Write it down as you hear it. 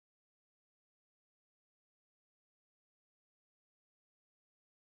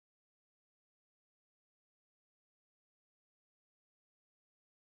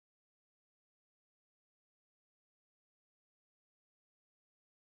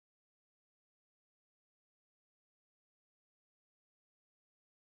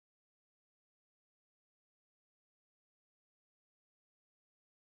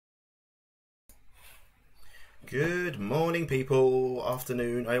Good morning, people.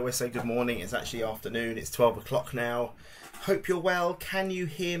 Afternoon. I always say good morning. It's actually afternoon. It's 12 o'clock now. Hope you're well. Can you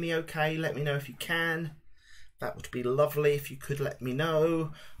hear me okay? Let me know if you can. That would be lovely if you could let me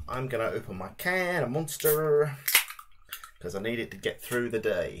know. I'm going to open my can, a Monster, because I need it to get through the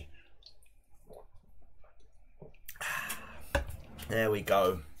day. There we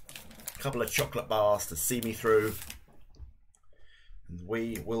go. A couple of chocolate bars to see me through. And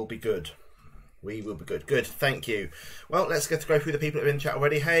we will be good. We will be good. Good, thank you. Well, let's go through the people that are in the chat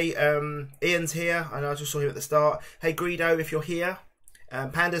already. Hey, Ian's here. I know I just saw him at the start. Hey, Greedo, if you're here.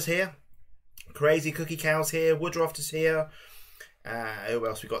 Panda's here. Crazy Cookie Cow's here. Woodruff is here. Who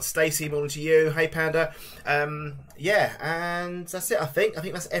else we got? Stacey, morning to you. Hey, Panda. Yeah, and that's it, I think. I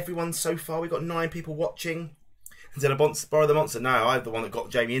think that's everyone so far. We've got 9 people watching. Did I borrow the Monster? No, I'm the one that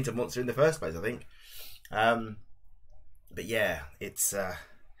got Jamie into Monster in the first place, I think. But yeah, it's...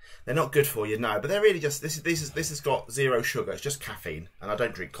 they're not good for you, no. But they're really just this has got 0 sugar. It's just caffeine, and I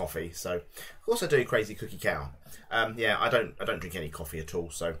don't drink coffee. So, of course, I do. Crazy Cookie Cow. Yeah, I don't drink any coffee at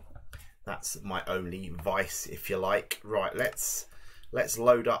all. So, that's my only vice, if you like. Right, let's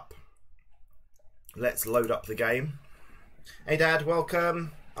load up. Let's load up the game. Hey, Dad,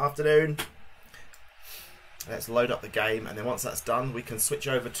 welcome. Afternoon. Let's load up the game, and then once that's done, we can switch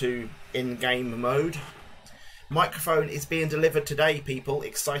over to in-game mode. Microphone is being delivered today, people.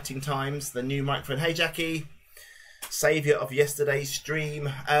 Exciting times. The new microphone. Hey, Jackie. Saviour of yesterday's stream.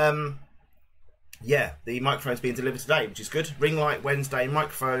 Yeah, the microphone's being delivered today, which is good. Ring light Wednesday,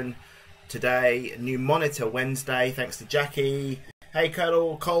 microphone today. New monitor Wednesday, thanks to Jackie. Hey,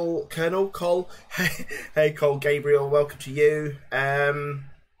 Colonel Cole. Hey, Cole Gabriel. Welcome to you.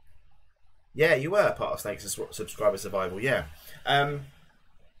 Yeah, you were part of Snake's Subscriber Survival, yeah.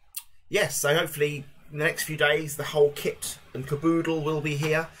 Yes, so hopefully in the next few days the whole kit and caboodle will be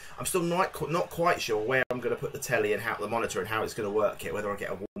here. I'm still not quite sure where I'm going to put the telly and how the monitor and how it's going to work here. Whether I get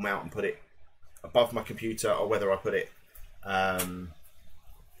a wall mount and put it above my computer, or whether I put it,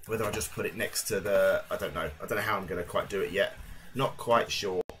 whether I just put it next to the. I don't know how I'm going to quite do it yet. Not quite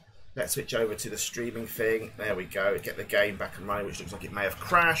sure. Let's switch over to the streaming thing. There we go. Get the game back and running, which looks like it may have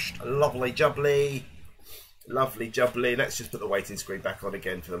crashed. Lovely jubbly. Lovely jubbly. Let's just put the waiting screen back on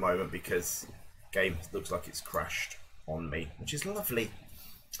again for the moment, because game looks like it's crashed on me, which is lovely.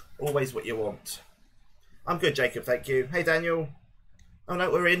 Always what you want. I'm good, Jacob, thank you. Hey, Daniel. Oh no,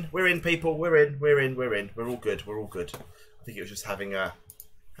 we're in, people. We're in. We're all good. We're all good. I think it was just having a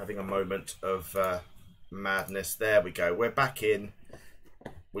moment of madness. There we go. We're back in.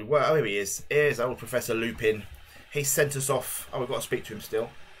 We were. Oh, here he is. Here's old Professor Lupin. He sent us off. Oh, we've got to speak to him still.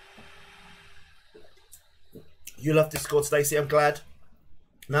 You love Discord, Stacey. I'm glad.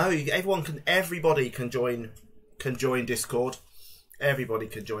 No, everybody can join Discord. Everybody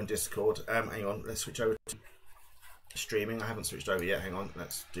can join Discord. Hang on, let's switch over to streaming. I haven't switched over yet. Hang on,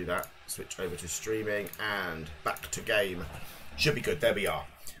 let's do that. Switch over to streaming and back to game. Should be good. There we are.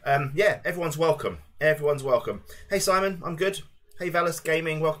 Yeah, everyone's welcome. Everyone's welcome. Hey, Simon, I'm good. Hey, Velas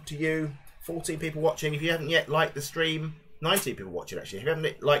Gaming, welcome to you. 14 people watching. If you haven't yet liked the stream, 19 people watching actually. If you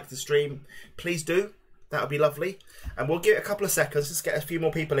haven't liked the stream, please do. That would be lovely. And we'll give it a couple of seconds. Let's get a few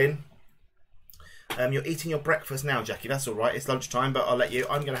more people in. You're eating your breakfast now, Jackie. That's all right. It's lunchtime, but I'll let you.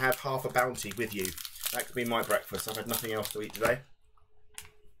 I'm going to have half a bounty with you. That could be my breakfast. I've had nothing else to eat today.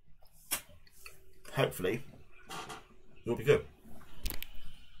 Hopefully, you'll be good.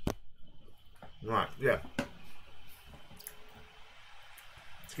 Right, yeah.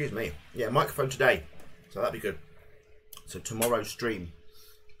 Excuse me. Yeah, microphone today. So that'd be good. So tomorrow's stream,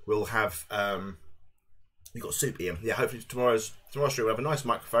 we'll have... You've got soup here. Yeah, hopefully tomorrow's stream we'll have a nice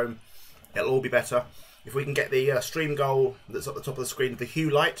microphone. It'll all be better. If we can get the stream goal that's at the top of the screen, the hue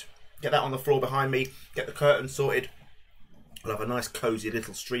light, get that on the floor behind me, get the curtains sorted, we'll have a nice cosy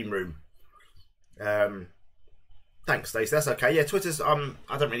little stream room. Thanks, Stacey. That's okay. Yeah, Twitter's I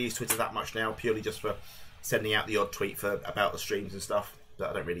don't really use Twitter that much now, purely just for sending out the odd tweet about the streams and stuff.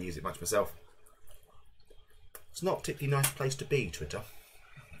 But I don't really use it much myself. It's not a particularly nice place to be, Twitter,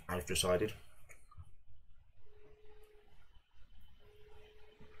 I've decided.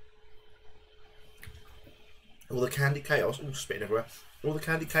 All the Candy Chaos. Oh, spitting everywhere. All the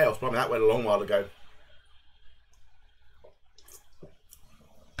Candy Chaos. Blimey, that went a long while ago.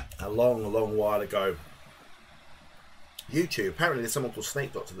 A long while ago. YouTube. Apparently there's someone called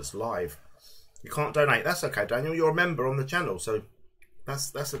Snake Doctor that's live. You can't donate. That's okay, Daniel. You're a member on the channel, so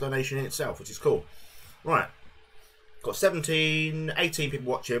that's a donation in itself, which is cool. Right. Got 18 people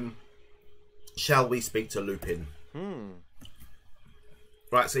watching. Shall we speak to Lupin?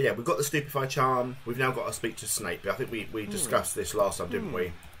 Right, so yeah, we've got the Stupefy Charm. We've now got to speak to Snape. I think we discussed this last time, didn't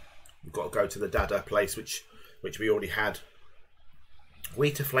we? We've got to go to the Dada place, which which we already had.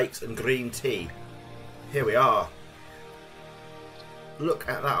 Wheater flakes and green tea. Here we are. Look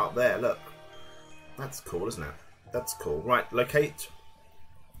at that up there, look. That's cool, isn't it? That's cool. Right, locate...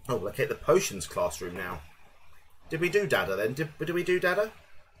 Oh, locate the potions classroom now. Did we do Dada then? Did we do Dada?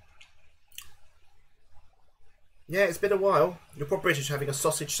 Yeah, it's been a while. You're probably British having a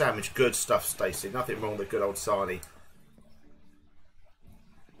sausage sandwich. Good stuff, Stacey. Nothing wrong with good old sarnie.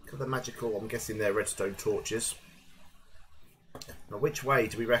 Look at the magical, I'm guessing they're redstone torches. Now, which way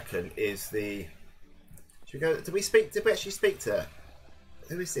do we reckon is the... Should we go... Did we actually speak to her?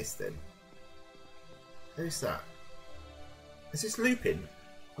 Who is this then? Who's that? Is this Lupin?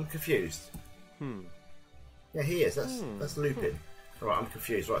 I'm confused. Yeah, he is. That's Lupin. Alright, I'm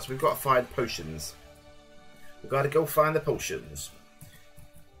confused. Right, so we've got to find potions. We've got to go find the potions.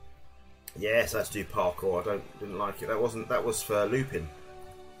 Yes, let's do parkour. Didn't like it. That was for Lupin.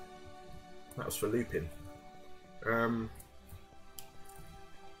 That was for Lupin.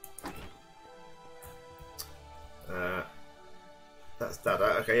 That's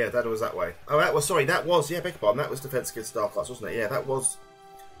Dada. Okay, yeah, Dada was that way. Oh, that was, sorry, that was, yeah, beg your pardon, that was Defense Against Dark Arts, wasn't it? Yeah, that was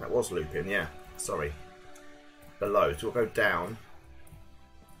Lupin, yeah. Sorry. Below, so we'll go down.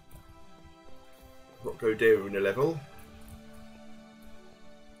 We'll go down in a level.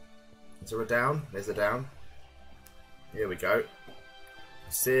 Is there a down? There's a down. Here we go.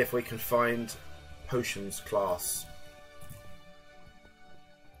 See if we can find potions class.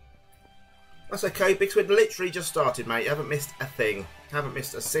 That's okay, Big Squid literally just started, mate. You haven't missed a thing. Haven't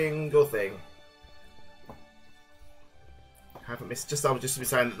missed a single thing. Haven't missed. Just I was just be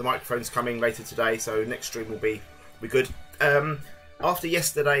saying that the microphone's coming later today, so next stream will be good. After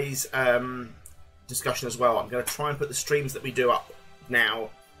yesterday's discussion as well, I'm going to try and put the streams that we do up now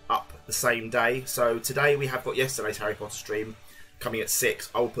up the same day. So today we have got yesterday's Harry Potter stream coming at 6.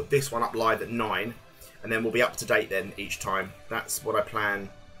 I'll put this one up live at 9, and then we'll be up to date then each time. That's what I plan.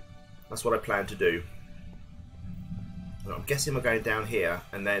 That's what I plan to do. Well, I'm guessing we're going down here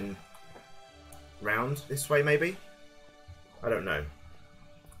and then round this way, maybe? I don't know.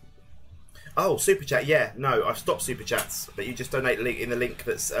 Oh, super chat. Yeah, no, I've stopped super chats, but you just donate in the link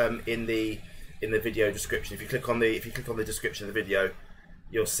that's in the video description. If you click on the description of the video,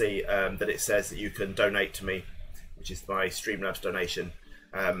 you'll see that it says that you can donate to me, which is my Streamlabs donation.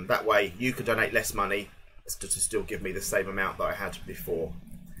 That way, you can donate less money to still give me the same amount that I had before.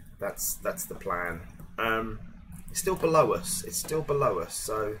 That's the plan. It's still below us. It's still below us.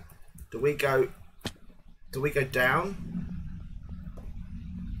 So, do we go down?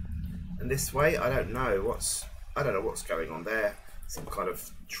 And this way? I don't know what's going on there. Some kind of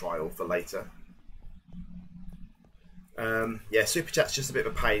trial for later. Yeah, super chat's just a bit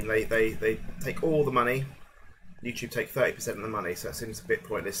of a pain. They take all the money. YouTube take 30% of the money, so it seems a bit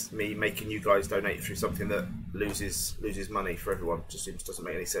pointless. Me making you guys donate through something that loses money for everyone. Just doesn't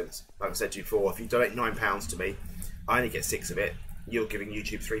make any sense. Like I said to you before, if you donate £9 to me, I only get 6 of it. You're giving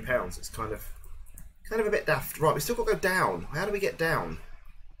YouTube £3. It's kind of a bit daft. Right, we still got to go down. How do we get down?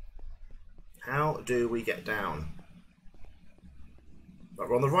 How do we get down? Right,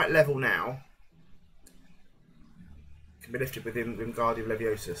 we're on the right level now. Can be lifted within Wingardium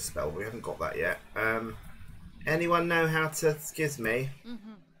Leviosa spell, but we haven't got that yet. Anyone know how to... Excuse me.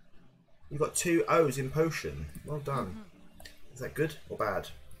 You've got 2 O's in potion. Well done. Is that good or bad?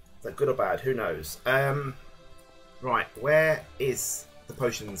 Is that good or bad? Who knows? Right, where is the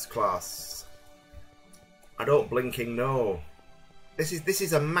potions class? I don't blinking know. This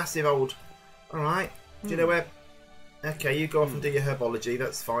is a massive old... Alright. Do you know where... Okay, you go off and do your herbology.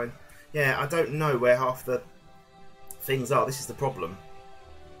 That's fine. Yeah, I don't know where half the things are. This is the problem.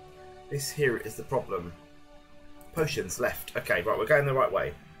 This here is the problem. Potions left. Okay, right, we're going the right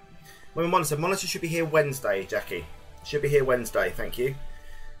way. When Monitor should be here Wednesday, Jackie. Should be here Wednesday, thank you.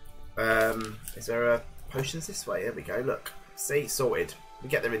 Is there a potions this way? There we go, look. See, sorted. We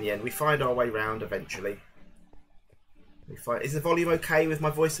get there in the end. We find our way round eventually. Is the volume okay with my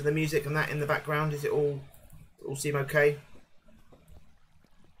voice and the music and that in the background? Is it all seem okay?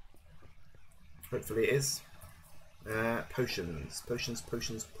 Hopefully it is. Potions.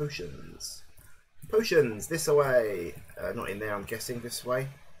 Potions, this way. Not in there, I'm guessing this way.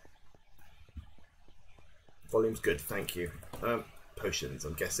 Volume's good, thank you. Potions,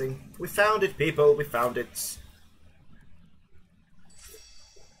 I'm guessing. We found it, people, we found it.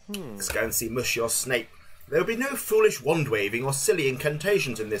 Let's go and see Monsieur Snape. There will be no foolish wand waving or silly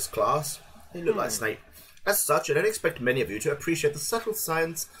incantations in this class. They look like Snape. As such, I don't expect many of you to appreciate the subtle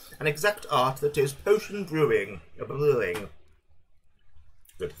science and exact art that is potion brewing.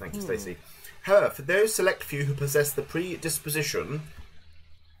 Good, thank you, Stacey. However, for those select few who possess the predisposition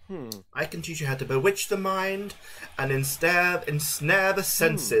I can teach you how to bewitch the mind and ensnare the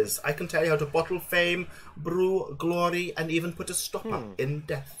senses. I can tell you how to bottle fame, brew glory, and even put a stopper in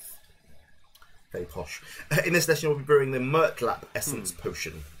death. Very posh. In this lesson, we'll be brewing the Murtlap Essence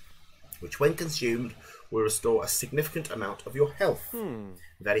Potion, which, when consumed, will restore a significant amount of your health.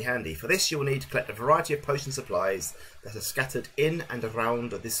 Very handy. For this, you will need to collect a variety of potion supplies that are scattered in and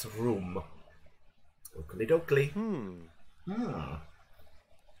around this room. Oakley dokley.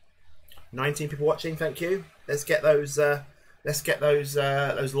 19 people watching, thank you. Let's get those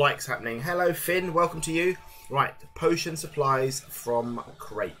likes happening. Hello Finn, welcome to you. Right, potion supplies from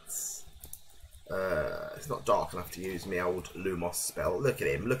crates. It's not dark enough to use my old Lumos spell. Look at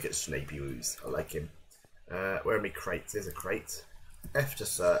him, look at Snappy Woos. I like him. Where are my crates? There's a crate. F to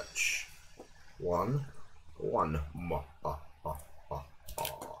search. One.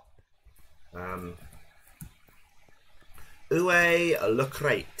 Uwe le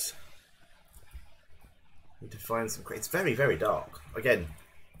crate. Need to find some crates. It's very, very dark. Again,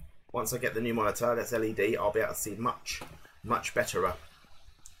 once I get the new monitor that's LED, I'll be able to see much betterer.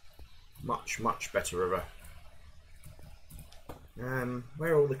 Much betterer.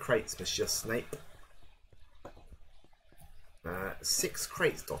 Where are all the crates, Monsieur Snape? 6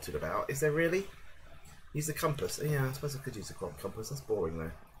 crates dotted about. Is there really? Use the compass. Yeah, I suppose I could use the compass. That's boring though.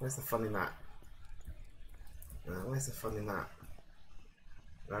 Where's the fun in that? Where's the fun in that?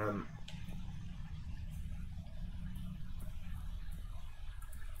 I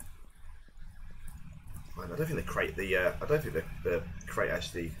don't think the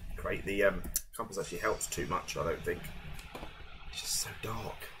compass actually helps too much. I don't think. It's just so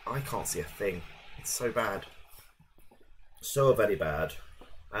dark. I can't see a thing. It's so bad. So very bad.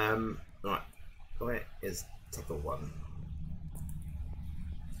 Right. Where is Tucker 1?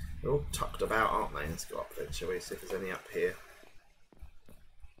 They're all tucked about, aren't they? Let's go up then, shall we? See if there's any up here.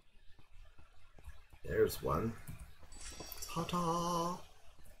 There's one. Ta-ta!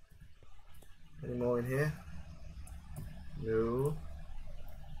 Any more in here? No.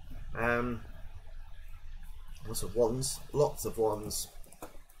 Lots of wands. Lots of wands.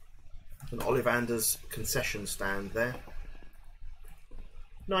 An Ollivander's concession stand there.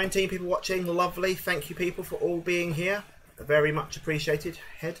 19 people watching. Lovely. Thank you, people, for all being here. Very much appreciated.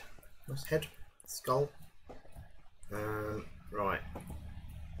 Head. Nice head. Skull. Right.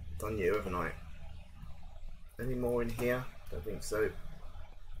 Done you, haven't I? Any more in here? Don't think so.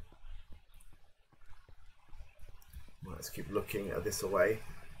 Right, let's keep looking at this away.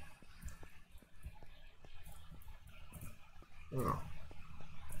 Oh.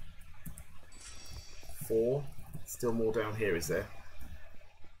 4. Still more down here, is there?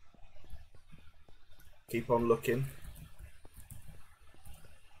 Keep on looking.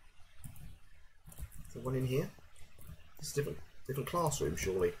 Is there one in here? It's a different classroom,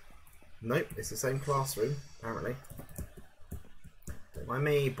 surely. Nope, it's the same classroom, apparently. Don't mind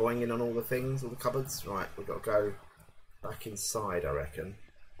me boinging on all the things, all the cupboards. Right, we've got to go back inside, I reckon.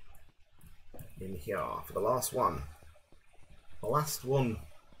 In here for the last one. The last one.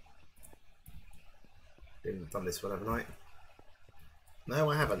 Done this one, haven't I?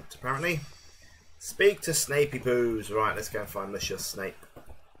 No, I haven't, apparently. Speak to Snapey Poos. Right, let's go and find Monsieur Snape.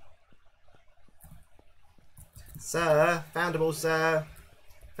 Sir, found them all, sir.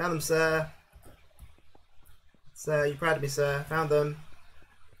 Found them, sir. Sir, you proud of me, sir? Found them.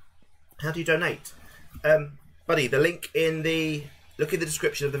 How do you donate? Buddy, the link in the... Look in the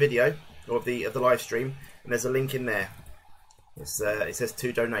description of the video, or of the live stream, and there's a link in there. It says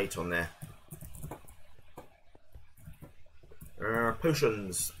to donate on there.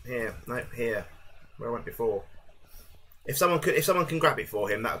 Potions. Here. Nope, here. Where I went before. If someone can grab it for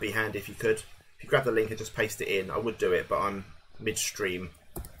him, that would be handy if you could. If you grab the link and just paste it in, I would do it, but I'm midstream.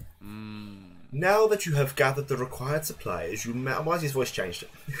 Now that you have gathered the required supplies, why has his voice changed?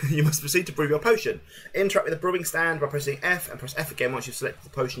 You must proceed to brew your potion. Interact with the brewing stand by pressing F, and press F again once you've selected the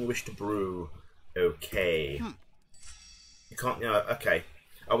potion you wish to brew. Okay. You can't. Okay.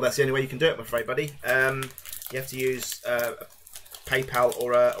 Oh, well, that's the only way you can do it, I'm afraid, buddy. You have to use PayPal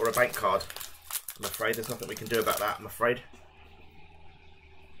or a bank card. I'm afraid there's nothing we can do about that. I'm afraid.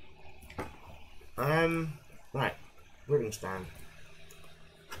 Right. Brewing stand.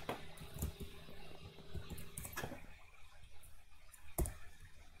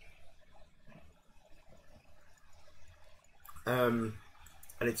 I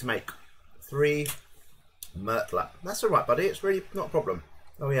need to make 3 Murtlap. That's alright, buddy. It's really not a problem.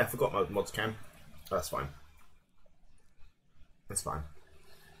 Oh yeah, I forgot my mods cam. Oh, that's fine. That's fine.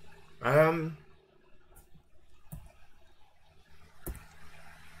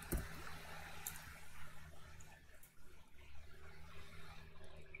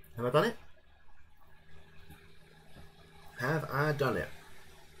 Have I done it? Have I done it?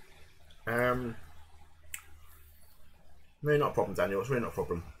 Really not a problem, Daniel. It's really not a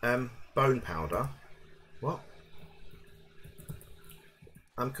problem. Bone powder. What?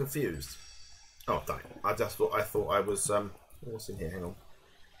 I'm confused. Oh, I've done it. I thought I was what's in here? Hang on.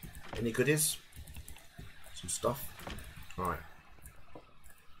 Any goodies? Some stuff. Right.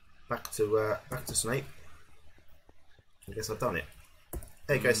 Back to Snape. I guess I've done it.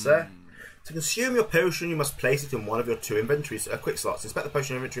 There you go, sir. To consume your potion, you must place it in one of your 2 inventories, quick slots. Inspect the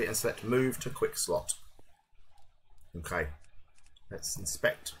potion inventory and select move to quick slot. Okay. Let's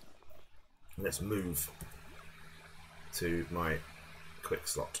inspect. Let's move to my quick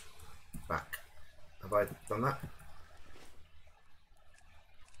slot. Back. Have I done that?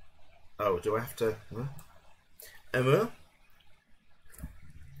 Oh, do I have to?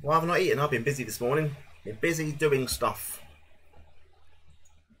 Why have I not eaten? I've been busy this morning. Been busy doing stuff.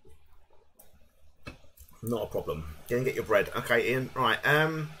 Not a problem. Go and get your bread. Okay, Ian. Right.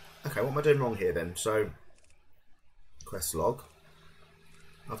 Okay, what am I doing wrong here then? So, quest log.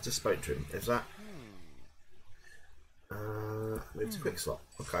 I've just spoke to him. Is that? Move to quick slot.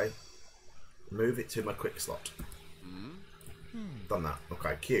 Okay. Move it to my quick slot. Done that.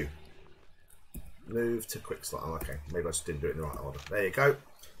 Okay. Q. Move to quick slot. Oh, okay. Maybe I just didn't do it in the right order. There you go.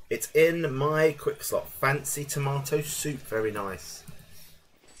 It's in my quick slot. Fancy tomato soup. Very nice.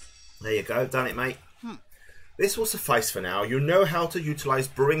 There you go. Done it, mate. This will suffice for now. You know how to utilise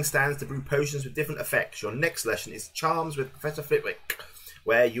brewing stands to brew potions with different effects. Your next lesson is Charms with Professor Flitwick,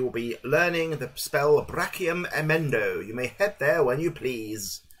 where you'll be learning the spell Brachium Emendo. You may head there when you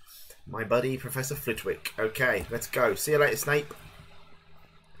please. My buddy, Professor Flitwick. Okay, let's go. See you later, Snape.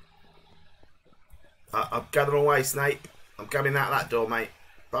 I'm going the wrong way, Snape. I'm coming out that door, mate.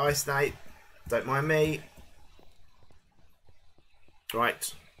 Bye, Snape. Don't mind me.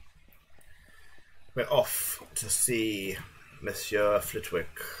 Right. We're off to see Monsieur Flitwick.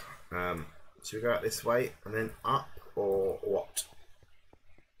 Should we go out this way and then up, or what?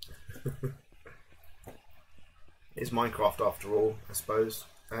 It's Minecraft after all, I suppose.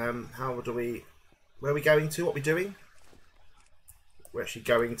 How do we... Where are we going to? What are we doing? We're actually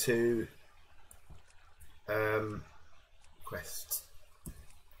going to... Quest.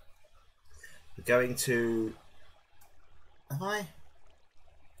 We're going to... Have I?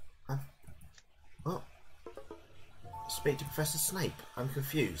 What? Speak to Professor Snape. I'm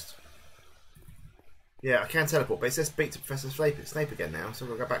confused. Yeah, I can teleport, but it says speak to Professor Snape again now, so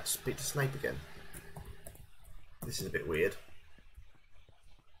we'll go back to speak to Snape again. This is a bit weird.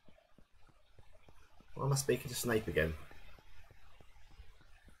 Why am I speaking to Snape again?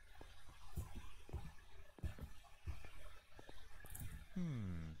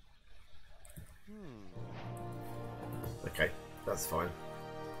 Okay, that's fine.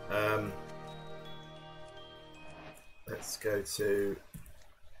 Let's go to...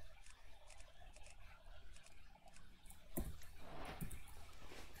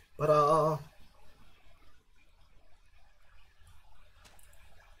 Ta-da!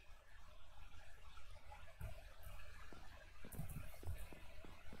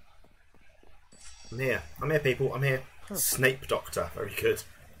 I'm here. I'm here, people. I'm here. Snape Doctor. Very good.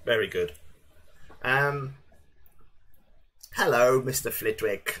 Very good. Hello, Mr.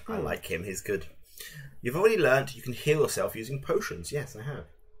 Flitwick. I like him. He's good. You've already learnt you can heal yourself using potions. Yes, I have.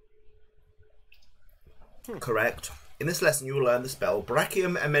 Correct. In this lesson, you will learn the spell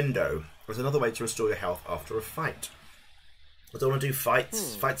Brachium Emendo. There's another way to restore your health after a fight. I don't want to do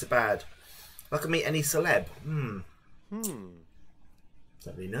fights. Fights are bad. If I can meet any celeb. Don't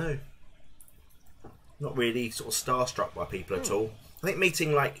really know. Not really sort of starstruck by people at all. I think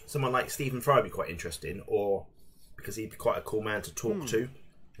meeting like someone like Stephen Fry would be quite interesting, or because he'd be quite a cool man to talk to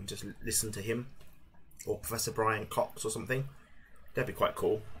and just listen to him, or Professor Brian Cox or something. That'd be quite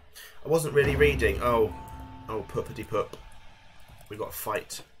cool. I wasn't really reading. Oh, puppity pup. We got a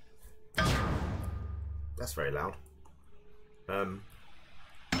fight. That's very loud. Oh,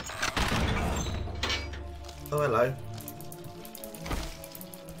 hello.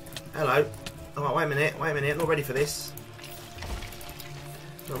 Hello. Oh, wait a minute. Wait a minute. Not ready for this.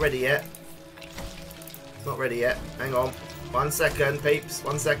 Not ready yet. Not ready yet. Hang on. 1 second, peeps.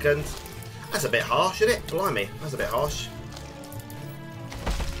 1 second. That's a bit harsh, isn't it? Blimey. That's a bit harsh.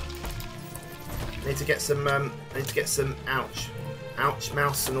 Need to get some. Ouch. Ouch.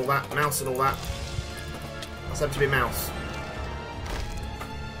 Mouse and all that. Mouse and all that. That's have to be mouse.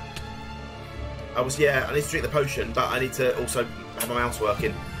 I need to drink the potion, but I need to also have my mouse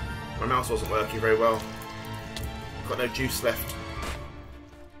working. My mouse wasn't working very well. Got no juice left.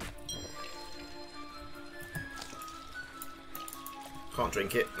 Can't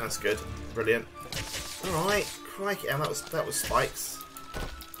drink it. That's good. Brilliant. Alright. Crikey. And that was spikes.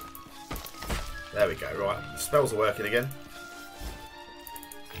 There we go. Right. Spells are working again.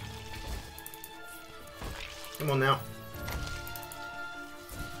 Come on now.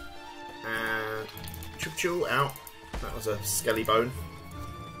 And choo-choo out. That was a skelly bone.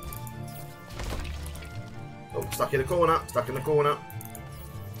 Oh, stuck in the corner. Stuck in the corner.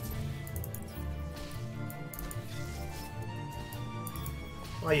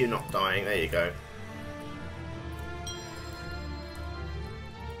 Why are you not dying? There you go.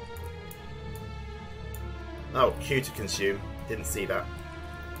 Oh, Q to consume. Didn't see that.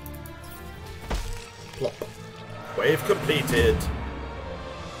 Plop. Wave completed.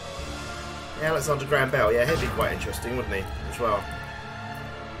 Yeah, Alexander Graham Bell. Yeah, he'd be quite interesting, wouldn't he? As well.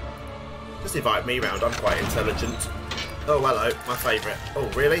 Just invite me round. I'm quite intelligent. Oh, hello. My favourite. Oh,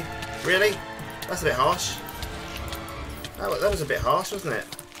 really? Really? That's a bit harsh. That was a bit harsh, wasn't it?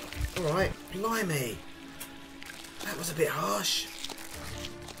 Alright. Blimey. That was a bit harsh.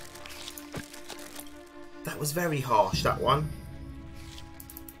 That was very harsh, that one.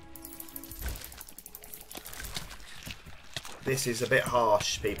 This is a bit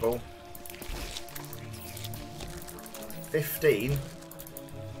harsh, people. 15.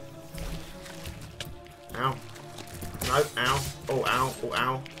 Ow. No, ow. Oh, ow. Oh,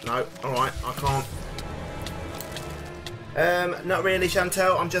 ow. No. Alright, I can't. Not really,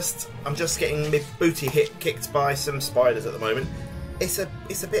 Chantel. I'm just getting my booty kicked by some spiders at the moment. It's a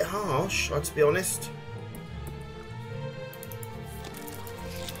bit harsh, to be honest.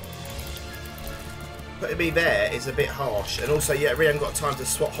 Putting me there is a bit harsh, and also, yeah, I really haven't got time to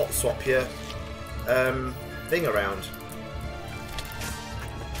hot swap your thing around.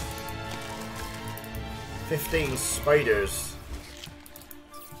 15 spiders.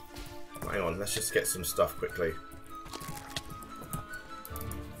 Hang on, let's just get some stuff quickly.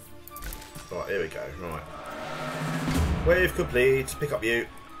 Right, here we go. Right. Wave complete. Pick up you.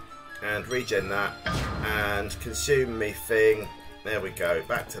 And regen that. And consume me thing. There we go.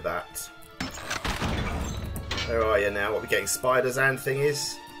 Back to that. Where are you now? What are we getting? Spiders and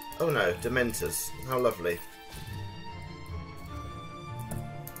thingies? Oh no, Dementors. How lovely.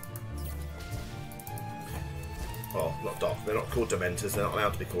 Oh, not dark. They're not called Dementors. They're not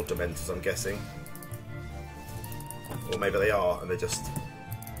allowed to be called Dementors, I'm guessing. Or maybe they are, and they're just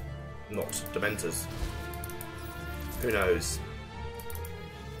not Dementors. Who knows?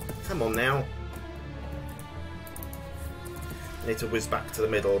 Come on now. I need to whiz back to the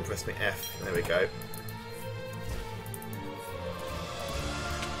middle and press my F. There we go.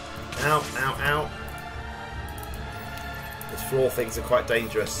 Ow, ow, ow. Those floor things are quite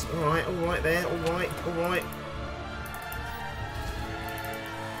dangerous. Alright there, alright.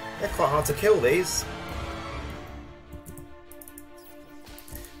 They're quite hard to kill, these.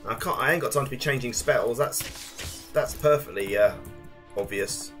 I ain't got time to be changing spells. That's perfectly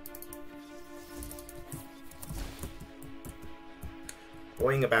obvious.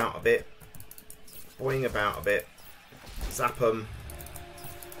 Boing about a bit. Zap them.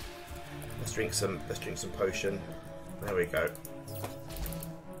 Let's drink some potion. There we go.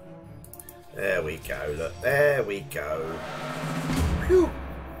 There we go. Look, there we go. Phew.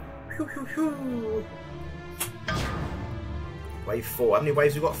 Phew, phew, phew. Wave 4. How many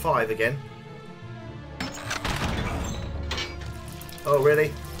waves we got? 5 again. Oh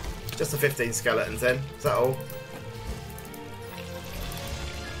really? Just the 15 skeletons then? Is that all?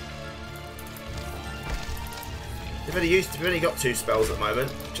 We've only got 2 spells at the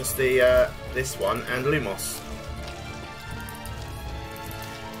moment. Just the this one and Lumos.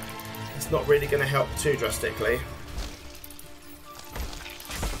 It's not really going to help too drastically.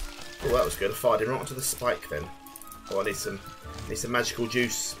 Oh, that was good. I fired him right onto the spike then. Oh, I need some magical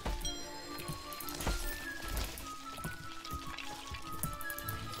juice.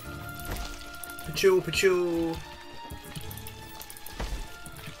 Pachoo, pachoo.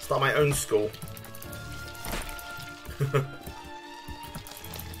 Start my own school.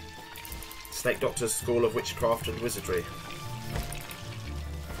 Snake Doctor's School of Witchcraft and Wizardry.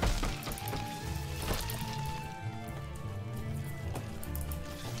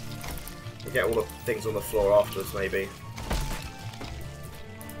 We'll get all the things on the floor afterwards, maybe.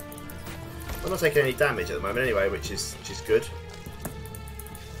 I'm not taking any damage at the moment anyway, which is good.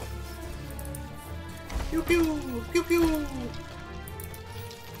 Pew pew! Pew pew!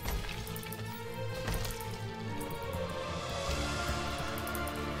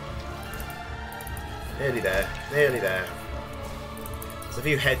 Nearly there, nearly there. There's a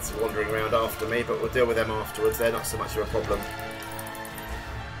few heads wandering around after me, but we'll deal with them afterwards. They're not so much of a problem.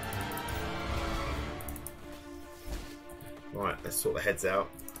 Right, let's sort the heads out.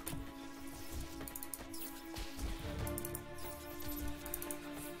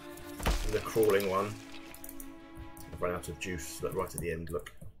 The crawling one. I've run out of juice right at the end,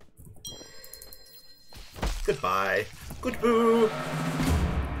 look. Goodbye. Good boo.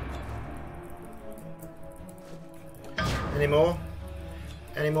 Any more?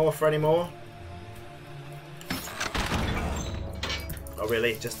 Any more for any more? Oh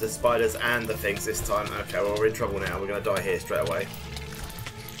really? Just the spiders and the things this time? Okay, well we're in trouble now. We're going to die here straight away.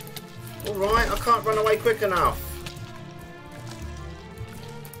 Alright, I can't run away quick enough.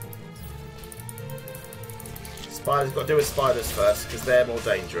 Spiders, got to deal with spiders first because they're more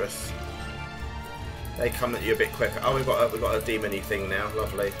dangerous. They come at you a bit quicker. Oh, we've got a demon-y thing now.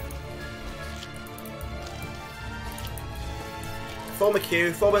 Lovely. Form a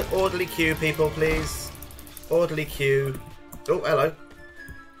queue. Form an orderly queue, people, please. Orderly queue. Oh, hello.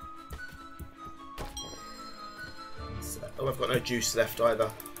 Oh, I've got no juice left either.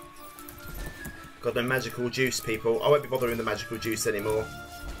 Got no magical juice, people. I won't be bothering the magical juice anymore.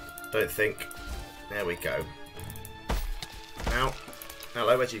 Don't think. There we go. Ow.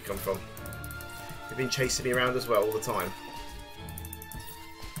 Hello, where'd you come from? You've been chasing me around as well all the time.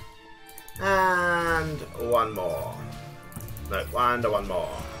 And one more. No, and one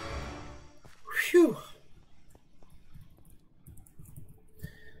more. Phew.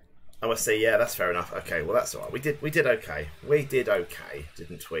 I must say, yeah, that's fair enough. Okay, well that's alright. We did okay. We did okay,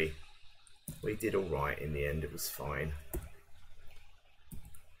 didn't we? We did alright in the end. It was fine.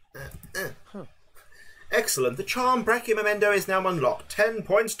 Excellent. The charm Bracky Memento is now unlocked. 10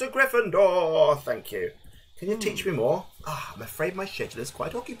 points to Gryffindor. Thank you. Can you teach me more? Ah, I'm afraid my schedule is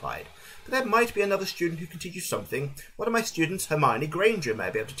quite occupied. But there might be another student who can teach you something. One of my students, Hermione Granger,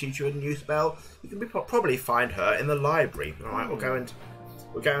 may be able to teach you a new spell. You can probably find her in the library. All right, we'll go and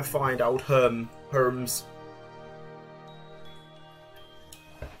find old Herms.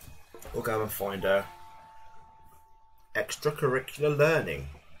 We'll go and find her. Extracurricular learning.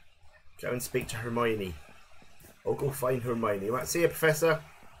 Go and speak to Hermione. Or go find Hermione. Right, see you, Professor.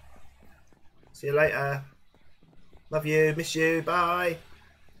 See you later. Love you, miss you, bye.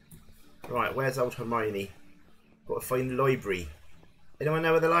 Right, where's old Hermione? Got to find the library. Anyone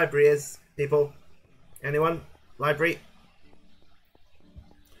know where the library is, people? Anyone? Library?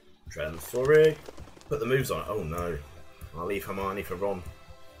 Transferring. Put the moves on. Oh no. I'll leave Hermione for Ron.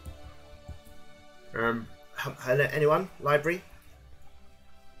 Hello, anyone? Library?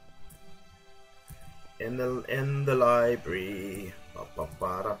 In the library. Ba, ba,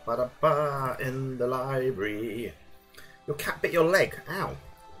 ba, da, ba, da, ba, in the library. Your cat bit your leg. Ow.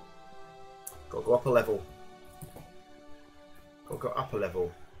 Gotta go up a level. Gotta go up a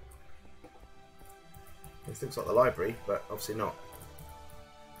level. This looks like the library, but obviously not.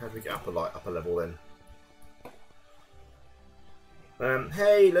 How do we get up a level then?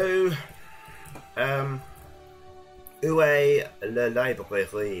 Hey Lou. Où est le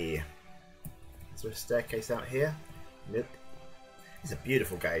librairie? Is there a staircase out here? Nope. It's a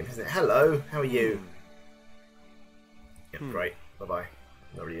beautiful game, isn't it? Hello, how are you? Yep, great. Bye-bye.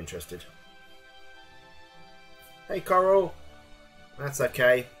 Not really interested. Hey, Coral. That's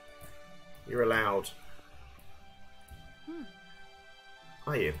okay. You're allowed.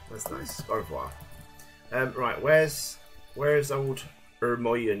 Are you? That's nice. Au revoir. Right, where's old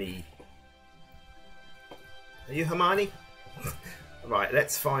Hermione? Are you Hermione? Right,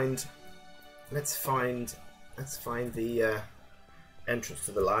 let's find the entrance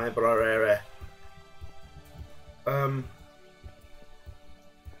to the library.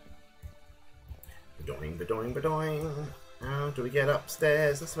 Ba-doing. How do we get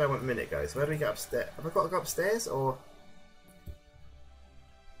upstairs? That's where I went a minute ago. So where do we get upstairs? Have I got to go upstairs or?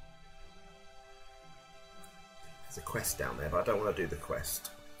 There's a quest down there, but I don't want to do the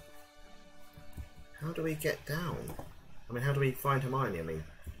quest. How do we get down? I mean, how do we find Hermione? I mean,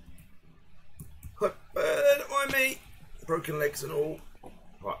 don't mind me. Broken legs and all.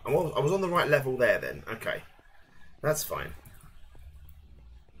 Right, I was on the right level there then. Okay, that's fine.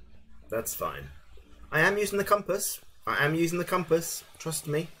 That's fine. I am using the compass. Trust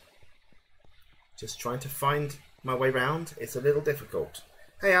me. Just trying to find my way round. It's a little difficult.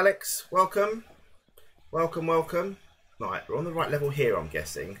 Hey Alex, welcome. Welcome. Right, we're on the right level here, I'm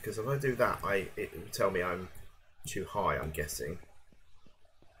guessing, because if I do that, it will tell me I'm too high, I'm guessing.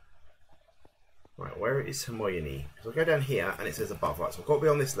 Right, where is Hermione? Because I go down here and it says above. Right, so I've got to be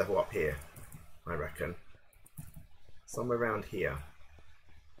on this level up here, I reckon. Somewhere around here.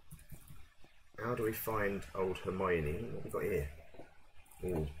 How do we find old Hermione? What have we got here?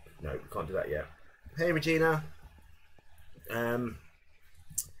 Oh, no, we can't do that yet. Hey, Regina.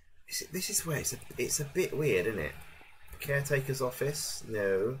 This is where it's a bit weird, isn't it? Caretaker's office?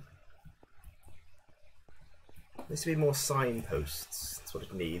 No. Needs to be more signposts. That's what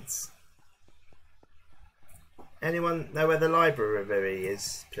it needs. Anyone know where the library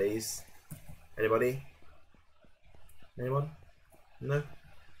is, please? Anybody? Anyone? No?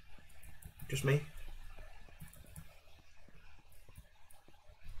 Just me?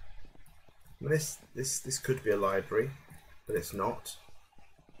 Well, this could be a library, but it's not.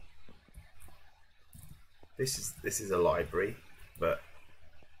 This is a library, but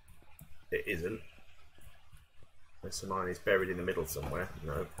it isn't. Unless mine is buried in the middle somewhere.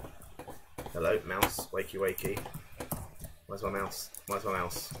 No. Hello, mouse. Wakey, wakey. Where's my mouse? Where's my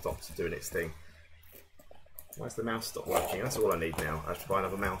mouse? Stopped doing its thing. Why's the mouse stopped working? That's all I need now. I have to buy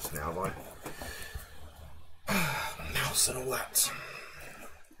another mouse now, have I? Mouse and all that.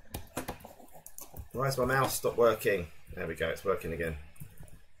 Why's my mouse stopped working? There we go, it's working again.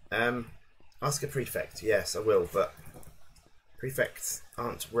 Ask a prefect. Yes, I will, but prefects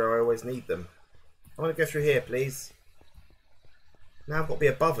aren't where I always need them. I want to go through here, please. Now I've got to be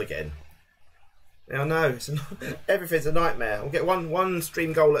above again. Now no, everything's a nightmare. I'll get one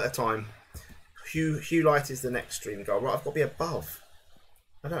stream goal at a time. Hue light is the next stream goal. Right, I've got to be above.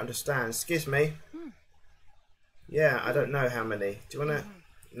 I don't understand. Excuse me. Yeah, I don't know how many. Do you want to?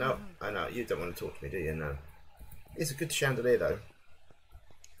 No, I know you don't want to talk to me, do you? No. It's a good chandelier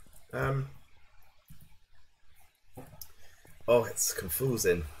though. Oh, it's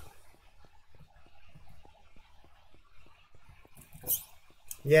confusing.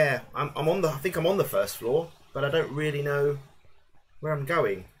 Yeah, I'm on the. I think I'm on the first floor, but I don't really know where I'm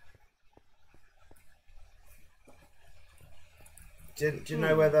going. Do you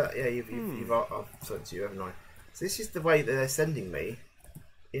know whether? Yeah, I've talked to you, haven't I? So this is the way that they're sending me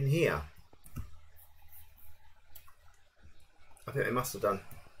in here. I think they must have done.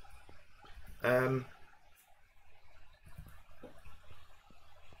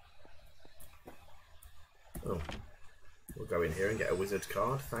 Oh, we'll go in here and get a wizard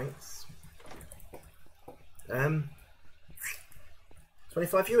card. Thanks.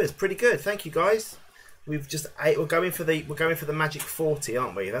 25 viewers, pretty good. Thank you, guys. We've just we're going for the magic 40,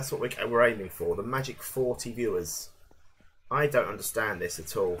 aren't we? That's what we're aiming for. The magic 40 viewers. I don't understand this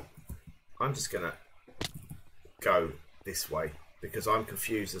at all. I'm just gonna go this way because I'm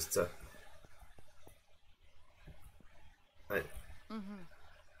confused as to.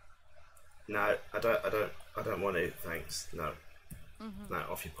 No, I don't want to. Thanks. No. No,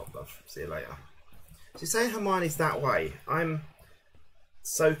 off you pop, love. See you later. She's saying Hermione's that way. I'm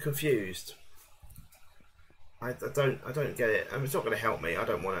so confused. I don't get it. I mean, it's not going to help me. I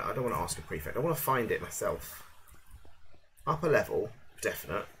don't want to ask a prefect. I want to find it myself. Upper level,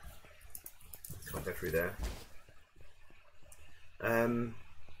 definite. Can't go through there. Oh,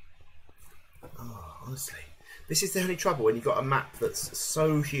 honestly, this is the only trouble when you've got a map that's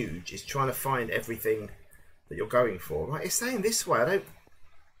so huge. Is trying to find everything that you're going for. Right? It's saying this way. I don't.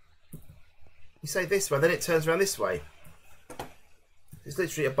 You say this way, then it turns around this way. It's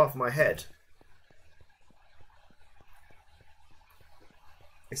literally above my head.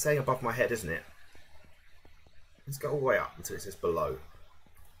 It's saying above my head, isn't it? Let's go all the way up until it says below.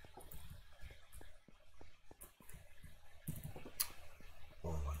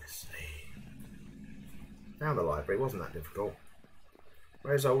 Oh, honestly. Found the library, wasn't that difficult?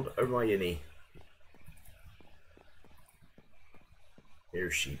 Where's old Hermione?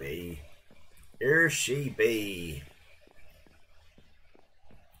 Here she be. Here she be.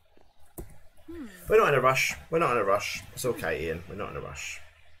 We're not in a rush. We're not in a rush. It's okay, Ian. We're not in a rush.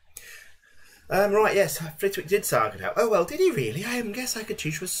 Right, yes, Flitwick did say I could help. Oh, well, did he really? I guess I could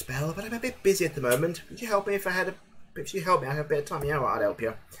teach you a spell, but I'm a bit busy at the moment. Would you help me if I had if you help me, I have a bit of time. Yeah, right, I'd help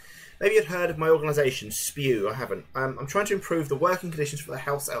you. Maybe you'd heard of my organisation, Spew. I haven't. I'm trying to improve the working conditions for the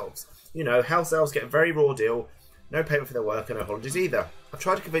house elves. You know, house elves get a very raw deal. No payment for their work and no holidays either. I've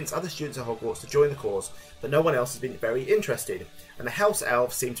tried to convince other students at Hogwarts to join the cause, but no one else has been very interested, and the house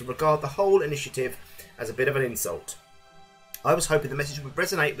elves seem to regard the whole initiative as a bit of an insult. I was hoping the message would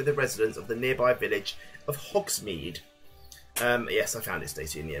resonate with the residents of the nearby village of Hogsmeade. Yes, I found it,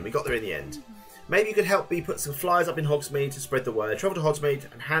 Stacey, in the end. We got there in the end. Maybe you could help me put some flyers up in Hogsmeade to spread the word. Travel to Hogsmeade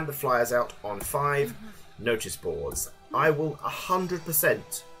and hand the flyers out on 5 notice boards. I will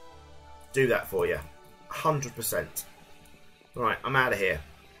 100% do that for you. 100%. Right, I'm out of here.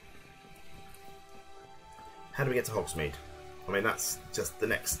 How do we get to Hogsmeade? I mean, that's just the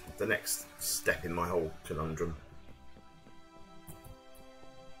next step in my whole conundrum.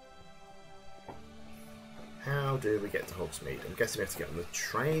 How do we get to Hogsmeade? I'm guessing we have to get on the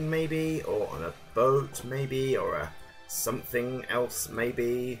train, maybe, or on a boat, maybe, or a something else,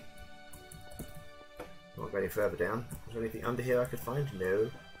 maybe. Can't go any further down. Is there anything under here I could find?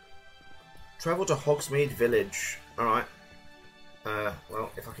 No. Travel to Hogsmeade Village. Alright. Well,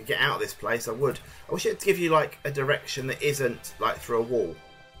 if I could get out of this place, I would. I wish it would give you, like, a direction that isn't, like, through a wall.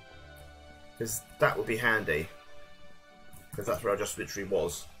 Because that would be handy. Because that's where I just literally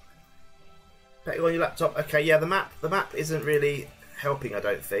was. Put it on your laptop. Okay, yeah, the map isn't really helping, I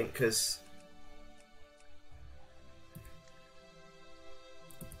don't think, because...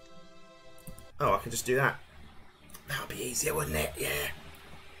 Oh, I can just do that. That would be easier, wouldn't it? Yeah.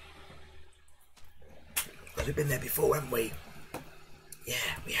 Because we've been there before, haven't we? Yeah,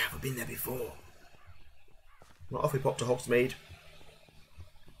 we have. We've been there before. Right, off we pop to Hogsmeade.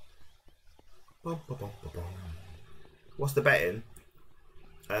 Bum, bum, bum, bum, bum. What's the betting?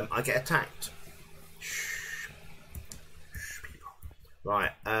 I get attacked. Shh. Shh, people.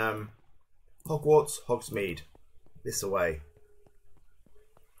 Right, Hogwarts, Hogsmeade. This away.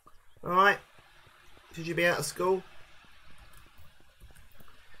 Alright. Should you be out of school?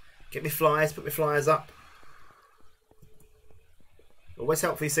 Get me flyers, put my flyers up. Always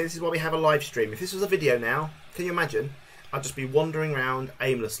helpful, you see, this is why we have a live stream. If this was a video now, can you imagine? I'd just be wandering around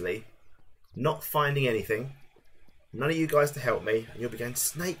aimlessly, not finding anything. None of you guys to help me, and you'll be going,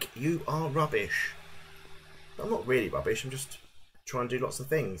 Snake, you are rubbish. But I'm not really rubbish, I'm just trying to do lots of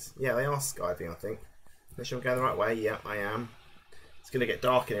things. Yeah, they are skiving, I think. Make sure I'm going the right way. Yeah, I am. It's going to get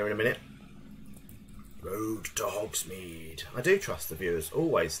dark in here in a minute. Road to Hogsmeade. I do trust the viewers.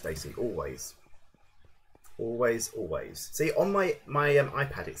 Always, Stacey. Always. Always, always. See, on my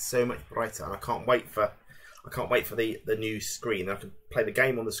iPad, it's so much brighter, and I can't wait for the new screen. I can play the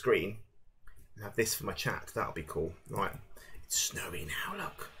game on the screen and have this for my chat. That'll be cool. Right. It's snowy now.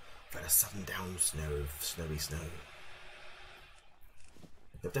 Look, I've had a sudden down snowy snow.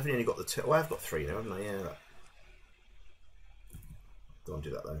 I've definitely only got the two. Oh, I've got three now, haven't I? Yeah. Don't want to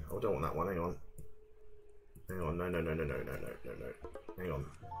do that though. I don't want that one. Hang on. Hang on. No. Hang on.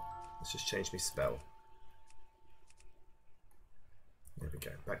 Let's just change my spell. There we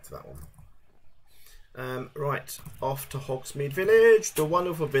go. Back to that one. Right. Off to Hogsmeade Village. The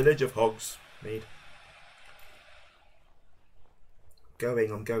wonderful village of Hogsmeade.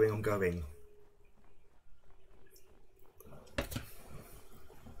 Going. I'm going.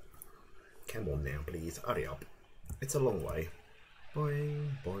 Come on now, please. Hurry up. It's a long way.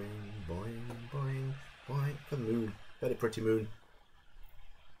 Boing, boing, boing, boing, boing. The moon. Very pretty moon.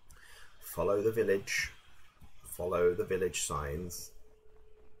 Follow the village. Follow the village signs.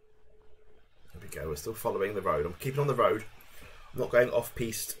 There we go. We're still following the road. I'm keeping on the road. I'm not going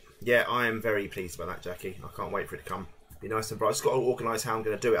off-piste. Yeah, I am very pleased about that, Jackie. I can't wait for it to come. Be nice and bright. I've just got to organise how I'm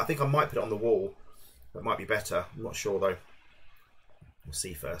going to do it. I think I might put it on the wall. That might be better. I'm not sure, though. We'll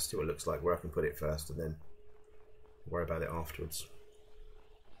see first. See what it looks like, where I can put it first, and then worry about it afterwards.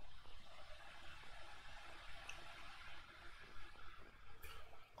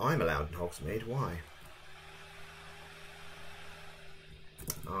 I'm allowed in Hogsmeade. Why?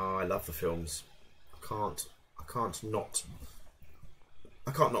 Oh, I love the films. I can't not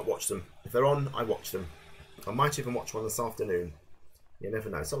watch them. If they're on, I watch them. I might even watch one this afternoon. You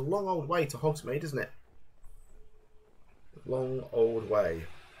never know. It's a long old way to Hogsmeade, isn't it? Long old way.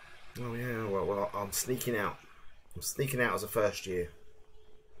 Oh yeah. Well, I'm sneaking out. I'm sneaking out as a first year.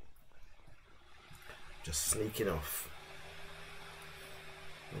 Just sneaking off.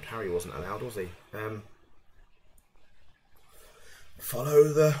 And Harry wasn't allowed, was he?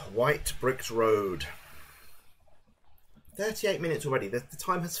 Follow the white bricked road. 38 minutes already. The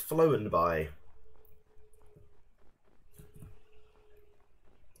time has flown by.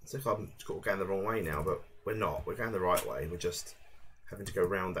 As if I'm going the wrong way now, but we're not. We're going the right way. We're just having to go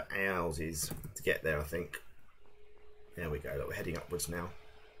round the houses to get there, I think. There we go. Look, we're heading upwards now.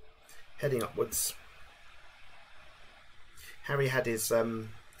 Heading upwards. Harry had his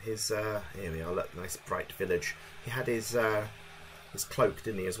here we are. Look, nice bright village. He had his cloak,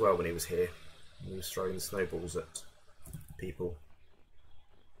 didn't he, as well, when he was here? He was throwing snowballs at people.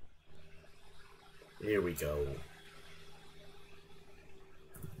 Here we go.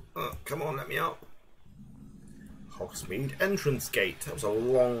 Oh, come on, let me up. Hogsmeade entrance gate. That was a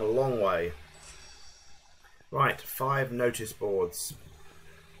long, long way. Right, 5 notice boards.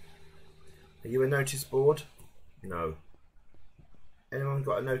 Are you a notice board? No. Anyone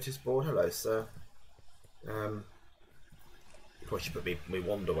got a notice board? Hello, sir. Probably should put me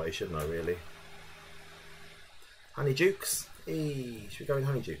wand away, shouldn't I, really? Honeydukes? Hey, should we go in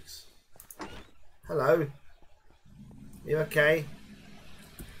Honeydukes? Hello. You okay?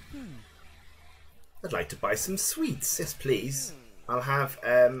 I'd like to buy some sweets. Yes, please. I'll have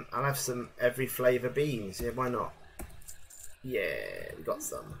some every flavour beans. Yeah, why not? Yeah, we got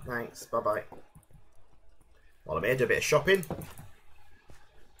some. Thanks. Bye bye. While I'm here, do a bit of shopping.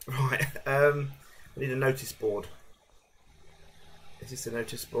 Right, we need a notice board. Is this a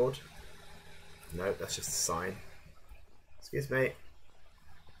notice board? No, that's just a sign. Excuse me.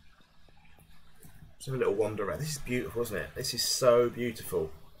 Just have a little wander around. This is beautiful, isn't it? This is so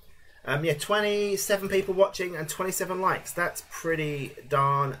beautiful. Yeah, 27 people watching and 27 likes. That's pretty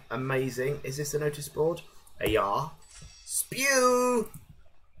darn amazing. Is this a notice board? Yeah. Spew!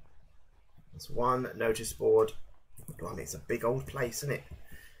 There's one notice board. Blimey, it's a big old place, isn't it?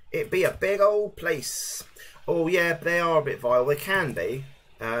 It be a big old place. Oh yeah, they are a bit vile. They can be.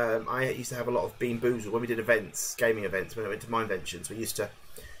 I used to have a lot of Bean Boozle when we did events, gaming events. When I went to Mind Ventions, we used to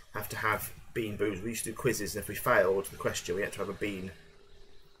have Bean Boozle. We used to do quizzes, and if we failed the question, we had to have a bean.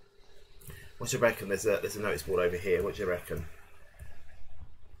 What do you reckon? There's a notice board over here. What do you reckon?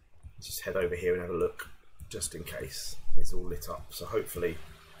 Let's just head over here and have a look, just in case it's all lit up. So hopefully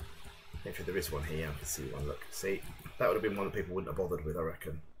there is one here. I can see one. Look, see, that would have been one that people wouldn't have bothered with, I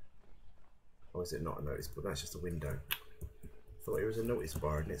reckon. Or is it not a notice board? That's just a window. Thought it was a notice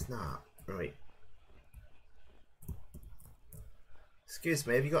board, and it's not. Right. Excuse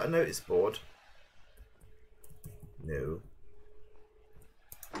me, have you got a notice board? No.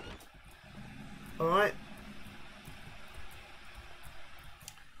 Alright.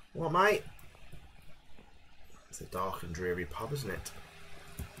 What, mate? It's a dark and dreary pub, isn't it?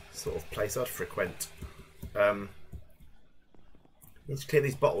 Sort of place I'd frequent. You need to clear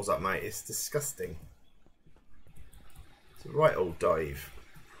these bottles up, mate. It's disgusting. It's a right old dive.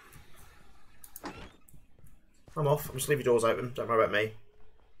 I'm off. I'm just leave your doors open. Don't worry about me.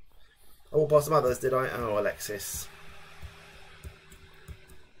 I walked past some others, did I? Oh, Alexis.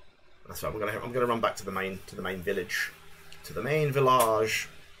 That's right. I'm gonna run back to the main village, to the main village.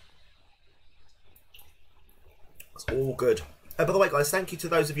 It's all good. By the way, guys, thank you to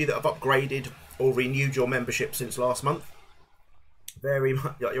those of you that have upgraded or renewed your membership since last month. Very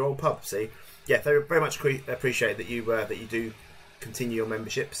much, your old pub. See, yeah, very much appreciate that you do continue your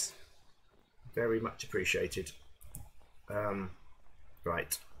memberships. Very much appreciated.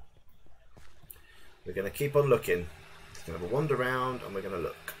 Right, we're going to keep on looking. We're going to have a wander around and we're going to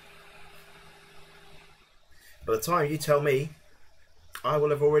look. By the time you tell me, I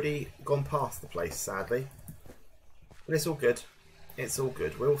will have already gone past the place, sadly. But it's all good. It's all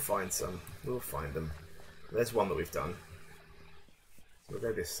good. We'll find some. We'll find them. There's one that we've done. So we'll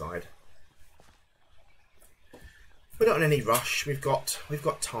go this side. We're not in any rush. We've got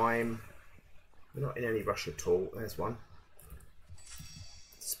time. We're not in any rush at all. There's one.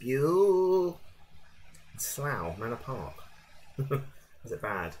 Spew. Slough, Manor Park. Is it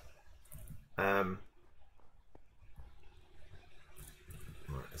bad? Right,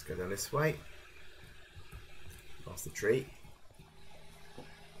 let's go down this way. Past the tree.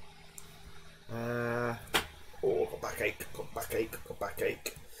 Oh, got backache. Got backache. Got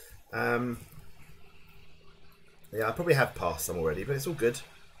backache. Yeah, I probably have passed some already, but it's all good.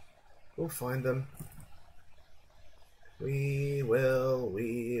 We'll find them. We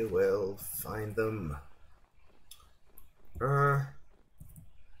will find them.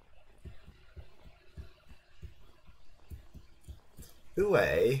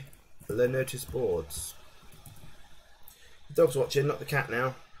 Away for the notice boards. The dog's watching, not the cat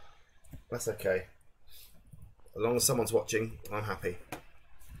now. That's okay. As long as someone's watching, I'm happy.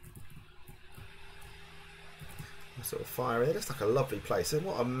 A sort of fire. It looks like a lovely place.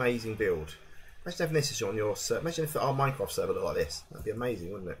 What an amazing build. Imagine having this on your server. Imagine if our Minecraft server looked like this. That'd be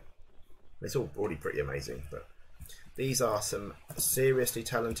amazing, wouldn't it? It's all already pretty amazing, but these are some seriously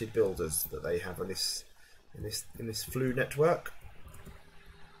talented builders that they have on this in this Flu network.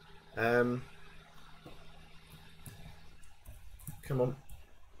 Come on.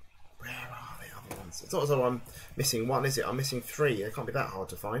 Where are the other ones? It's not as though I'm missing one, is it? I'm missing three. It can't be that hard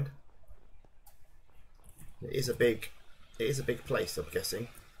to find. It is a big place, I'm guessing.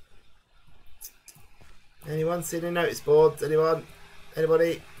 Anyone seen any notice boards? Anyone?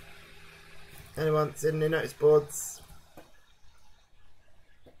 Anybody? Anyone seen any notice boards?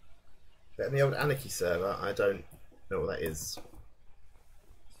 But in the old Anarchy server, I don't know what that is.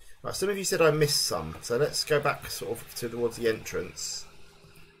 Right, some of you said I missed some, so let's go back sort of towards the entrance.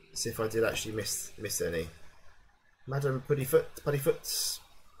 See if I did actually miss any. Madam Puddyfoots.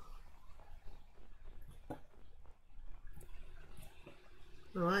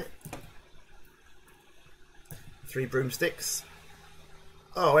 Alright. 3 broomsticks.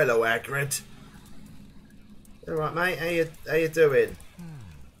 Oh, hello, Hagrid. Alright, mate. How you doing?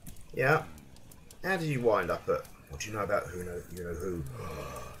 Yeah. How did you wind up at? What do you know about you know who?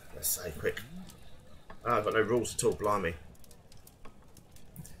 Let's say quick. Oh, I've got no rules at all. Blimey.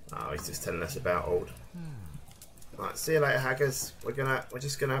 Oh, he's just telling us about old Right, see you later, haggers. We're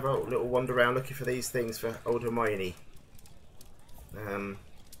just gonna have a little wander around looking for these things for old Hermione.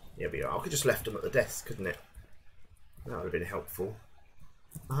 Here we are. I could just left them at the desk, couldn't it? That would have been helpful.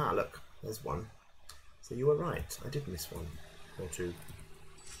 Ah, look, there's one. So you were right. I did miss one or two.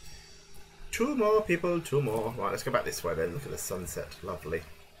 Two more people, two more. Right, let's go back this way then. Look at the sunset. Lovely.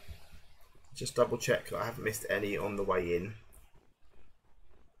 Just double check that I haven't missed any on the way in.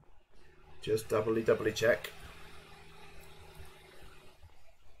 Just doubly check.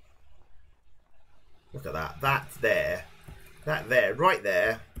 Look at that. That there, right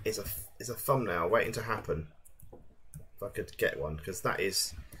there, is a thumbnail waiting to happen. If I could get one, because that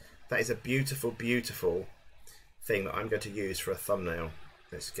is a beautiful, beautiful thing that I'm going to use for a thumbnail.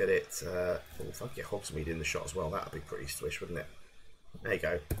 Let's get it. If I could get Hogsmeade in the shot as well, that would be pretty swish, wouldn't it? There you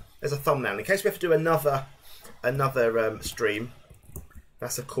go. There's a thumbnail. In case we have to do another stream,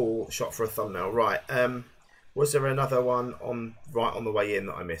 that's a cool shot for a thumbnail. Right. Was there another one right on the way in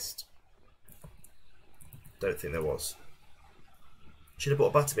that I missed? Don't think there was. Should have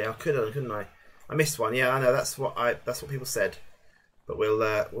bought a butterbeer. I could have, couldn't I? I missed one. Yeah, I know. That's what people said. But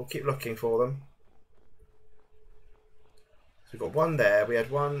we'll keep looking for them. So we've got one there. We had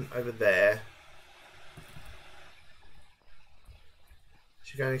one over there.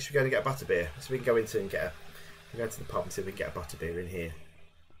 Should we go and get a butterbeer? So we can go into and get a. We'll go to the pub and see if we can get a butterbeer in here.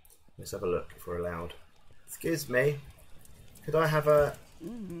 Let's have a look if we're allowed. Excuse me. Could I have a?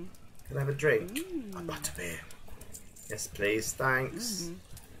 Can I have a drink? A butterbeer. Yes, please. Thanks.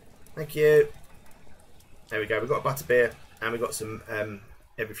 Thank you. There we go. We've got a butterbeer and we've got some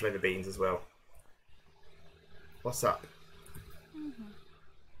every flavour beans as well. What's up?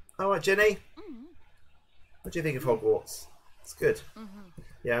 All right, Jenny. What do you think of Hogwarts? It's good.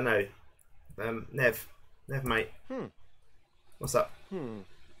 Yeah, I know. Nev, mate. What's up?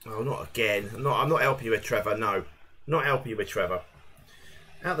 Oh, not again. I'm not helping you with Trevor. No, not helping you with Trevor.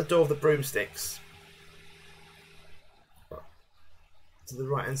 Out the door of the broomsticks. To the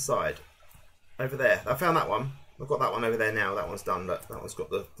right hand side. Over there. I found that one. I've got that one over there now. That one's done. Look, that one's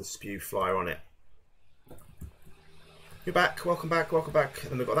got the spew flyer on it. You're back. Welcome back. Welcome back.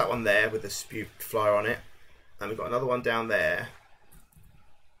 And we've got that one there with the spew flyer on it. And we've got another one down there.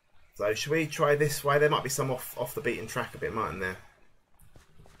 So should we try this way? There might be some off the beaten track a bit, mightn't there?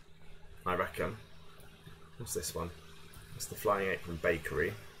 I reckon. What's this one? It's the Flying Apron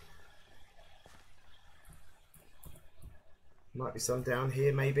Bakery. Might be some down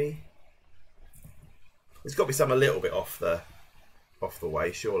here, maybe. There's got to be some a little bit off the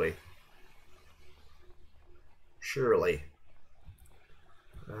way, surely. Surely.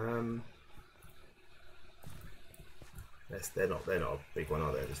 They're not a big one,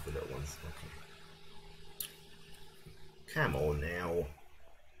 are they? Just the little ones. Okay. Come on now.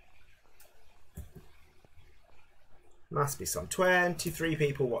 Must be some 23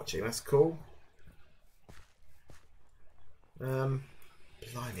 people watching. That's cool. Blimey,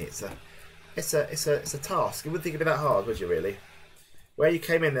 it's a task. You wouldn't think it'd be that hard, would you? Really? Where you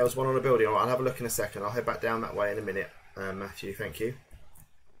came in, there was one on a building. All right, I'll have a look in a second. I'll head back down that way in a minute. Matthew, thank you.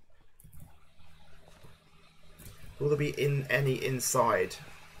 Will there be any inside?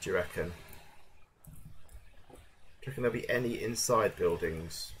 Do you reckon? Do you reckon there'll be any inside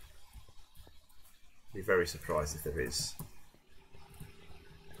buildings? I'd be very surprised if there is.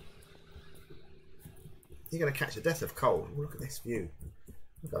 You're going to catch a death of cold. Look at this view.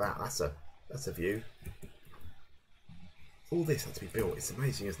 Look at that. That's a view. All this had to be built. It's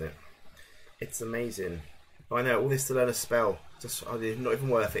amazing, isn't it? It's amazing. I know, all this to learn a spell. Just not even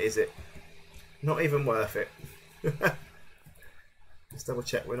worth it, is it? Not even worth it. Let's double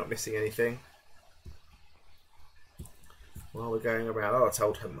check we're not missing anything. While we're going around, I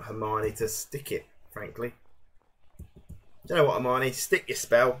told Hermione to stick it, frankly. Do you know what, Hermione? Stick your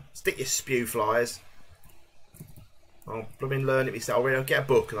spell. Stick your spew flyers. I'll blooming learn it myself. I'll get a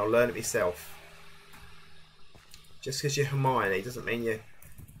book and I'll learn it myself. Just because you're Hermione doesn't mean you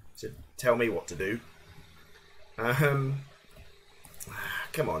should tell me what to do. Come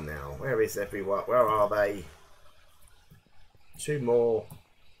on now. Where is everyone? Where are they? Two more.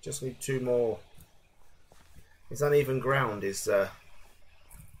 Just need two more. This uneven ground is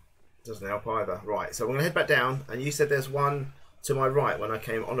doesn't help either. Right, so we're gonna head back down. And you said there's one to my right when I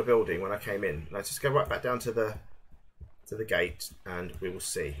came on the building when I came in. Let's just go right back down to the gate and we will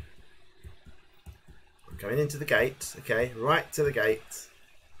see. I'm going into the gate, okay, right to the gate,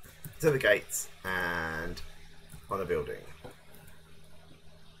 and on a building.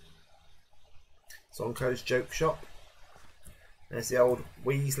 Sonko's joke shop. There's the old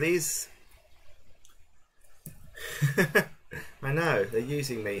Weasleys. I know they're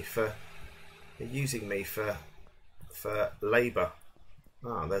using me for for labour.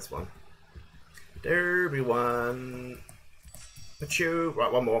 Ah, there's one. Derby one. Achoo.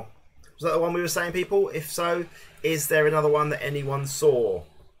 Right, one more. Was that the one we were saying, people? If so, is there another one that anyone saw?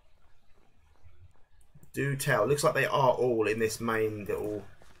 Do tell. Looks like they are all in this main little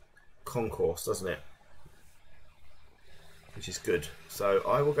concourse, doesn't it? Which is good. So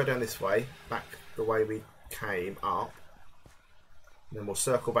I will go down this way, back the way we came up. And then we'll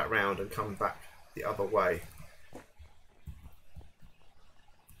circle back round and come back the other way.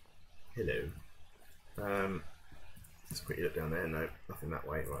 Hello. Let's quickly look down there. No, nothing that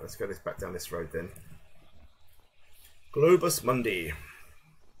way. Right, let's go back down this road then. Globus Mundi.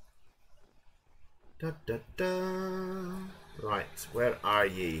 Da, da, da. Right, where are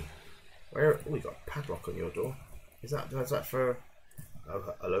ye? Where? Oh, you got a padlock on your door. Is that for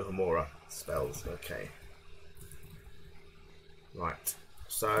Alohomora spells? Okay. Right.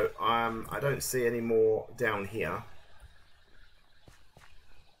 So I don't see any more down here.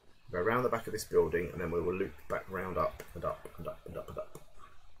 Go around the back of this building, and then we will loop back round up and up and up and up and up.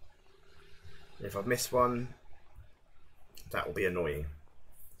 And if I've missed one, that will be annoying.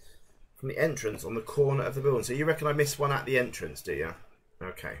 From the entrance on the corner of the building. So you reckon I missed one at the entrance, do you?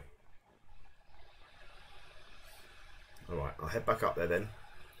 Okay. Alright, I'll head back up there then.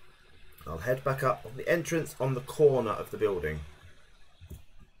 I'll head back up on the entrance on the corner of the building.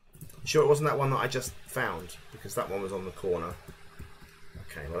 You sure it wasn't that one that I just found? Because that one was on the corner.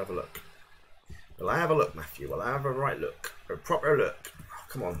 Okay, we'll have a look. We'll have a look, Matthew. We'll have a right look. A proper look. Oh,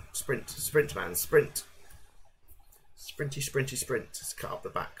 come on. Sprint. Sprint, man. Sprint. Sprinty, sprinty, sprint. Let's cut up the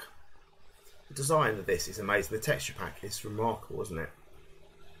back. The design of this is amazing. The texture pack is remarkable, isn't it?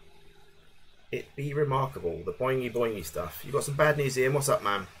 It be remarkable. The boingy boingy stuff. You got some bad news, Ian. What's up,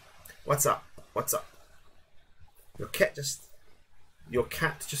 man? What's up? What's up? Your cat just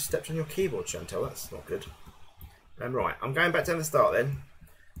stepped on your keyboard, Chantel. That's not good. Right, I'm going back down the start then.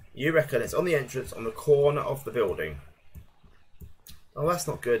 You reckon it's on the entrance on the corner of the building. Oh, that's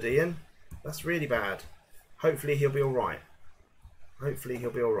not good, Ian. That's really bad. Hopefully he'll be alright. Hopefully he'll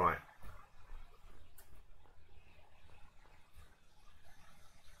be alright.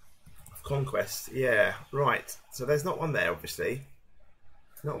 Conquest, yeah, right. So there's not one there, obviously.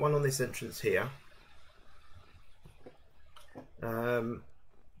 Not one on this entrance here.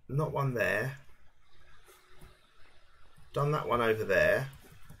 Not one there. Done that one over there.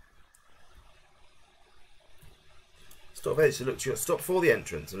 Stop there to look to your, stop before the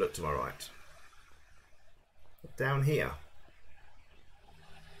entrance and look to my right. Down here.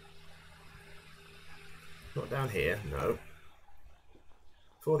 Not down here, no.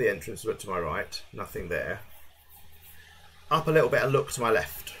 For the entrance, look to my right. Nothing there. Up a little bit and look to my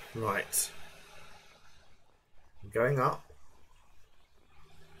left. Right. Going up.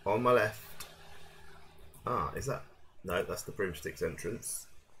 On my left. Ah, is that? No, that's the broomsticks entrance.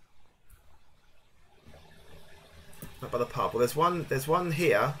 Up by the pub. Well, there's one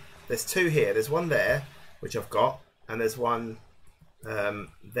here. There's two here. There's one there, which I've got, and there's one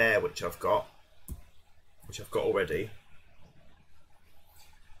there, which I've got already.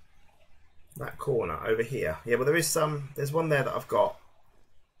 That corner over here. Yeah, well, there's one there that I've got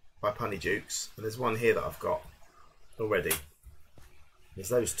by Punny Dukes, and there's one here that I've got already. There's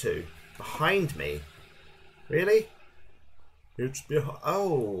those two. Behind me? Really? It's behind.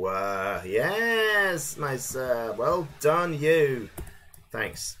 Oh, yes, my sir. Well done, you.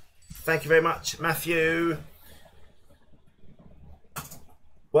 Thanks. Thank you very much, Matthew.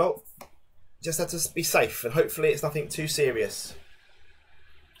 Well, just had to be safe, and hopefully it's nothing too serious.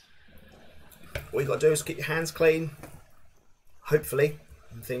 All you got to do is keep your hands clean, hopefully,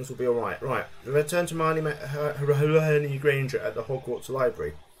 and things will be alright. Right, we return to Hermione Granger at the Hogwarts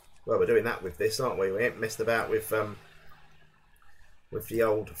Library. Well, we're doing that with this, aren't we? We ain't messed about with the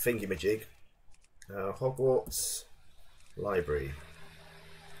old thingy-majig. Hogwarts Library.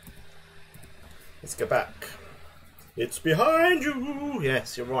 Let's go back. It's behind you!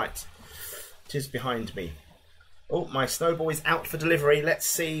 Yes, you're right. It is behind me. Oh, my snowball is out for delivery. Let's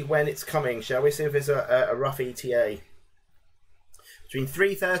see when it's coming, shall we? See if there's a rough ETA. Between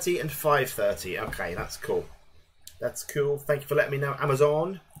 3:30 and 5:30. Okay, that's cool. That's cool. Thank you for letting me know,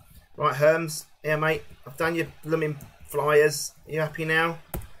 Amazon. Right, Herms. Yeah, mate. I've done your blooming flyers. Are you happy now?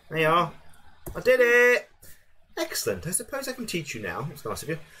 There you are. I did it! Excellent. I suppose I can teach you now. It's nice of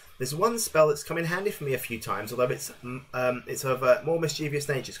you. There's one spell that's come in handy for me a few times, although it's of a more mischievous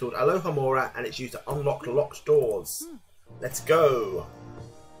nature. It's called Alohomora, and it's used to unlock locked doors. Let's go.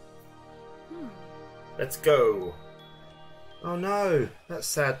 Let's go. Oh no, that's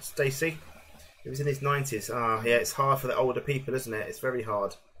sad, Stacey. He was in his 90s. Ah, yeah, it's hard for the older people, isn't it? It's very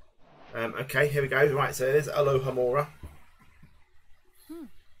hard. Okay, here we go. Right, so there's Alohomora.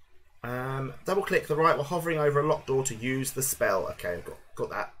 Double click the right while hovering over a locked door to use the spell. Okay, I've got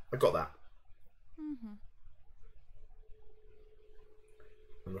that. I got that.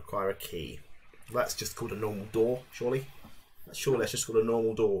 And require a key. Well, that's just called a normal door, surely. Surely that's just called a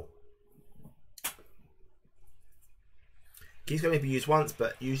normal door. Keys can only be used once,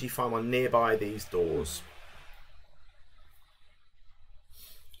 but usually find one nearby these doors.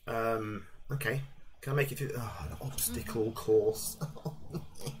 Okay. Can I make it through? Oh, an obstacle course.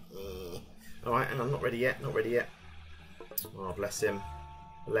 Alright, and I'm not ready yet. Not ready yet. Oh, bless him.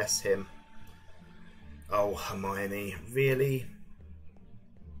 Bless him. Oh, Hermione. Really?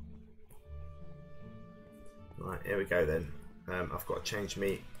 Right, here we go then. I've got to change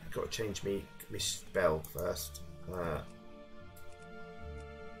me. I've got to change me spell first.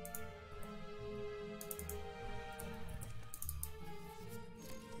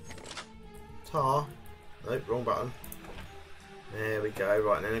 Tar. Nope, wrong button. There we go.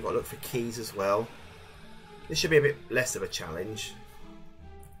 Right, and then I've got to look for keys as well. This should be a bit less of a challenge.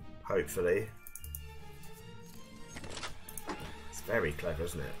 Hopefully. It's very clever,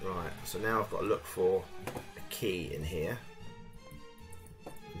 isn't it? Right, so now I've got to look for a key in here.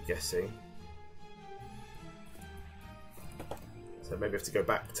 I'm guessing. So maybe I have to go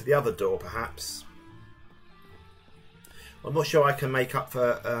back to the other door, perhaps. I'm not sure I can make up for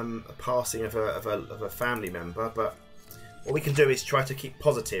a passing of a family member, but what we can do is try to keep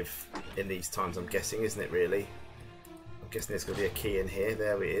positive in these times, I'm guessing, isn't it, really? I'm guessing there's going to be a key in here.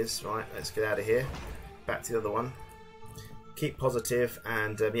 There it is. Right, let's get out of here. Back to the other one. Keep positive,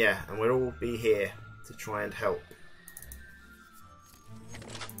 and yeah, and we'll all be here to try and help.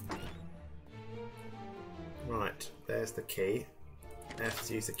 Right, there's the key. I have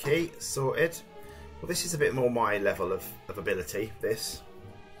to use the key. Sorted. Well, this is a bit more my level of ability, this.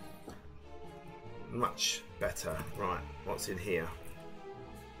 Much better. Right, what's in here?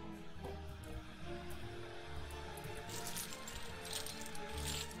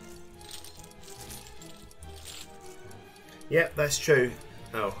 Yep, that's true.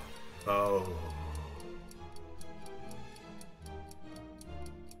 Oh. Oh.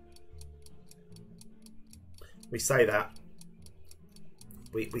 We say that.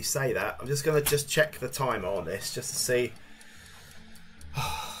 We say that. I'm just going to check the timer on this just to see.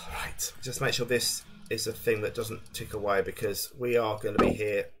 Oh, right. Just make sure this is a thing that doesn't tick away because we are going to be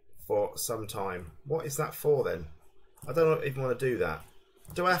here for some time. What is that for then? I don't even want to do that.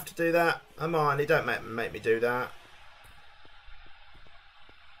 Do I have to do that? Hermione, don't make me do that.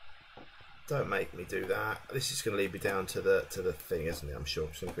 Don't make me do that. This is going to lead me down to the thing, isn't it? I'm sure.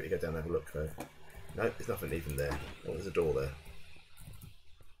 I'm just going to quickly go down and have a look though. No, there's nothing even there. Oh, there's a door there.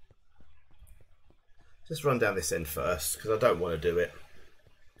 Just run down this end first, because I don't want to do it.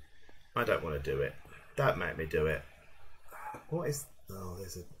 I don't want to do it. Don't make me do it. What is... Oh,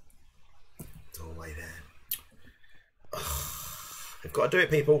 there's a doorway there. Ugh. I've got to do it,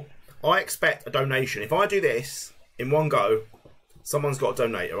 people. I expect a donation. If I do this in one go, someone's got to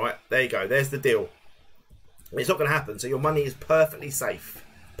donate, alright? There you go. There's the deal. It's not going to happen, so your money is perfectly safe.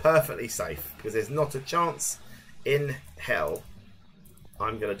 Perfectly safe. Because there's not a chance in hell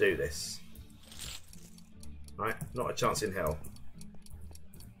I'm going to do this. Right, not a chance in hell.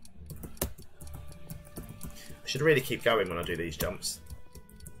 I should really keep going when I do these jumps.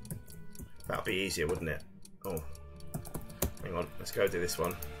 That'll be easier, wouldn't it? Oh, hang on. Let's go do this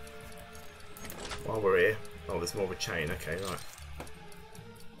one. While we're here. Oh, there's more of a chain. Okay, right.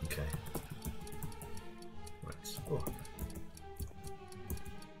 Okay. Right. Oh.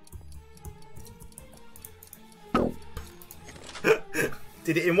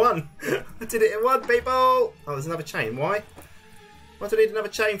 Did it in one. I did it in one, people. Oh, there's another chain. Why? What do I need another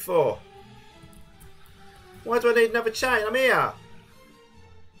chain for? Why do I need another chain? I'm here.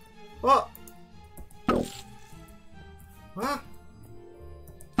 What? What?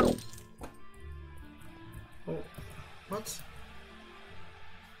 Oh, what?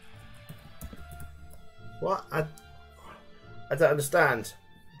 What? I don't understand.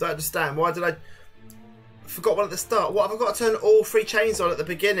 Don't understand. Why did I... Forgot one at the start. What, have I got to turn all 3 chains on at the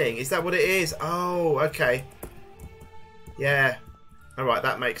beginning? Is that what it is? Oh, okay. Yeah. Alright,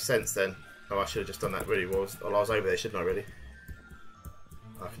 that makes sense then. Oh, I should have just done that really well. I was over there, shouldn't I, really?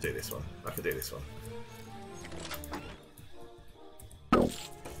 I can do this one. I can do this one.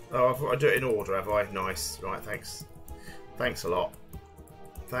 Oh, I've got to do it in order, have I? Nice. Right, thanks. Thanks a lot.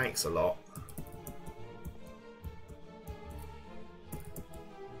 Thanks a lot.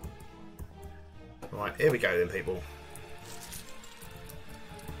 Right, here we go then, people.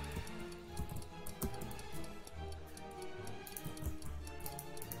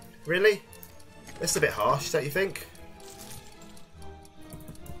 Really? That's a bit harsh, don't you think?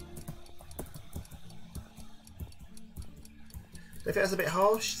 Do you think that's a bit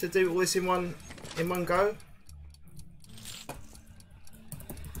harsh to do all this in one go?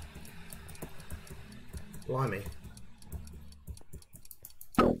 Blimey.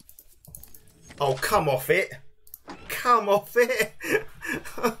 Oh, come off it. Come off it.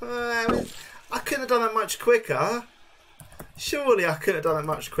 I couldn't have done that much quicker. Surely I couldn't have done it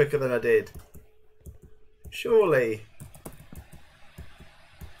much quicker than I did. Surely.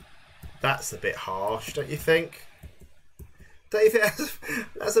 That's a bit harsh, don't you think? Don't you think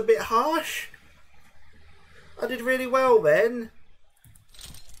that's a bit harsh? I did really well then.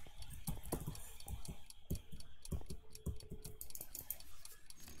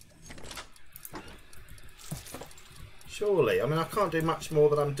 Surely. I mean, I can't do much more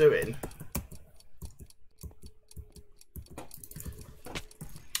than I'm doing.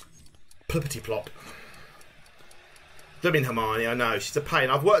 Plippity plop. Blooming Hermione, I know, she's a pain.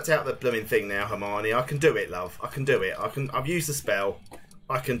 I've worked out the blooming thing now, Hermione. I can do it, love. I can do it. I've used the spell.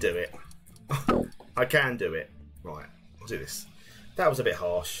 I can do it. I can do it. Right, I'll do this. That was a bit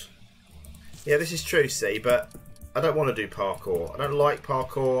harsh. Yeah, this is true, see, but I don't want to do parkour. I don't like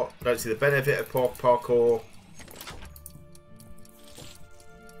parkour. I don't see the benefit of parkour.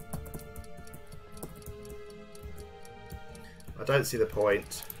 I don't see the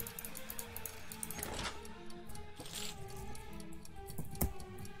point.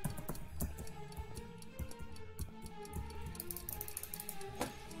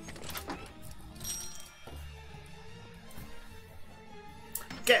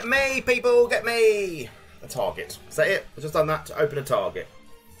 Get me, people, get me! A target. Is that it? I've just done that to open a target.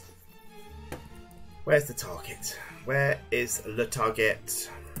 Where's the target? Where is the target?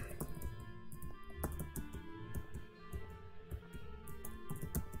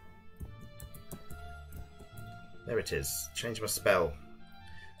 There it is. Change my spell.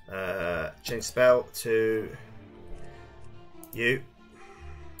 Change spell to you.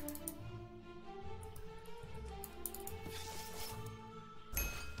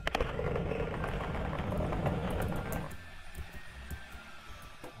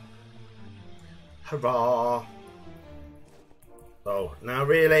 Hurrah! Oh, now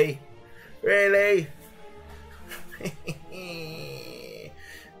really? Really?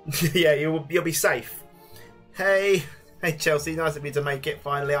 Yeah, you'll be safe. Hey, Chelsea, nice of you to make it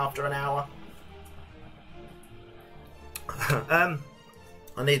finally after an hour. I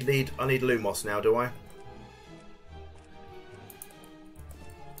need Lumos now, do I?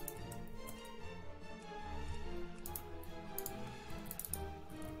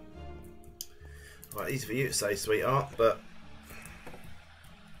 Right, easy for you to say, sweetheart, but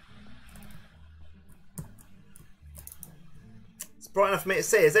it's bright enough for me to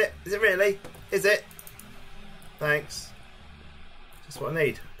see, is it? Is it really? Is it? Thanks. Just what I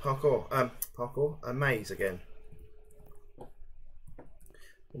need. Parkour. Parkour. A maze again. What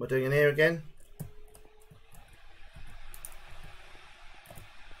am I doing in here again?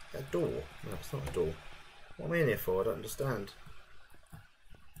 A door? No, it's not a door. What am I in here for? I don't understand.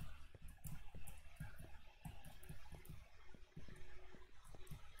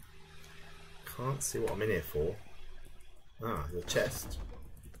 Can't see what I'm in here for. Ah, the chest.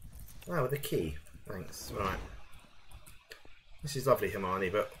 Ah, with a key. Thanks. Right. This is lovely, Hermione,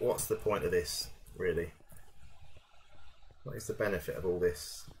 but what's the point of this, really? What is the benefit of all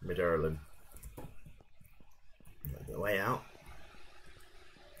this, Midorlin? The way out.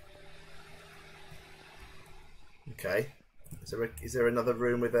 Okay. Is there another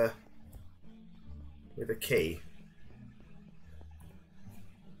room with a key?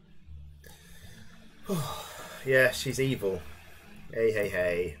 Yeah, she's evil. Hey, hey,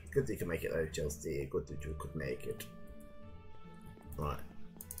 hey. Good that you can make it though, Chelsea. Good that you could make it. Right.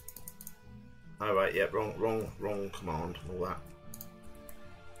 Alright, yeah, wrong command, all that.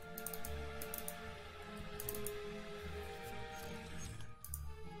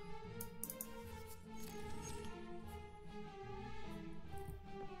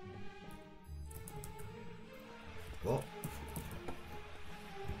 What?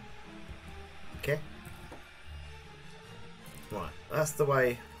 Okay. Right, that's the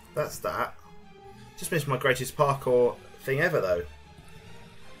way, that's that. Just missed my greatest parkour thing ever though.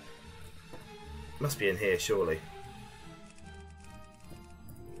 Must be in here, surely.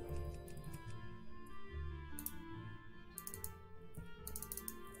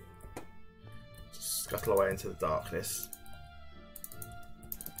 Just scuttle away into the darkness.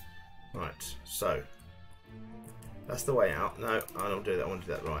 Right, so that's the way out. No, I don't do that. I want to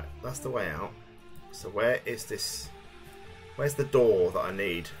do that right. That's the way out. So where is this Where's the door that I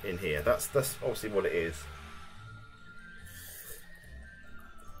need in here? That's obviously what it is.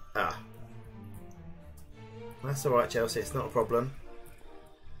 Ah. That's alright, Chelsea. It's not a problem.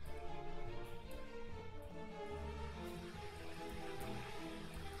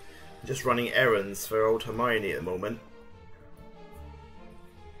 I'm just running errands for old Hermione at the moment.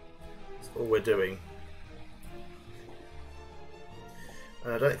 That's all we're doing.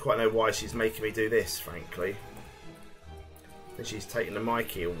 And I don't quite know why she's making me do this, frankly. I think she's taking the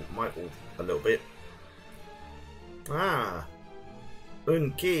Michael a little bit. Ah!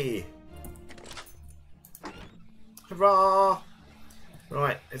 Unki! Hurrah!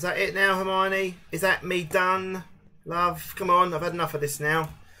 Right, is that it now, Hermione? Is that me done? Love, come on, I've had enough of this now.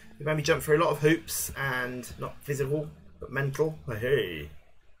 You've made me jump through a lot of hoops, and not physical, but mental. Hey!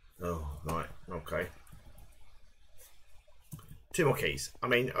 Oh, right, okay. 2 more keys. I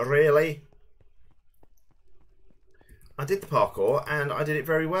mean, really? I did the parkour, and I did it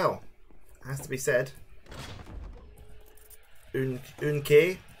very well. It has to be said. Un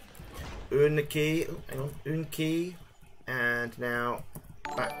key. Un key. Hang on. Un key. And now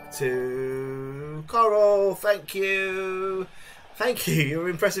back to Coral. Thank you. Thank you. You're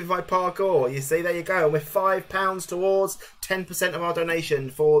impressive with my parkour. You see, there you go. We're £5 towards 10% of our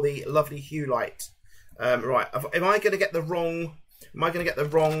donation for the lovely Hue Light. Right. Am I going to get the wrong? Am I going to get the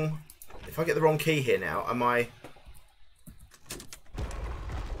wrong? If I get the wrong key here now, am I?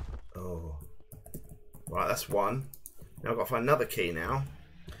 Oh. Right. That's one. Now I've got to find another key now.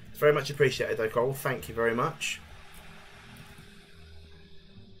 It's very much appreciated though, Coral. Thank you very much.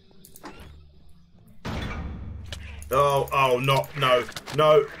 Oh, no,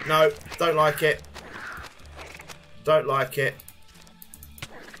 don't like it. Don't like it.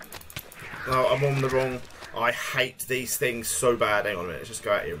 Oh, I'm on the wrong. I hate these things so bad. Hang on a minute, let's just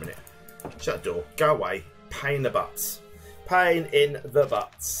go out here a minute. Shut the door, go away. Pain in the butts. Pain in the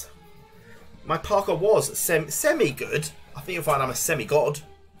butts. My parkour was semi-good. I think you'll find I'm a semi-god.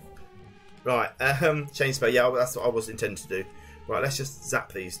 Right, change spell. Yeah, that's what I was intending to do. Right, let's just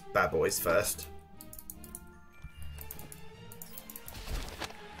zap these bad boys first.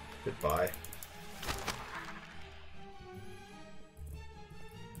 Goodbye.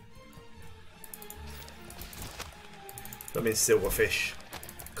 I mean silverfish.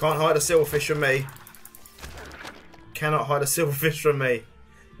 Can't hide a silverfish from me. Cannot hide a silverfish from me.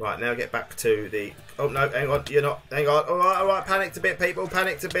 Right, now get back to the... Oh, no, hang on. You're not... Hang on. All right. Panicked a bit, people.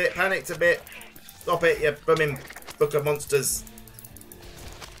 Panicked a bit. Stop it, you blooming book of monsters.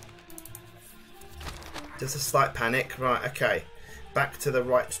 Just a slight panic. Right, okay. Back to the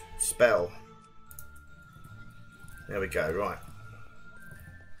right spell. There we go, right.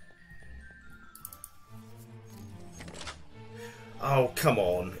 Oh, come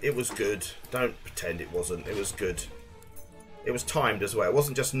on. It was good. Don't pretend it wasn't. It was good. It was timed as well. It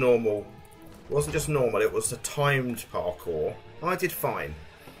wasn't just normal. It wasn't just normal. It was a timed parkour. I did fine.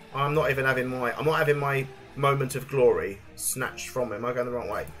 I'm not even having my... I'm not having my moment of glory snatched from me. Am I going the wrong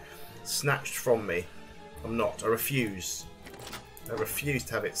way? Snatched from me. I'm not. I refuse. I refuse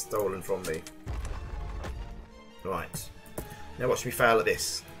to have it stolen from me. Right. Now watch me fail at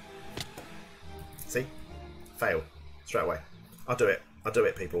this. See? Fail. Straight away. I'll do it. I'll do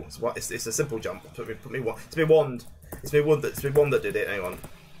it, people. It's a simple jump. It's my wand. It's my wand that did it. Hang on.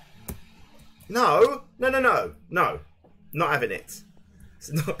 No. Not having it.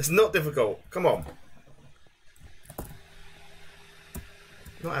 It's not difficult. Come on.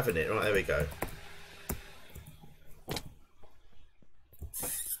 Not having it. Right, there we go.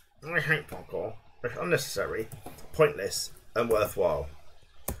 I hate parkour. It's unnecessary, pointless, and worthwhile.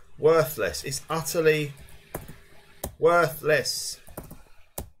 Worthless. It's utterly worthless.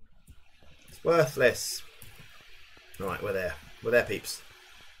 It's worthless. Right, we're there. We're there, peeps.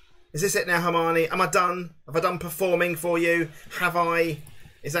 Is this it now, Hermione? Am I done? Have I done performing for you? Have I?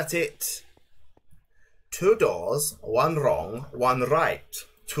 Is that it? 2 doors, 1 wrong, 1 right.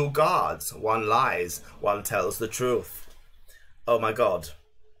 2 guards, 1 lies, 1 tells the truth. Oh my god.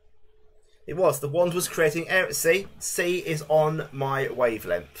 It was. The wand was creating air. See? C is on my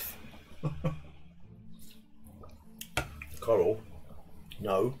wavelength. Coral.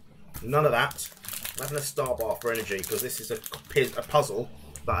 No. None of that. I'm having a star bar for energy because this is a puzzle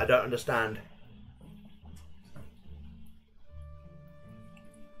that I don't understand.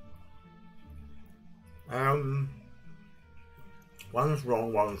 One's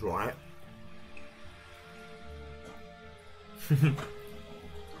wrong, one's right.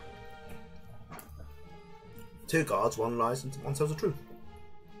 2 guards, 1 lies, and 1 tells the truth.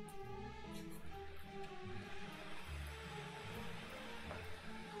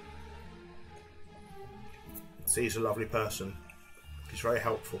 He's a lovely person. He's very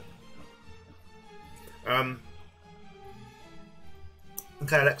helpful. Okay,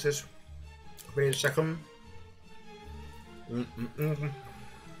 Alexis. I'll be in a second.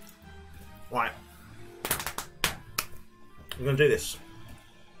 Right. I'm going to do this.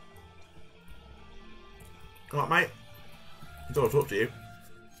 Alright, mate. I don't want to talk to you.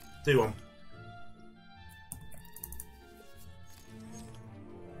 Do one.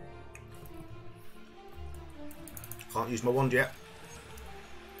 Can't use my wand yet.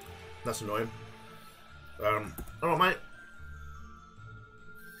 That's annoying. Alright, mate.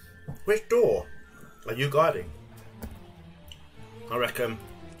 Which door are you guiding? I reckon.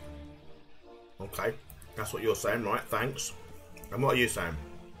 Okay. That's what you're saying, right? Thanks. And what are you saying?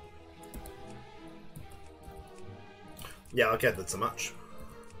 Yeah, I gathered so much.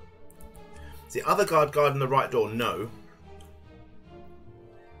 Is the other guard guarding the right door? No.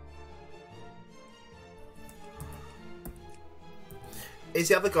 Is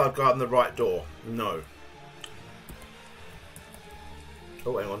the other guard guarding the right door? No.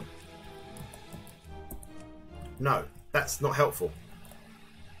 Oh, hang on. No, that's not helpful.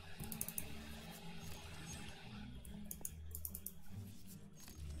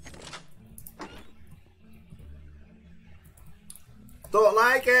 Don't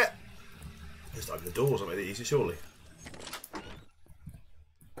like it. Just open the doors, make it easy, surely.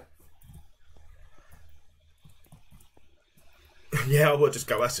 Yeah, I would just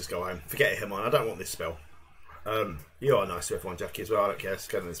go. Let's just go home. Forget it, Hermione. I don't want this spell. You are nice to everyone, Jackie, as well. I don't care. Let's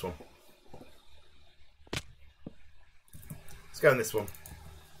go on this one. Let's go on this one.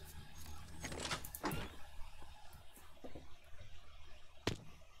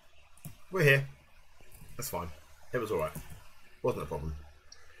 We're here. That's fine. It was alright. Wasn't a problem.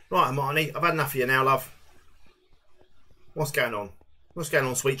 Right, Hermione, I've had enough of you now, love. What's going on? What's going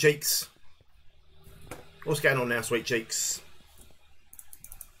on, sweet cheeks? What's going on now, sweet cheeks?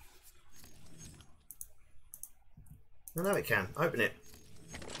 I know it can. Open it.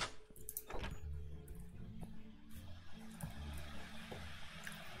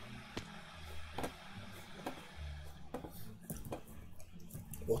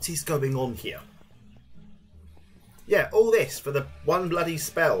 What is going on here? Yeah, all this for the one bloody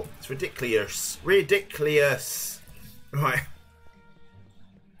spell. It's ridiculous. Ridiculous. Right.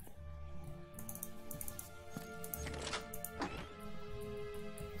 I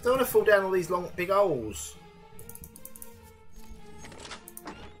don't want to fall down all these long, big holes.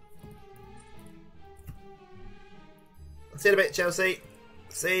 See you in a bit, Chelsea.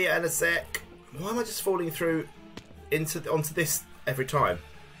 See you in a sec. Why am I just falling through onto this every time?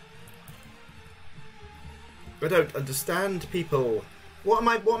 I don't understand, people. What am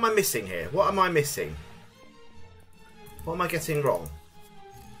I missing here? What am I missing? What am I getting wrong?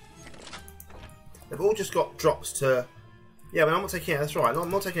 They've all just got drops to. Yeah, I mean, I'm not taking. That's right.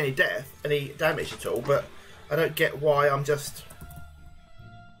 I'm not taking any damage at all. But I don't get why I'm just.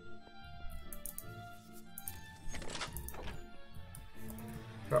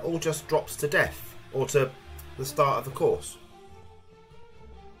 They're all just drops to death or to the start of the course.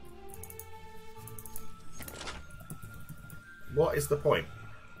 What is the point?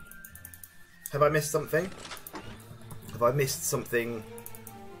 Have I missed something? Have I missed something?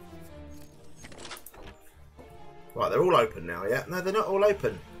 Right, they're all open now, yeah? No, they're not all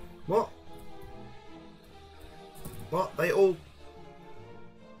open. What? What? They all...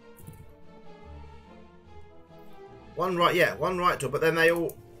 One right door, but then they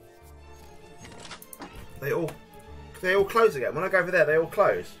all close again. When I go over there, they all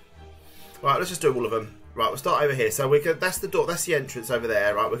close. Right, let's just do all of them. Right, we'll start over here. So we could, that's the door, that's the entrance over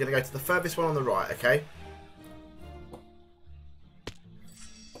there. Right, we're going to go to the furthest one on the right, okay?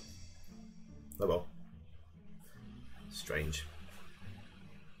 Oh well. Strange.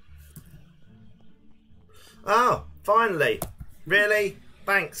 Oh, finally. Really?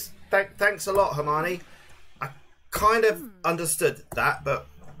 Thanks. Thanks a lot, Hermione. I kind of understood that, but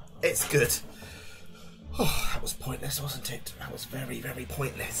it's good. Oh, that was pointless, wasn't it? That was very, very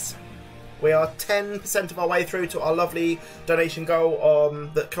pointless. We are 10% of our way through to our lovely donation goal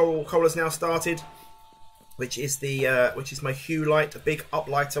that Cole has now started, which is my hue light, a big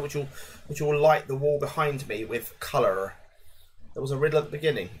uplighter, which will light the wall behind me with colour. There was a riddle at the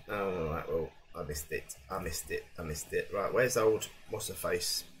beginning. Oh, right, well, I missed it. I missed it. Right, where's old what's her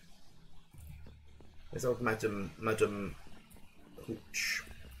face? Where's old Madam Hooch?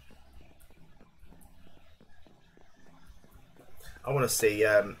 I want to see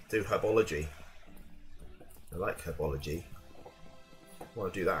do herbology. I like herbology. I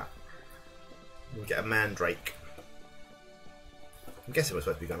want to do that. We'll get a mandrake. I'm guessing we're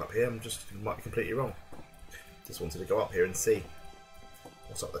supposed to be going up here. Might be completely wrong. Just wanted to go up here and see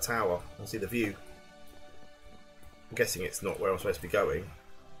what's up the tower. I'll see the view. I'm guessing it's not where I'm supposed to be going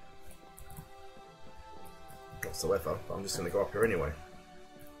whatsoever, but I'm just going to go up here anyway.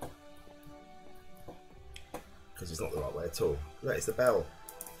 Because it's not the right way at all. That is the bell.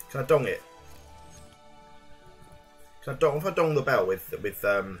 Can I dong it? Can I dong? If I dong the bell with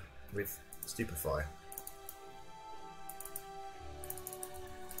stupefy.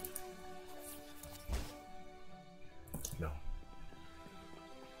 No.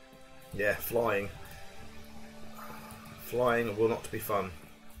 Yeah, flying. Flying will not be fun.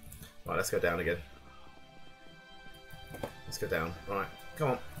 Right, let's go down again. Let's go down. Right,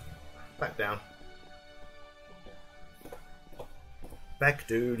 come on. Back down. Back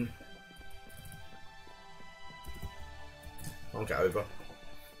down. I'll get over.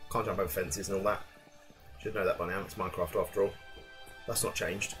 Can't jump over fences and all that. Should know that by now. It's Minecraft after all. That's not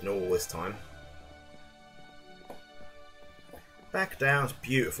changed in all this time. Back down. It's a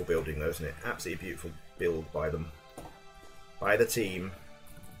beautiful building though, isn't it? Absolutely beautiful build by them. By the team.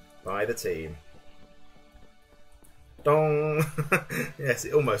 By the team. Dong! Yes,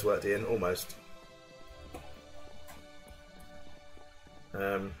 it almost worked, Ian. Almost. I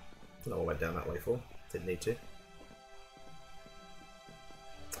don't know what I went down that way for. Didn't need to.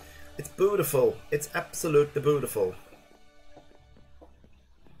 It's beautiful. It's absolutely beautiful.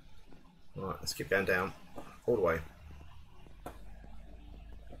 Right, let's keep going down. All the way.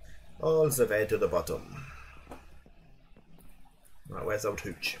 All the way to the bottom. Right, where's old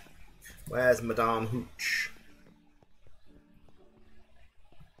Hooch? Where's Madame Hooch?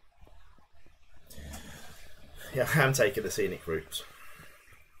 Yeah, I am taking the scenic route.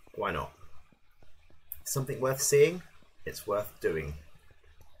 Why not? Something worth seeing, it's worth doing.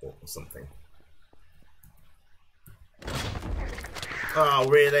 Or something. Oh,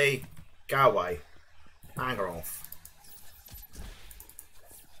 really? Go away. Hang her off.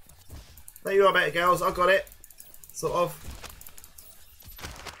 There you are, better girls. I got it. Sort of.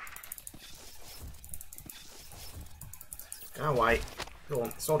 Go away. Go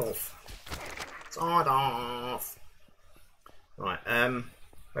on. Sod off. Sod off. Right.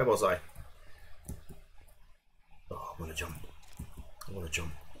 Where was I? Oh, I want to jump. I want to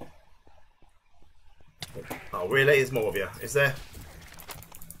jump. Oh, really? There's more of you. Is there?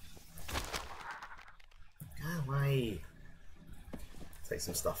 Go away. Take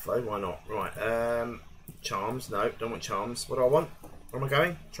some stuff though. Why not? Right. Charms. No, don't want charms. What do I want? Where am I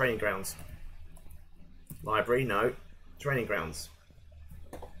going? Training grounds. Library. No. Training grounds.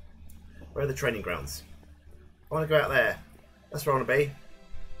 Where are the training grounds? I want to go out there. That's where I want to be.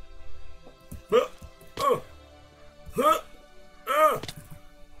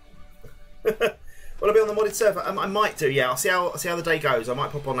 Will I be on the modded server? I might do, yeah. I'll see how the day goes. I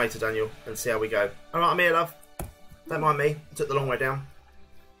might pop on later, Daniel, and see how we go. Alright, I'm here, love. Don't mind me. I took the long way down.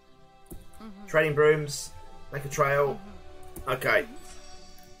 Training brooms. Make a trail. Okay.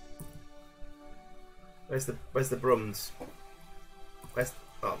 Where's the brooms?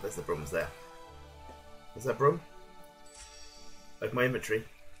 Oh, there's the brooms there. Is that broom? Open my inventory.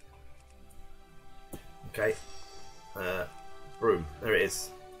 Okay. Broom. There it is.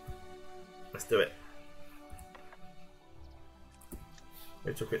 Let's do it.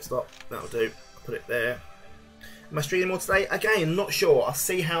 Go to a quick stop. That'll do. I'll put it there. Am I streaming more today? Again, not sure. I'll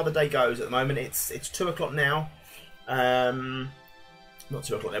see how the day goes at the moment. It's 2 o'clock now. Not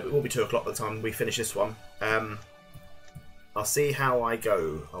 2 o'clock now, but it will be 2 o'clock by the time we finish this one. I'll see how I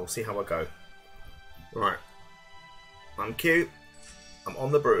go. I'll see how I go. Right. I'm cute. I'm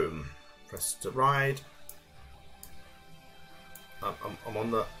on the broom. Press to ride. I'm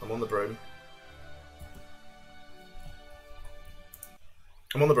on the broom.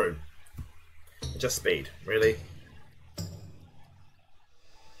 I'm on the broom. Just speed, really.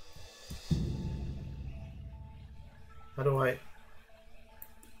 How do I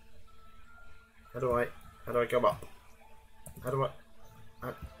go up? How do I go up? How do I go up?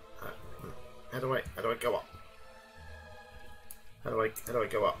 How do I go up? How do I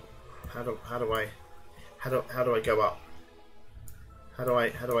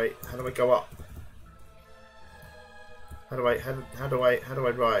go up? How do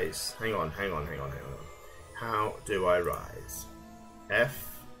I rise? Hang on. How do I rise?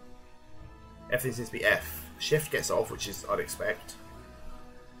 F. Everything seems to be F. Shift gets off, which is I'd expect.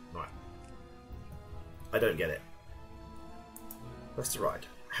 Right. I don't get it. Press to ride.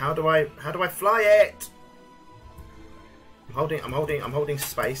 How do I fly it? I'm holding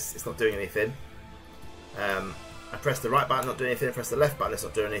space. It's not doing anything. I press the right button, not doing anything. I press the left button, it's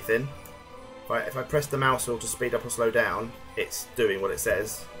not doing anything. If I press the mouse wheel to speed up or slow down, it's doing what it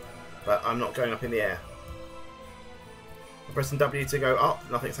says. But I'm not going up in the air. I'm pressing W to go up.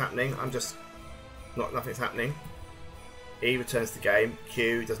 Nothing's happening. Nothing's happening. E returns to game.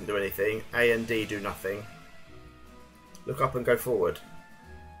 Q doesn't do anything. A and D do nothing. Look up and go forward.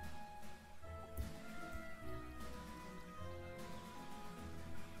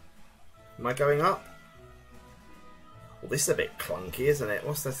 Am I going up? Well, this is a bit clunky, isn't it?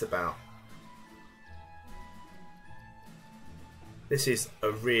 What's this about? This is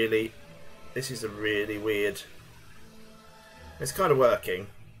a really weird... It's kind of working.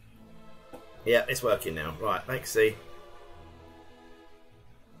 Yeah, it's working now. Right, let's see.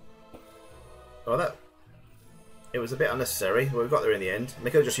 Oh, that... It was a bit unnecessary. Well, we got there in the end. They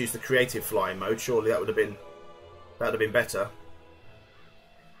could have just used the creative flying mode. Surely that would have been better.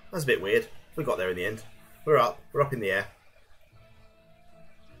 That's a bit weird. We got there in the end. We're up. We're up in the air.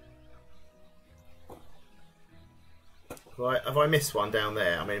 Right, have I missed one down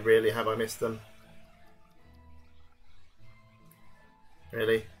there? I mean, really, have I missed them?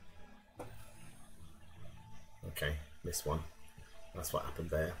 Really? Okay, missed one. That's what happened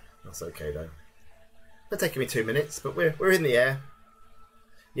there. That's okay though. It's taking me 2 minutes, but we're in the air.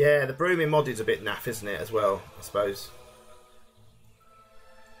 Yeah, the brooming mod is a bit naff, isn't it, as well, I suppose.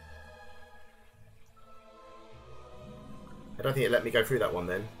 I don't think it let me go through that one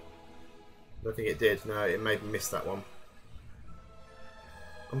then. I don't think it did. No, it made me miss that one.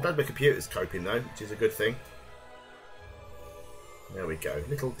 I'm glad my computer's coping though, which is a good thing. There we go.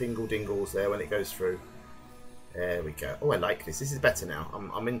 Little dingle dingles there when it goes through. There we go. Oh, I like this. This is better now.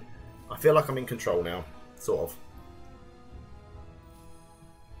 I'm in. I feel like I'm in control now, sort of.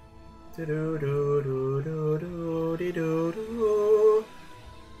 Do do do do do do do do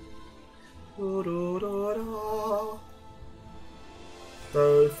do do do.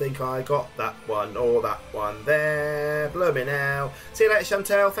 Don't think I got that one or that one there. Blooming now. See you later,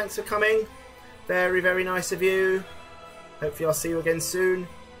 Chantel. Thanks for coming. Very, very nice of you. Hopefully I'll see you again soon.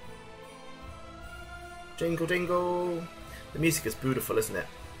 Jingle dingle. The music is beautiful, isn't it?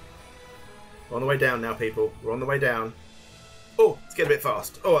 We're on the way down now, people. We're on the way down. Oh, it's getting a bit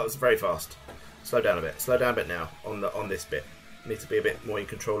fast. Oh, that was very fast. Slow down a bit. Slow down a bit now on this bit. Need to be a bit more in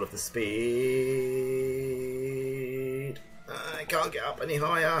control of the speed. I can't get up any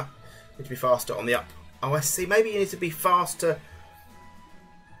higher. Need to be faster on the up. Oh, I see. Maybe you need to be faster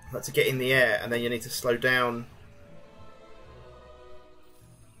to get in the air, and then you need to slow down.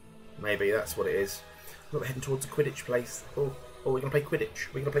 Maybe that's what it is. Look, we're heading towards the Quidditch place. Oh, we're going to play Quidditch.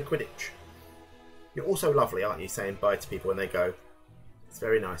 We're going to play Quidditch. You're also lovely, aren't you, saying bye to people when they go. It's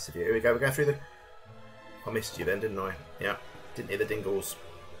very nice of you. Here we go. We're going through the... I missed you then, didn't I? Yeah. Didn't hear the dingles.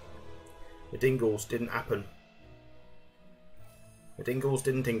 The dingles didn't happen. The dingles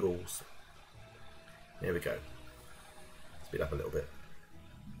didn't tingles. There we go. Speed up a little bit.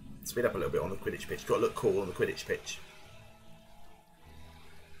 Speed up a little bit on the Quidditch pitch. Got to look cool on the Quidditch pitch.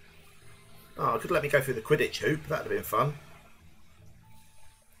 Oh, it could let me go through the Quidditch hoop. That would have been fun.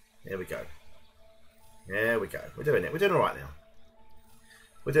 There we go. There we go. We're doing it. We're doing all right now.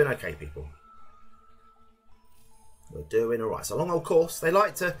 We're doing okay, people. We're doing all right. It's a long old course. They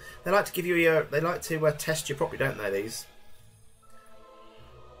like to give you your. They like to test you properly, don't they? These.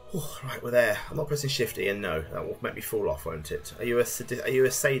 Oh, right, we're there. I'm not pressing Shift E, and no, that will make me fall off, won't it? Are you a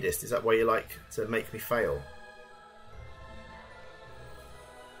sadist? Is that why you like to make me fail?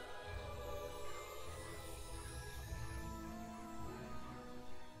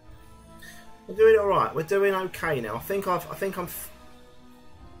 We're doing all right. We're doing okay now. I think I'm.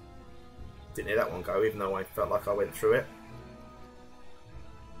 Didn't hear that one go, even though I felt like I went through it.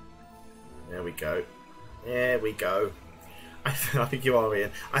 There we go. There we go. I think you are,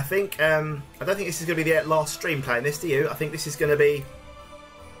 Ian. I think I don't think this is going to be the last stream playing this. Do you? I think this is going to be.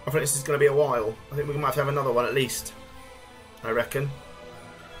 I think this is going to be a while. I think we might have to have another one at least. I reckon.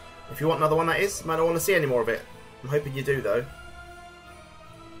 If you want another one, that is. I might not want to see any more of it. I'm hoping you do, though.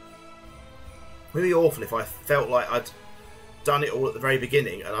 It would be awful if I felt like I'd done it all at the very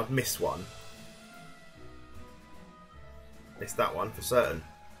beginning and I'd missed one. Missed that one for certain.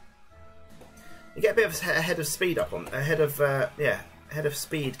 You get a bit of a head of speed up on, ahead of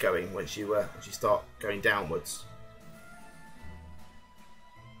speed going once you start going downwards.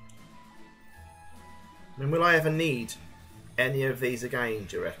 I mean, will I ever need any of these again?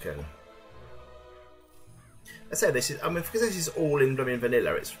 Do you reckon? I say this is. I mean, because this is all in blooming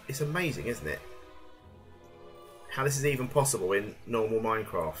vanilla, it's amazing, isn't it? How this is even possible in normal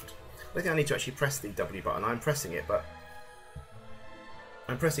Minecraft. I don't think I need to actually press the W button. I'm pressing it, but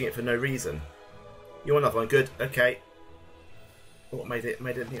I'm pressing it for no reason. You want another one? Good. Okay. What made it?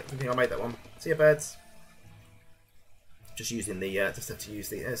 I think I made that one. See you, birds. Just using the. Just have to use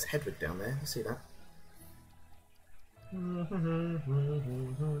the. There's Hedwig down there. You see that?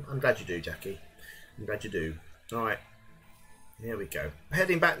 I'm glad you do, Jackie. I'm glad you do. Alright. Here we go.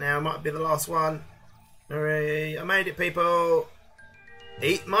 Heading back now. Might be the last one. Hooray. I made it, people.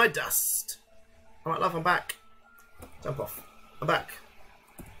 Eat my dust. Alright, love, I'm back. Jump off. I'm back.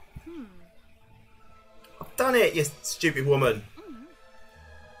 I've done it, you stupid woman.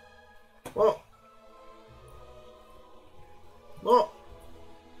 What? What?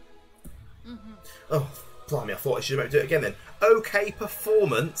 Oh, blimey, I thought I should have do it again then. Okay,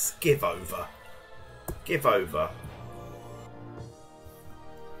 performance. Give over. Give over.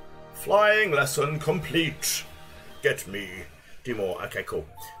 Flying lesson complete. Get me. Do more. Okay, cool.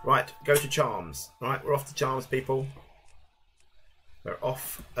 Right, go to charms. Right, we're off to charms, people. We're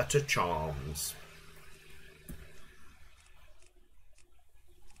off to charms.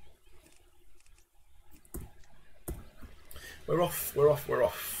 We're off, we're off, we're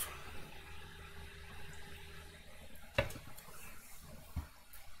off.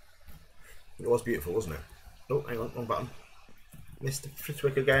 It was beautiful, wasn't it? Oh, hang on, wrong button. Mr.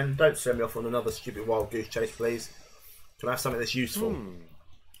 Fritwick again. Don't send me off on another stupid wild goose chase, please. Can I have something that's useful?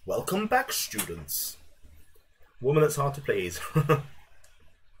 Welcome back, students. Woman that's hard to please.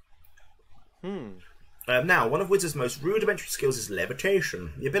 Now, one of Wizard's most rudimentary skills is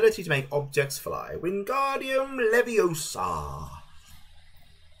levitation. The ability to make objects fly. Wingardium Leviosa.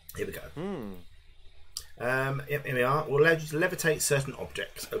 Here we go. Yep, here we are. We'll allow you to levitate certain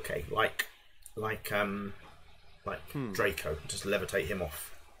objects. Okay, like Draco. Just levitate him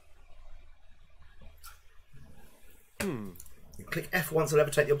off. You click F once to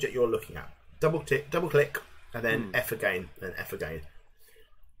levitate the object you're looking at. Double click, and then F again, and F again.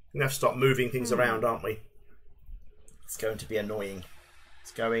 We're going to have to start moving things around, aren't we? It's going to be annoying.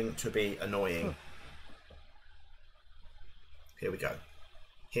 It's going to be annoying. Here we go.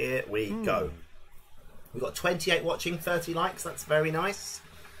 Here we go. We've got 28 watching, 30 likes. That's very nice.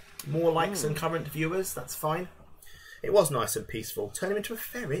 More likes than current viewers. That's fine. It was nice and peaceful. Turn him into a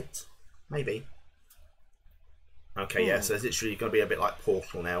ferret? Maybe. Okay, yeah, so it's literally going to be a bit like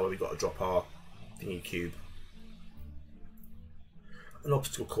Portal now, where we've got to drop our thingy cube. An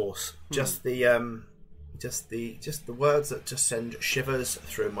obstacle course. Just the words that just send shivers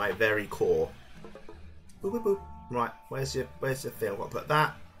through my very core. Boop, boop, boop. Right, where's your thing? I've got to put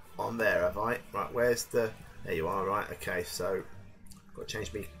that on there, have I? Right, where's the... There you are, right, okay, so... I've got to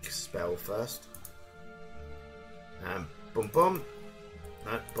change my spell first. Boom, boom.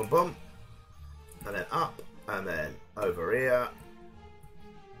 No, boom, boom. And then up, and then over here.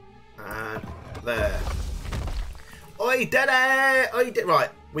 And there. I did it! I did... Right,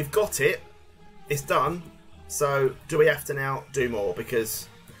 we've got it. It's done. So, do we have to now do more? Because...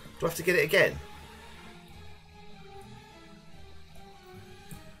 Do I have to get it again?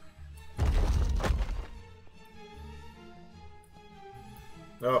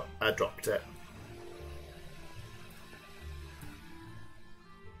 Oh, I dropped it.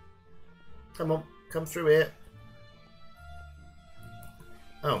 Come on, come through here.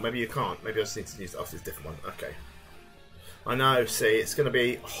 Oh, maybe you can't. Maybe I just need to use this different one. Okay. I know, see, it's going to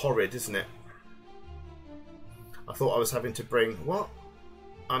be horrid, isn't it? I thought I was having to bring... What?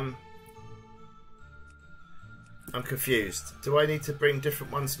 I'm confused. Do I need to bring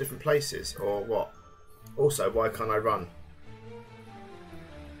different ones to different places? Or what? Also, why can't I run?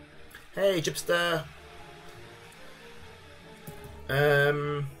 Hey, Gypster!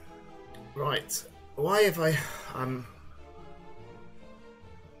 Right. Why have I...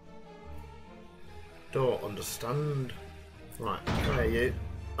 Don't understand. Right, where are you?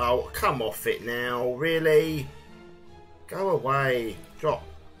 Oh, come off it now, really? Go away. Drop.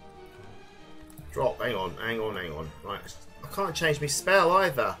 Drop, hang on. Right, I can't change my spell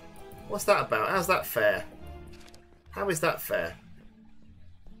either. What's that about? How's that fair? How is that fair?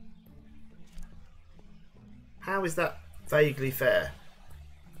 How is that vaguely fair?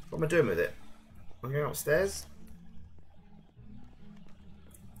 What am I doing with it? I'm going upstairs?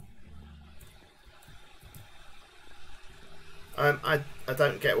 I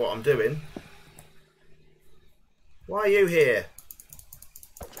don't get what I'm doing. Why are you here?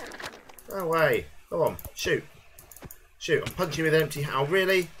 Go away. Go on. Shoot. Shoot. I'm punching with an empty hand. Oh,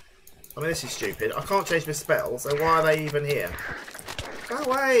 really? I mean, this is stupid. I can't change my spell, so why are they even here? Go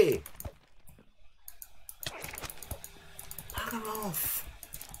away. Bugger off.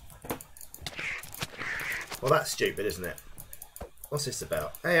 Well, that's stupid, isn't it? What's this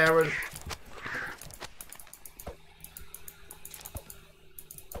about? Hey, Aaron.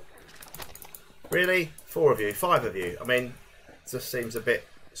 Really? 4 of you? 5 of you? I mean, it just seems a bit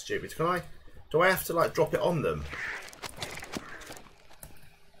stupid. Can I? Do I have to, like, drop it on them?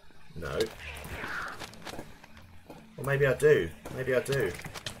 No. Or maybe I do. Maybe I do.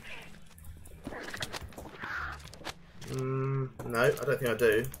 No, I don't think I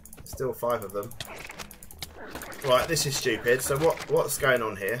do. Still 5 of them. Right, this is stupid. So what's going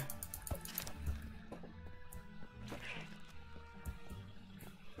on here?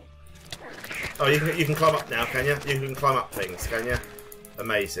 Oh, you can climb up now, can you? You can climb up things, can you?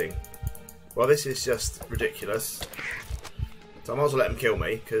 Amazing. Well, this is just ridiculous. So I might as well let them kill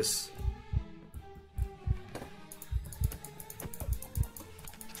me, because...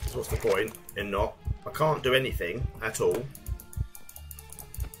 what's the point in not? I can't do anything at all.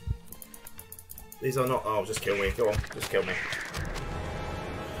 These are not... oh, just kill me. Go on, just kill me.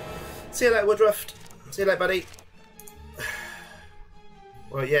 See you later, Woodruff. See you later, buddy.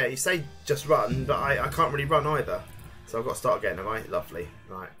 Well, yeah, you say just run, but I can't really run either. So I've got to start again, am I? Lovely.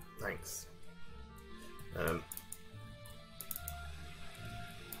 Right, thanks.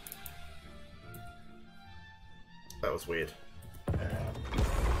 That was weird.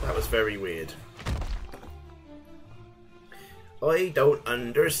 That was very weird. I don't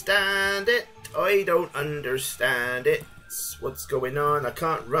understand it. I don't understand it. What's going on? I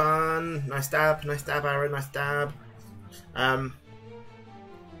can't run. Nice stab, Aaron, nice stab.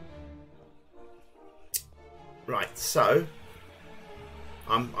 Right, so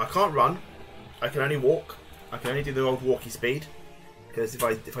I can't run. I can only walk. I can only do the old walkie speed, because if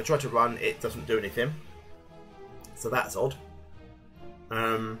I try to run, it doesn't do anything. So that's odd.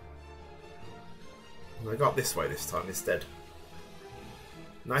 I got this way this time instead.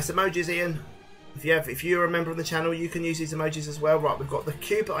 Nice emojis, Ian. If you're a member of the channel, you can use these emojis as well. Right, we've got the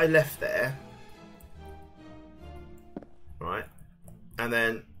cube that I left there. Right, and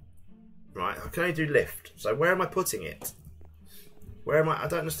then right, I can only do lift. So where am I putting it? Where am I? I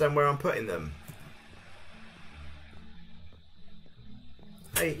don't understand where I'm putting them.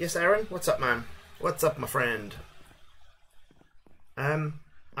 Hey, yes, Aaron. What's up, man? What's up, my friend?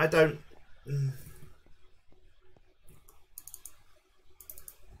 I don't.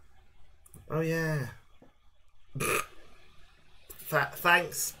 Oh yeah.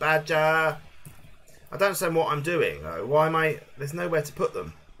 Thanks, Badger. I don't understand what I'm doing though. Why am I? There's nowhere to put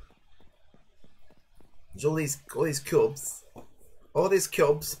them. There's all these cubes,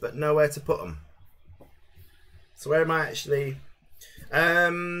 but nowhere to put them. So where am I actually?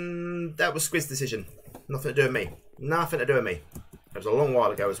 That was Squid's decision. Nothing to do with me. Nothing to do with me. It was a long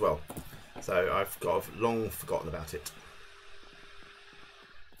while ago as well, so I've long forgotten about it.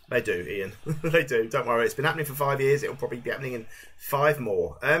 They do, Ian. They do. Don't worry. It's been happening for 5 years. It'll probably be happening in 5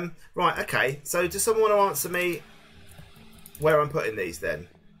 more. Right. Okay. So does someone want to answer me where I'm putting these then?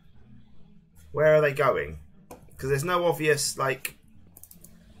 Where are they going? Because there's no obvious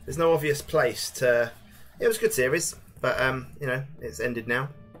there's no obvious place to. It was a good series, but you know, it's ended now.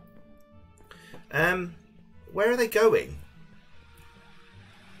 Where are they going?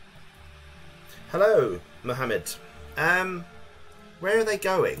 Hello, Mohammed. Where are they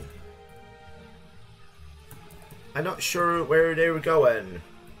going? I'm not sure where they were going.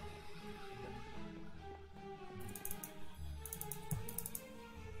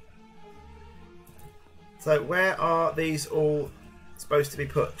 So where are these all supposed to be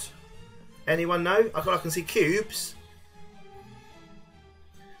put? Anyone know? I can see cubes.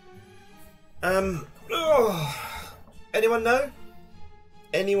 Anyone know?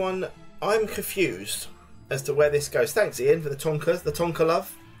 Anyone? I'm confused as to where this goes. Thanks, Ian, for the Tonkas, the Tonka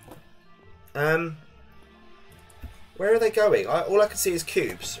love. Where are they going? All I can see is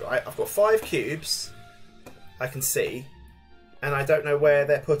cubes, right? I've got 5 cubes I can see, and I don't know where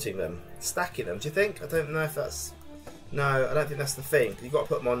they're putting them. Stacking them, do you think? I don't know if that's... No, I don't think that's the thing. You've got to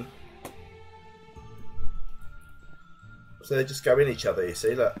put them on... So they just go in each other, you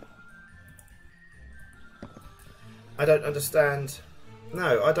see, look. I don't understand...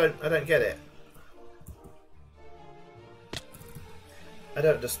 No, I don't get it. I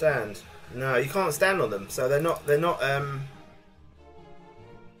don't understand. No, you can't stand on them, so they're not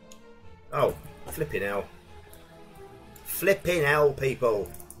Oh, flipping hell. Flipping hell,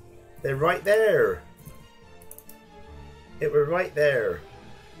 people. They're right there. It were right there.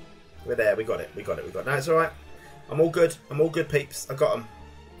 We're there, we got it. No, it's alright. I'm all good, peeps. I got them.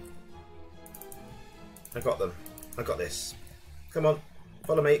 I got them. I got this. Come on.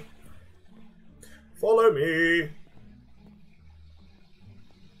 Follow me. Follow me.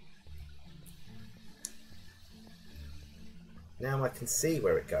 Now I can see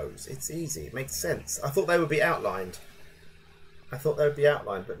where it goes. It's easy. It makes sense. I thought they would be outlined.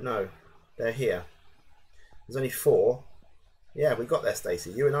 But no. They're here. There's only 4. Yeah, we got there, Stacey.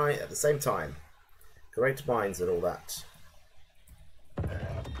 You and I at the same time. Great minds and all that.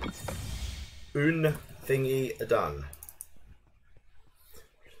 thingy done.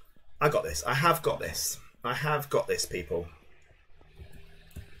 I got this. I have got this. I have got this, people.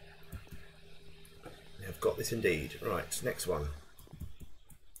 I have got this indeed. Right, next one.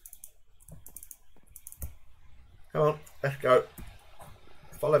 Come on, let's go.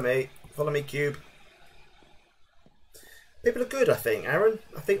 Follow me. Follow me, Cube. People are good, I think, Aaron.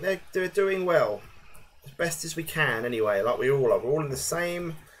 I think they're doing well. As best as we can, anyway, like we all are. We're all in the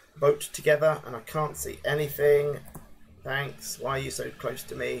same boat together, and I can't see anything. Thanks. Why are you so close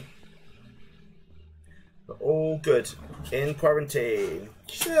to me? We're all good. In quarantine.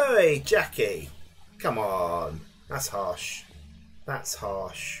 Hey, Jackie. Come on. That's harsh. That's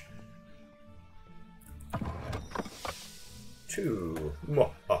harsh. 2.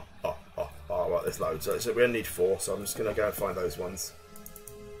 Right, there's loads. So we only need 4, so I'm just going to go and find those ones.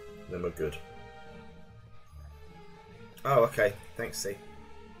 Then we're good. Oh, okay. Thanks, C.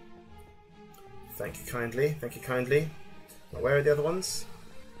 Thank you kindly. Thank you kindly. Now, where are the other ones?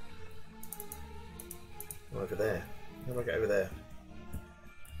 Oh, over there. How do I get over there?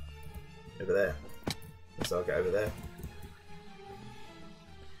 Over there. That's how I get over there.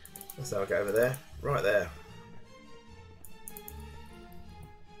 That's how I get over there. Right there.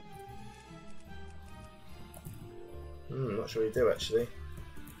 Not sure you do actually.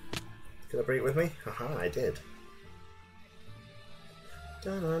 Can I bring it with me? Haha, I did.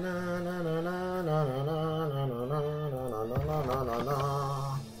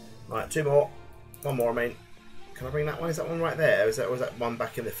 Right, 2 more. 1 more, I mean. Can I bring that one? Is that one right there? Or was that one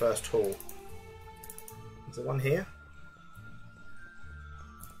back in the first hall? Is there one here?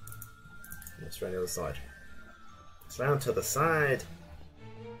 Let's round the other side. Let's round to the side.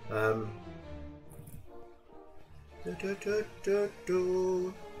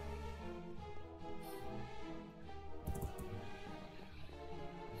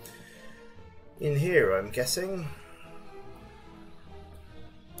 In here, I'm guessing.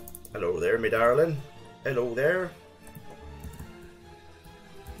 Hello there, me darling. Hello there.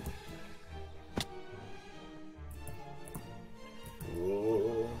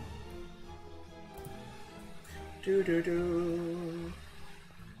 Ooh.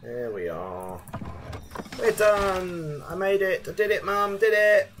 There we are. We're done. I made it. I did it, Mum. Did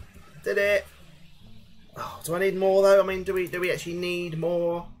it. Did it. Oh, do I need more though? I mean, do we actually need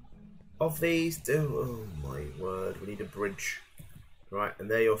more of these? Oh my word! We need a bridge. Right, and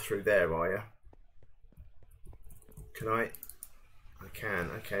there you're through there, are you? Can I? I can.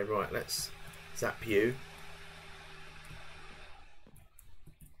 Okay, right. Let's zap you.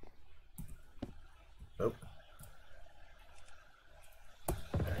 Oh.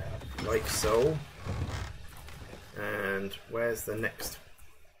 Like so. And where's the next?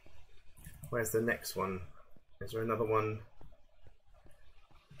 Where's the next one? Is there another one?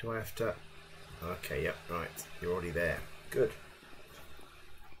 Do I have to? Okay, yep, right. You're already there. Good.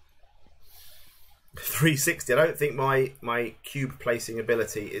 360. I don't think my cube placing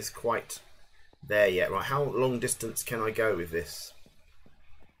ability is quite there yet. Right, how long distance can I go with this?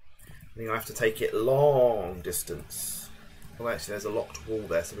 I think I have to take it long distance. Well, actually, there's a locked wall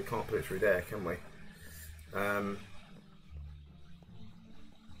there, so we can't put it through there, can we?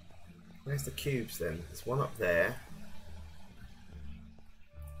 Where's the cubes then? There's one up there.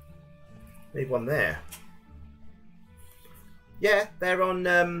 Need one there. Yeah, they're on.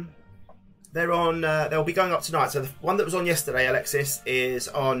 They'll be going up tonight. So the one that was on yesterday, Alexis, is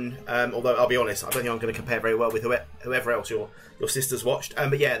on. Although I'll be honest, I don't think I'm going to compare very well with whoever else your sisters watched.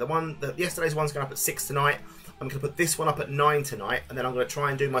 But yeah, yesterday's one's going up at 6 tonight. I'm going to put this one up at 9 tonight, and then I'm going to try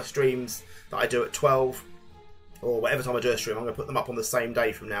and do my streams that I do at 12 or whatever time I do a stream. I'm going to put them up on the same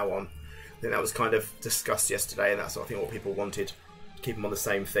day from now on. I think that was kind of discussed yesterday, and that's I think what people wanted. Keep them on the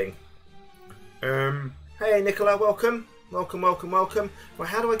same thing. Hey Nicola, welcome. Welcome, welcome, welcome. Well,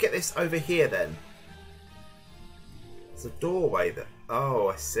 how do I get this over here then? There's a doorway that... Oh,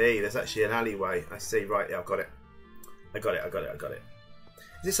 I see. There's actually an alleyway. I see. Right, yeah, I've got it. I got it.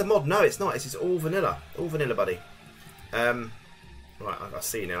 Is this a mod? No, it's not. This is all vanilla. All vanilla, buddy. Right, I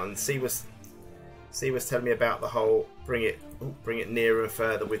see now. And C was telling me about the whole bring it nearer and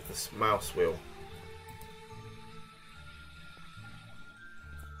further with the mouse wheel.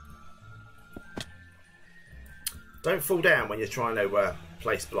 Don't fall down when you're trying to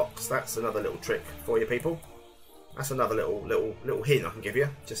place blocks. That's another little trick for you people. That's another little hint I can give you.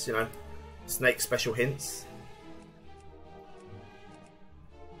 Just, you know, Snake special hints.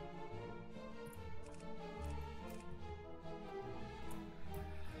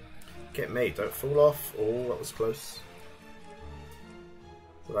 Get me, don't fall off. Oh, that was close.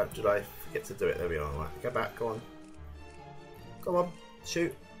 Did I forget to do it? There we are. Right, go back, go on. Come on,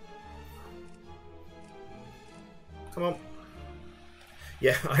 shoot. Come on.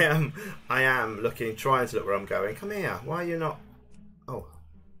 Yeah, I am looking, trying to look where I'm going. Come here. Why are you not? Oh,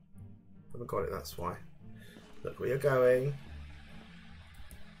 I haven't got it. That's why. Look where you're going.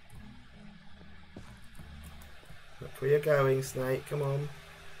 Look where you're going, snake. Come on.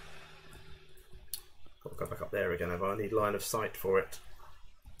 Got to go back up there again. I need line of sight for it.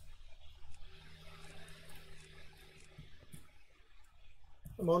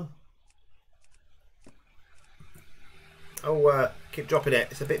 Come on. Oh, keep dropping it.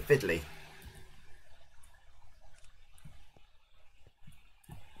 It's a bit fiddly.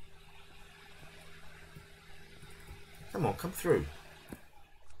 Come on, come through.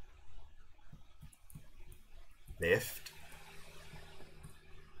 Lift.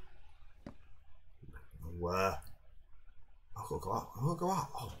 Oh, I'll go up. I'll go up.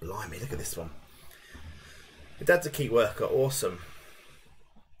 Oh, blimey, look at this one. Your dad's a key worker. Awesome.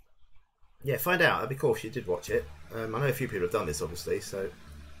 Yeah, find out. That'd be cool if you did watch it. I know a few people have done this, obviously, so...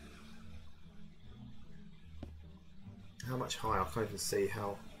 How much higher? I can't even see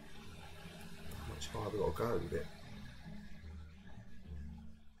how much higher we've got to go with it.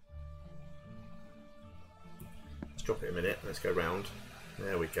 Let's drop it a minute. Let's go round.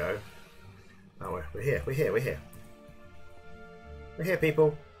 There we go. Oh, we're here. We're here. We're here. We're here,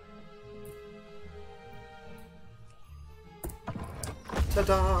 people.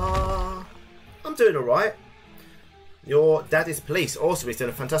 Ta-da! I'm doing alright. Your dad is police. Awesome. He's doing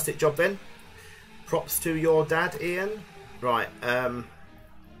a fantastic job, Ben. Props to your dad, Ian. Right. Oh,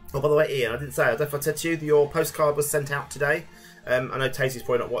 by the way, Ian, I didn't say. I don't know if I said to you that your postcard was sent out today. I know Tazy's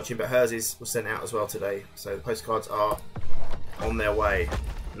probably not watching, but hers was sent out as well today. So the postcards are on their way.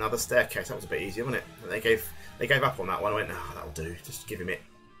 Another staircase. That was a bit easier, wasn't it? They gave up on that one. I went, oh, that'll do. Just give him it.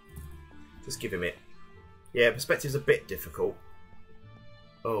 Just give him it. Yeah, perspective's a bit difficult.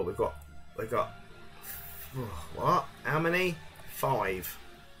 Oh, we got what? How many? 5.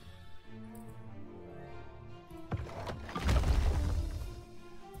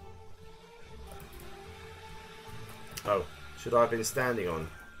 Oh, should I have been standing on?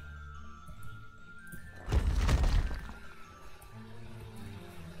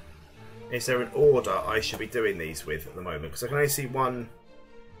 Is there an order I should be doing these with at the moment? Because I can only see one.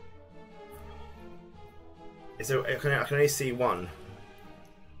 Is there? I can only see one.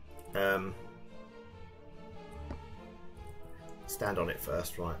 Stand on it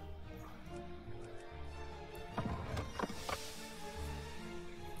first, right?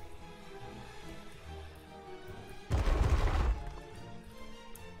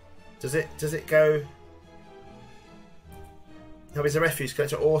 Does it go? How is the refuse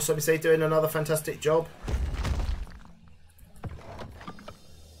collector? Awesome. Is he doing another fantastic job?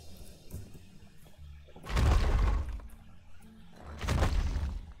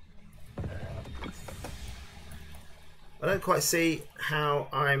 I don't quite see how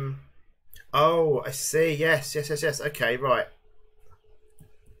I'm... Oh, I see. Yes. Okay, right.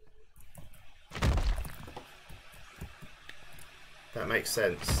 That makes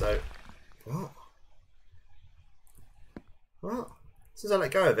sense. So, what? What? As soon as I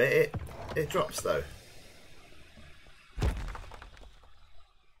let go of it, it drops though.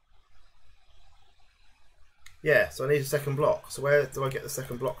 Yeah, so I need a second block. So where do I get the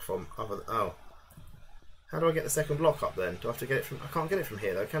second block from? Oh. How do I get the second block up then? Do I have to get it from... I can't get it from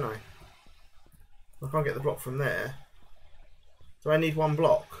here though, can I? I can't get the block from there. Do I need one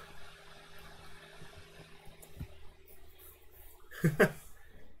block?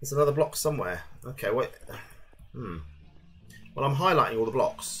 There's another block somewhere. Okay, wait. Well, I'm highlighting all the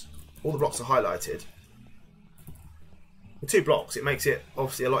blocks. All the blocks are highlighted. With 2 blocks, it makes it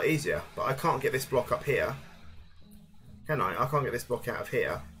obviously a lot easier. But I can't get this block up here. Can I? I can't get this block out of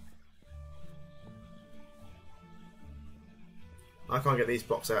here. I can't get these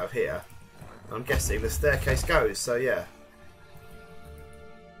blocks out of here. I'm guessing the staircase goes, so yeah.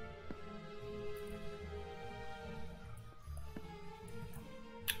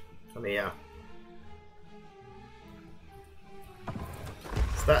 Come here.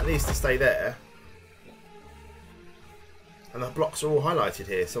 So that needs to stay there. And the blocks are all highlighted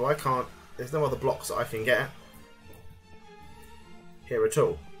here, so I can't... There's no other blocks that I can get here at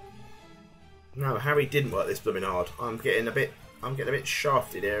all. No, Harry didn't work this blooming hard. I'm getting a bit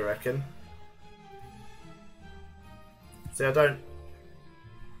shafted here, I reckon. See, I don't...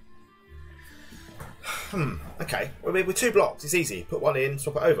 Okay. Well, with 2 blocks, it's easy. Put one in,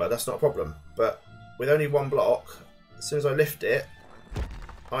 swap it over. That's not a problem. But with only 1 block, as soon as I lift it,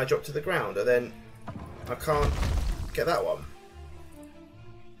 I drop to the ground, and then I can't get that one.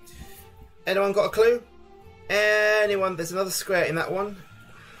 Anyone got a clue? Anyone? There's another square in that one.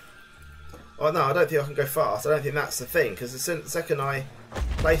 Oh no, I don't think I can go fast. I don't think that's the thing, because the second I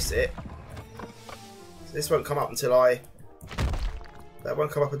place it, this won't come up until I... That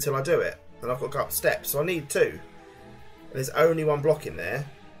won't come up until I do it. And I've got to go up steps, so I need 2. And there's only 1 block in there.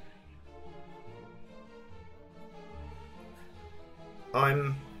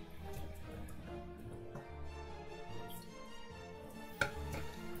 I'm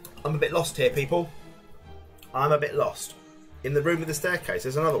a bit lost here, people. I'm a bit lost. In the room with the staircase,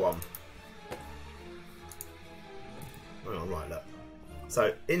 there's another one. Hang on, right, look.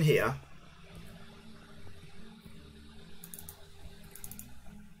 So, in here...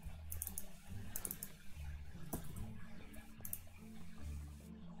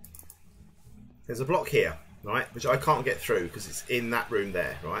 There's a block here, right, which I can't get through because it's in that room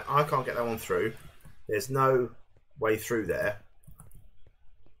there, right? I can't get that one through. There's no way through there.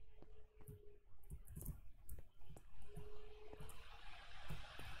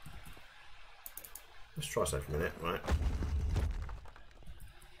 Let's try so for a minute, right?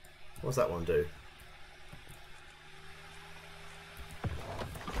 What's that one do?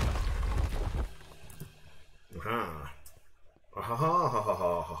 Aha. Ha ha ha ha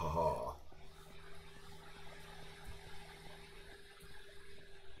ha ha ha.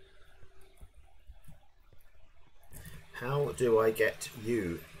 How do I get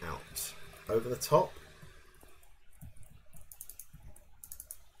you out? Over the top?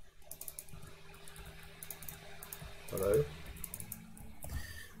 Hello?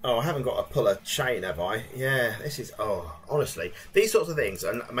 Oh, I haven't got to pull a chain, have I? Yeah, this is... Oh, honestly. These sorts of things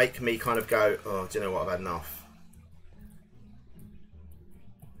make me kind of go, oh, do you know what? I've had enough.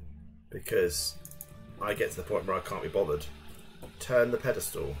 Because I get to the point where I can't be bothered. Turn the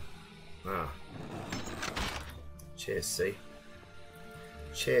pedestal. Ah. Cheers, C.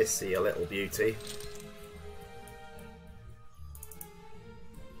 Cheers, C, you little beauty.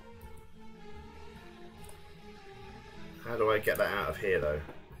 How do I get that out of here, though?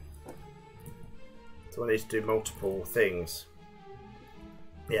 Do I need to do multiple things?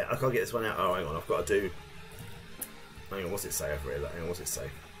 Yeah, I can't get this one out. Oh, hang on, I've got to do... Hang on, what's it say over here? Hang on, what's it say?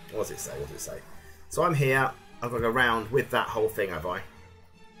 What's it say? What's it say? So I'm here. I've got to go round with that whole thing, have I?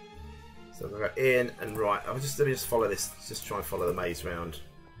 So I'm going to go in and right. Let me just follow this. Just try and follow the maze round.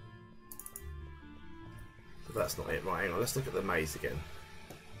 So that's not it. Right, hang on. Let's look at the maze again.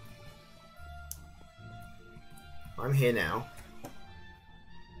 I'm here now.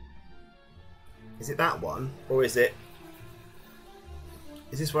 Is it that one, or is it?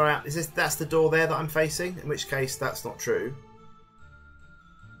 Is this where I? Is this? That's the door there that I'm facing. In which case, that's not true.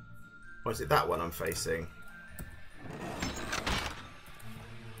 Or is it that one I'm facing?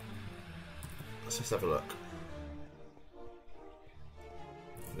 Let's just have a look.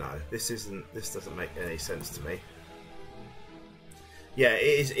 No, this isn't. This doesn't make any sense to me. Yeah, it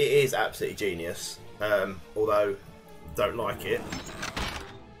is. It is absolutely genius. Although, don't like it.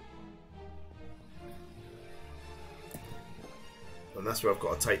 And that's where I've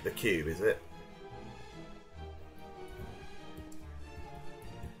got to take the cube, is it?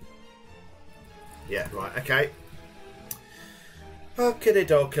 Yeah, right, okay. Ookily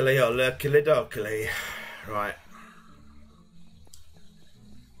dookily, ookily dookily. Right.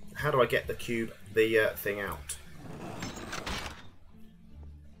 How do I get the cube, the thing out?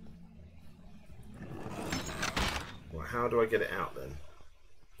 Well, how do I get it out then?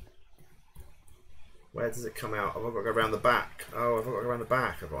 Where does it come out? Have I got to go around the back? Oh, I've got to go around the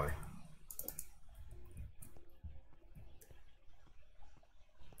back, have I?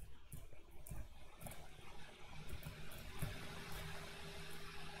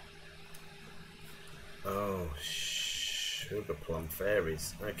 Oh, sugar plum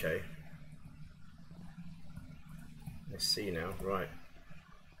fairies. Okay. I see now. Right.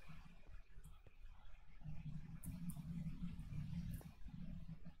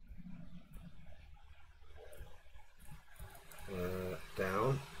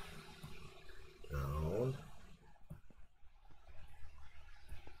 Down. Down.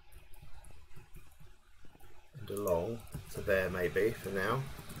 And along to there maybe for now.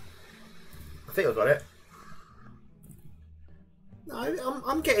 I think I got it. No,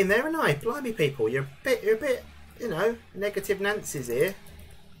 I'm getting there, and I. Blimey, people, you're a bit, you know, negative Nancy's here.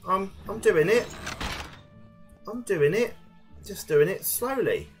 I'm doing it. I'm doing it. Just doing it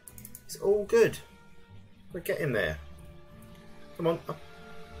slowly. It's all good. We're getting there. Come on.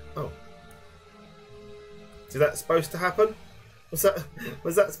 Oh. Is that supposed to happen? Was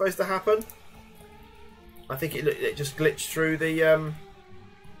that supposed to happen? I think it just glitched through the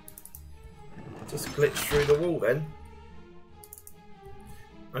just glitched through the wall then.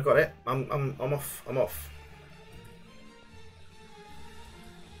 I got it. I'm off. I'm off.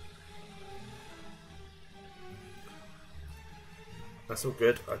 That's all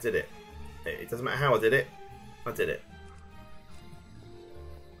good. I did it. It doesn't matter how I did it. I did it.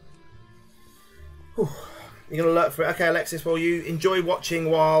 Whew. You're gonna lurk for it. Okay, Alexis. Well, you enjoy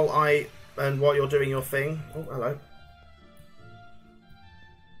watching while you're doing your thing. Oh, hello.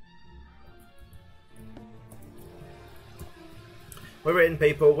 We're in,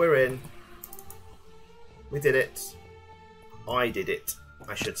 people. We're in. We did it. I did it,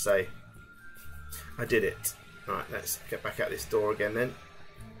 I should say. I did it. Right, let's get back out this door again then.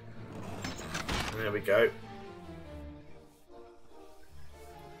 There we go.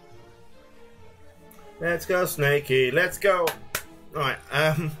 Let's go, Snakey. Let's go. Right.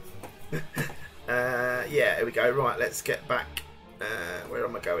 Yeah, here we go. Right, let's get back. Where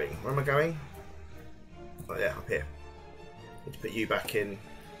am I going? Where am I going? Oh, yeah, up here. Need to put you back in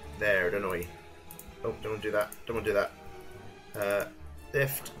there, don't we? Oh, don't want to do that. Don't want to do that.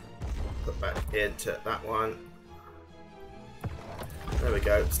 Lift. Put back into that one. There we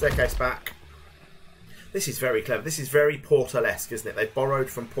go. Staircase back. This is very clever. This is very Portal-esque, isn't it? They borrowed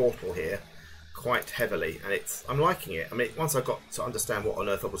from Portal here quite heavily, and I'm liking it. I mean, once I got to understand what on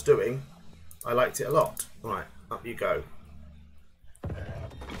earth I was doing, I liked it a lot. Right, up you go.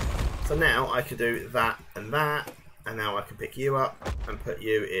 So now I can do that, and now I can pick you up and put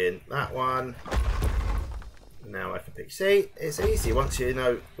you in that one. And now I can pick. See, it's easy once you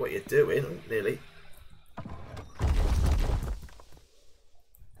know what you're doing. Nearly.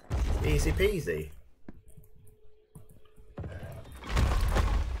 Easy peasy.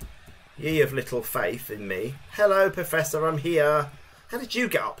 Ye of little faith in me. Hello, Professor, I'm here. How did you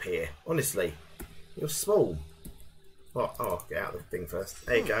get up here? Honestly, you're small. What? Oh, get out of the thing first.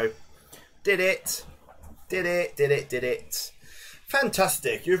 There you go. Did it. Did it, did it, did it.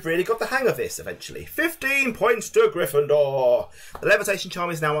 Fantastic. You've really got the hang of this eventually. 15 points to Gryffindor. The levitation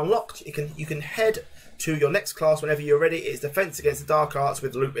charm is now unlocked. You can head to your next class whenever you're ready. It's defense against the dark arts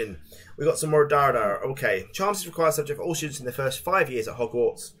with Lupin. We've got some more Dardar. Okay. Charms is required subject for all students in the first 5 years at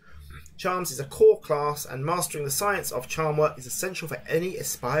Hogwarts. Charms is a core class, and mastering the science of charm work is essential for any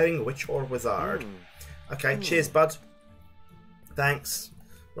aspiring witch or wizard. Okay, cheers, bud. Thanks.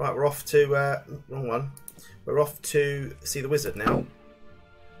 Right, we're off to... wrong one. We're off to see the wizard now.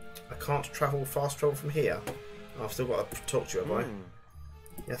 I can't fast travel from here. Oh, I've still got to talk to you, have I?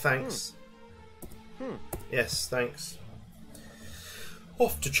 Yeah, thanks. Yes, thanks.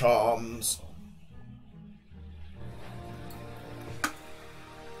 Off to Charms.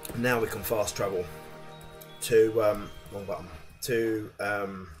 Now we can fast travel to wrong button, to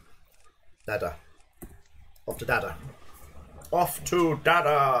Dada. Off to Dada. Off to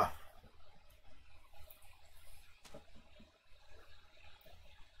Dada.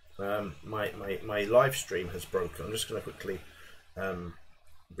 My live stream has broken. I'm just going to quickly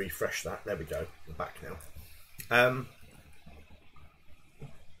refresh that. There we go. I'm back now.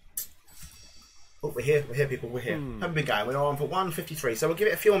 Oh, we're here, people, we're here. Haven't been going. We're on for 1:53, so we'll give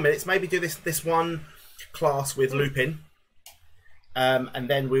it a few more minutes. Maybe do this one class with Lupin, and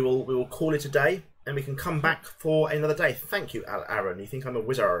then we will call it a day, and we can come back for another day. Thank you, Aaron. You think I'm a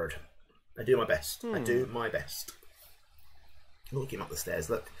wizard? I do my best. I do my best. Look him up the stairs.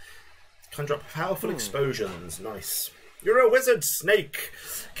 Look, conjure up powerful explosions. Nice. You're a wizard, Snake,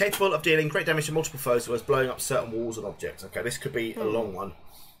 capable of dealing great damage to multiple foes, as well as blowing up certain walls and objects. Okay, this could be a long one.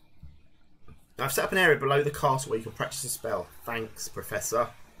 I've set up an area below the castle where you can practice a spell. Thanks, Professor.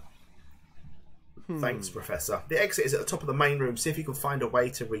 Thanks, Professor. The exit is at the top of the main room. See if you can find a way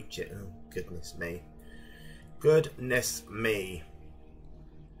to reach it. Oh, goodness me. Goodness me.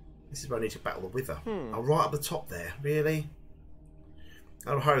 This is where I need to battle the Wither. Oh, right up the top there. Really?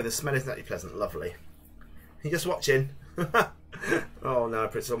 Oh, hurry. The smell isn't that pleasant. Lovely. You're just watching. Oh, no,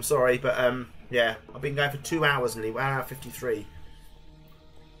 Prince. I'm sorry. But, yeah. I've been going for 2 hours nearly. 1 hour 53.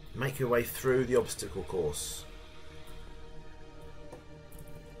 Make your way through the obstacle course.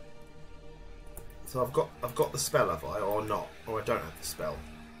 So I've got the spell, have I, or not? Or I don't have the spell.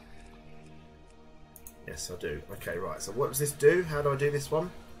 Yes, I do. Okay, right. So what does this do? How do I do this one?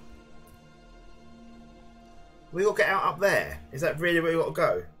 We all get out up there. Is that really where we got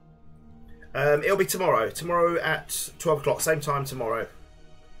to go? It'll be tomorrow. Tomorrow at 12 o'clock. Same time tomorrow.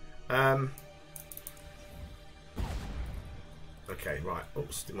 Okay, right.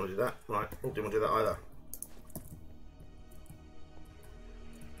 Oops, didn't want to do that. Right. Oh, didn't want to do that either.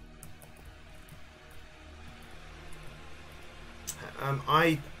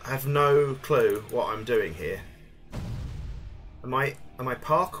 I have no clue what I'm doing here. Am I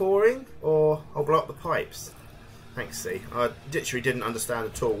parkouring, or I'll blow up the pipes? Thanks, C. I literally didn't understand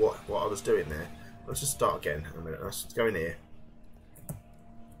at all what I was doing there. Let's just start again. A minute. Let's go in here.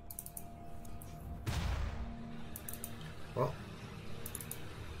 What?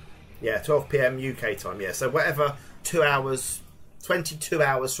 Yeah, 12 PM UK time. Yeah, so whatever 2 hours, 22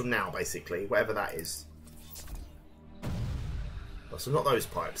 hours from now, basically, whatever that is. Oh, so not those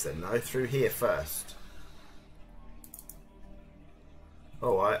pipes then, no. Through here first.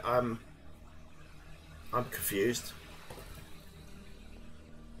 Oh, I'm confused.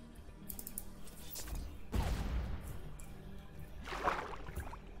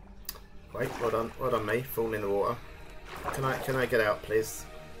 Wait, well done me, falling in the water. Can I get out, please?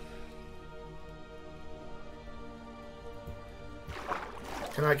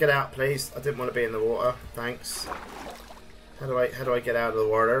 Can I get out, please? I didn't want to be in the water. Thanks. How do I get out of the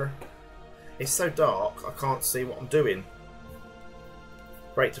water? It's so dark, I can't see what I'm doing.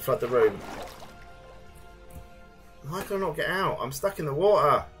 Break to flood the room. Why can I not get out? I'm stuck in the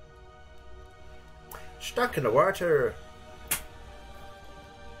water. Stuck in the water.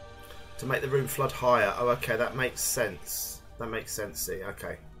 To make the room flood higher. Oh, okay, that makes sense. That makes sense, see,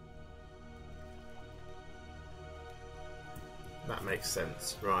 okay. That makes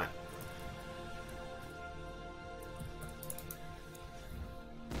sense, right.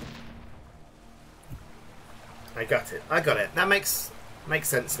 I got it. I got it. That makes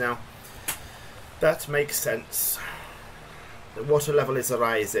sense now. That makes sense. The water level is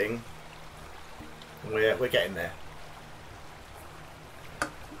rising. We're getting there.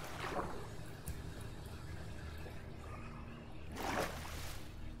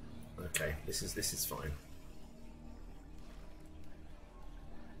 Okay, this is fine.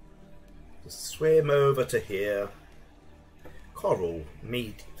 Just swim over to here. Coral,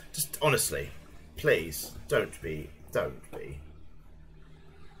 meat. Just honestly, please don't be.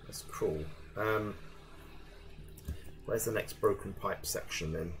 That's cruel. Where's the next broken pipe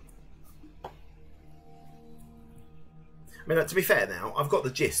section then? I mean, to be fair now, I've got the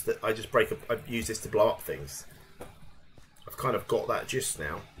gist that I just I use this to blow up things. I've kind of got that gist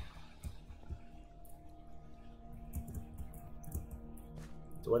now.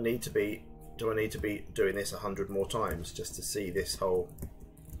 Do I need to be doing this 100 more times just to see this whole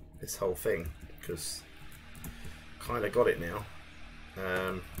thing? Because kind of got it now.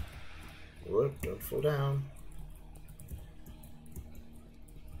 Whoop, don't fall down.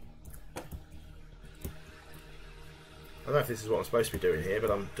 I don't know if this is what I'm supposed to be doing here,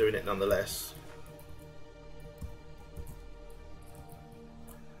 but I'm doing it nonetheless.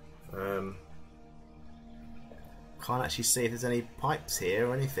 Can't actually see if there's any pipes here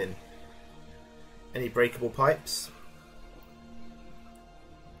or anything. Any breakable pipes?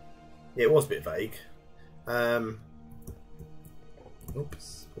 Yeah, it was a bit vague.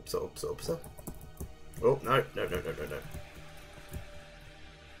 Oops. Oh, no.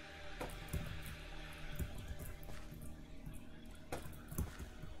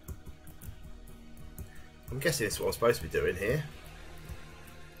 I'm guessing it's what I'm supposed to be doing here.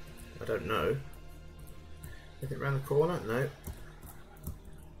 I don't know. Anything around the corner? No.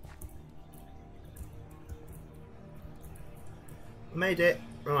 Made it.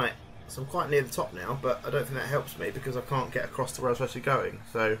 Right. So I'm quite near the top now, but I don't think that helps me because I can't get across to where I'm supposed to be going.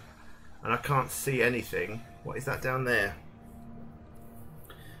 So, and I can't see anything. What is that down there?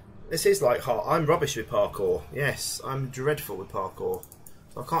 This is like hard. I'm rubbish with parkour. Yes, I'm dreadful with parkour.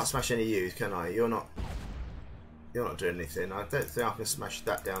 So I can't smash any of you, can I? You're not doing anything. I don't think I can smash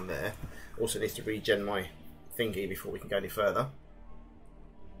that down there. Also needs to regen my thingy before we can go any further.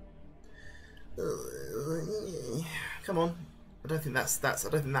 Come on. I don't think that's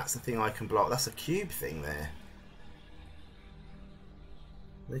the thing I can block. That's a cube thing there.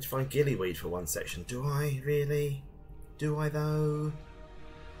 I need to find gillyweed for one section. Do I really? Do I though?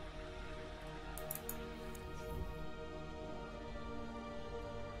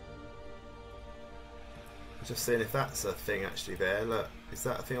 I'm just seeing if that's a thing actually there. Look, is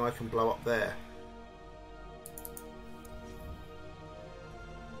that a thing I can blow up there?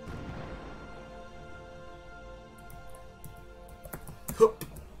 Hoop.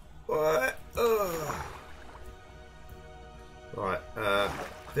 Right, I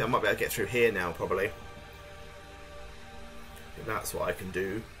think I might be able to get through here now, probably. I think that's what I can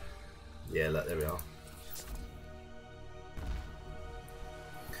do. Yeah, look, there we are.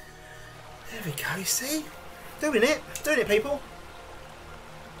 There we go, you see? Doing it, people.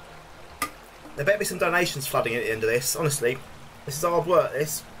 There better be some donations flooding at the end of this. Honestly, this is hard work.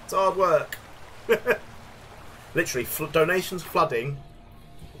 It's hard work. Literally, donations flooding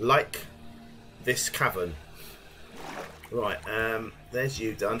like this cavern. Right, there's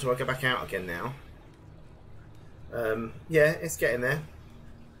you done. Do I go back out again now? Yeah, it's getting there.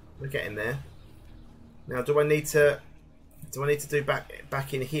 We're getting there. Now, do I need to do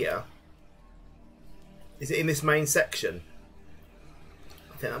back in here? Is it in this main section?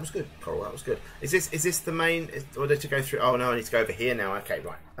 I think that was good, Coral. That was good. Is this the main? Or did you go through? Oh no, I need to go over here now. Okay,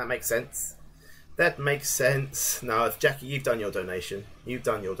 right. That makes sense. That makes sense. No, if Jackie, you've done your donation. You've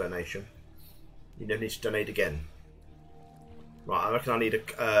done your donation. You don't need to donate again. Right. I reckon I need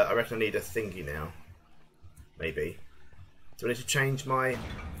a. I reckon I need a thingy now. Maybe. Do I need to change my?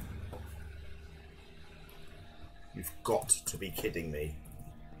 You've got to be kidding me.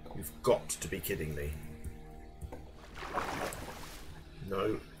 You've got to be kidding me.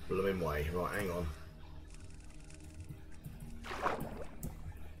 No blooming way. Right, hang on.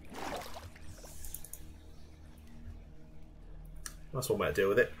 That's one way to deal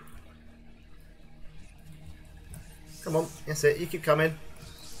with it. Come on, that's it. You keep coming.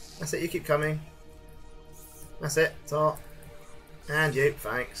 That's it. You keep coming. That's it. Start. And you.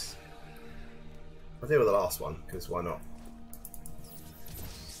 Thanks. I'll deal with the last one because why not?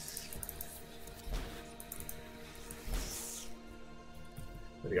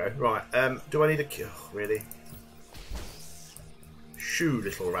 There we go. Right. Do I need a kill? Really? Shoo,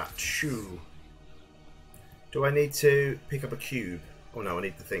 little rat. Shoo. Do I need to pick up a cube? Oh no, I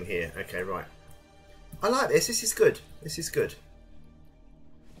need the thing here. Okay, right. I like this. This is good. This is good.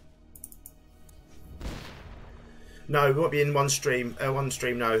 No, we won't be in one stream. One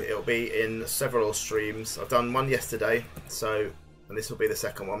stream, no. It'll be in several streams. I've done one yesterday, so, and this will be the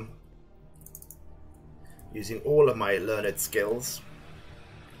second one. Using all of my learned skills.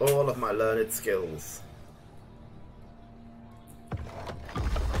 All of my learned skills.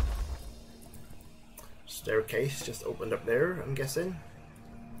 Staircase just opened up there, I'm guessing.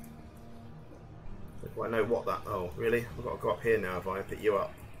 Do I know what that... Oh, really? I've got to go up here now if I pick you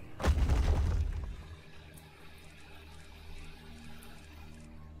up.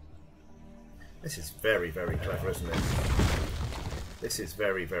 This is very, very clever, isn't it? This is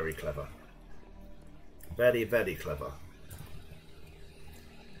very, very clever. Very, very clever.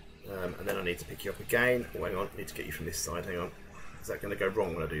 And then I need to pick you up again. Oh, hang on. I need to get you from this side. Hang on. Is that going to go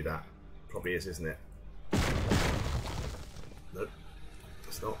wrong when I do that? Probably is, isn't it? Nope.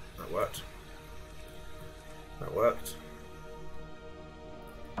 It's not. That worked. That worked.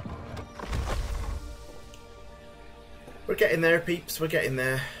 We're getting there, peeps. We're getting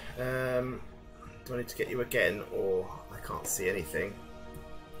there. Do I need to get you again, or I can't see anything?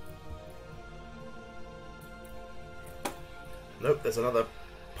 Nope, there's another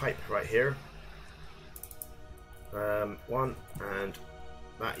pipe right here. One, and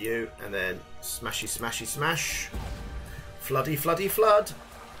that you, and then smashy, smashy, smash. Floody, floody, flood.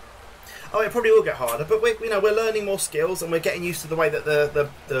 Oh, it probably will get harder, but we're learning more skills, and we're getting used to the way that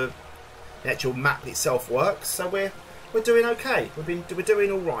the actual map itself works. So we're doing okay. We're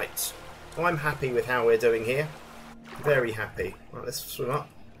doing all right. I'm happy with how we're doing here. Very happy. Right, let's swim up.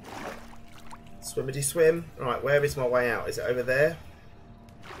 Swimmity swim. Right, where is my way out? Is it over there?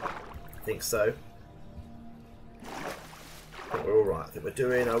 I think so. I think we're all right. I think we're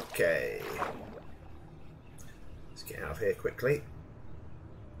doing okay. Let's get out of here quickly.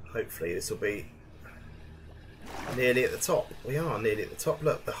 Hopefully this will be nearly at the top. We are nearly at the top.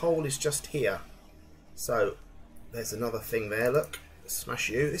 Look, the hole is just here. So there's another thing there. Look. Smash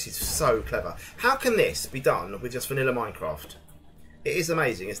you. This is so clever. How can this be done with just vanilla Minecraft? It is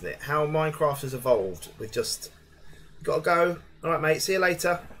amazing, isn't it? How Minecraft has evolved with just... Got to go. Alright, mate. See you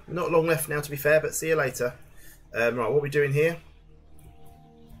later. Not long left now, to be fair, but see you later. Right, what are we doing here?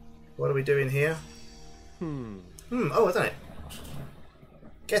 What are we doing here? Oh, I've done it.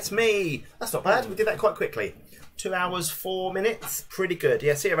 Get me. That's not bad. We did that quite quickly. 2 hours, 4 minutes. Pretty good.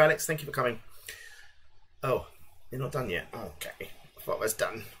 Yeah, see you, Alex. Thank you for coming. Oh, you're not done yet? Okay. I thought I was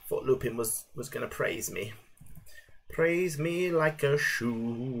done. Thought Lupin was going to praise me. Praise me like a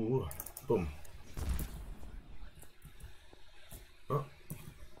shoe. Boom. Oh.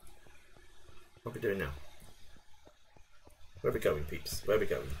 What are we doing now? Where are we going, peeps? Where are we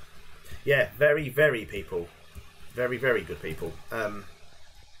going? Yeah, very, very people. Very, very good people. Am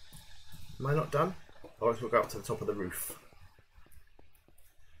I not done? Or we'll go up to the top of the roof.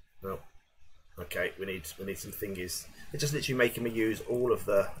 No. Okay, we need some thingies. They're just literally making me use all of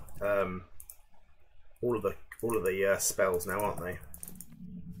the spells now, aren't they?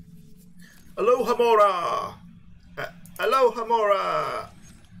 Aloha Mora! Aloha Mora!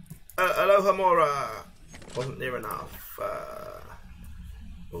 Aloha Mora! Wasn't near enough.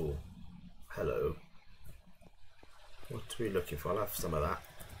 Oh, hello. What are we looking for? I'll have some of that.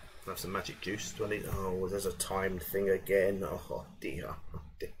 I'll have some magic juice. Do I need? Oh, there's a timed thing again. Oh dear. Oh,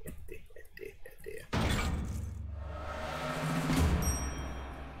 dear, dear.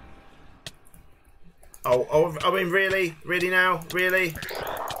 Oh, I mean, really? Really now? Really?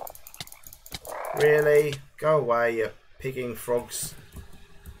 Really? Go away, you pigging frogs.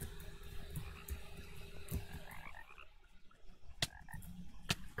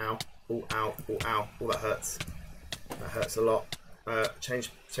 Oh, ow. Oh, ow. Oh, that hurts. That hurts a lot. Change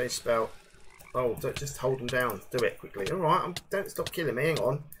spell. Oh, don't just hold them down. Do it quickly. Alright, don't stop killing me. Hang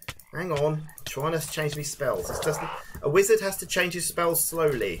on. Hang on. I'm trying to change these spells. This doesn't. A wizard has to change his spells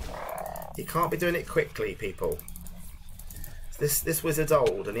slowly. He can't be doing it quickly, people. This wizard's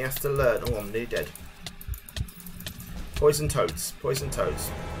old and he has to learn. Oh, I'm nearly dead. Poison toads. Poison toads.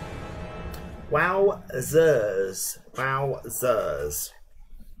 Wowzers. Wowzers.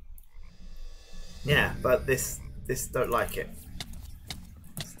 Yeah, but this don't like it.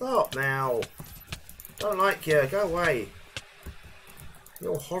 Stop now. Don't like you. Go away.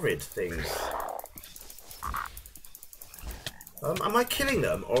 You're horrid things. Am I killing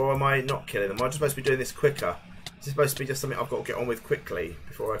them or am I not killing them? Am I just supposed to be doing this quicker? Is this supposed to be just something I've got to get on with quickly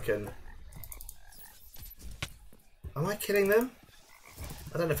before I can... Am I killing them?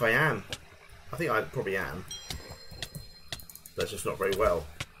 I don't know if I am. I think I probably am. But just not very well.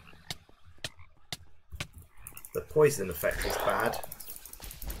 The poison effect is bad.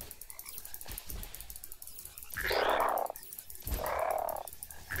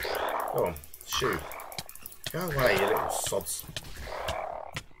 Go on, shoot. Go away, you little sods.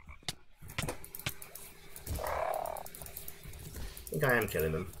 I think I am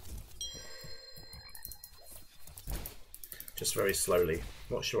killing them. Just very slowly.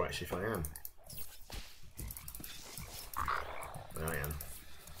 Not sure actually if I am. I am.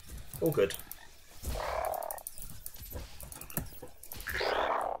 All good.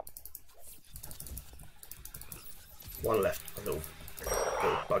 One left. A little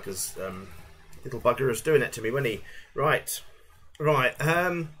bugger's little bugger is doing it to me, wasn't he? Right. Right.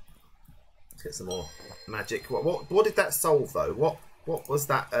 Let's get some more magic. What did that solve though? What was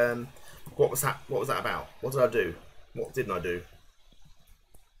that what was that about? What did I do? What didn't I do?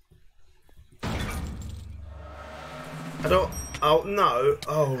 I don't... Oh, no.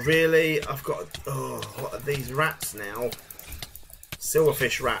 Oh, really? I've got... Oh, what are these rats now?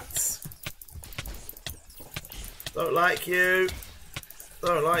 Silverfish rats. Don't like you.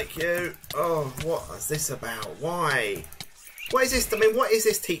 Don't like you. Oh, what is this about? Why? What is this? I mean, what is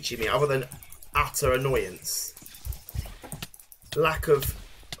this teaching me other than utter annoyance? Lack of...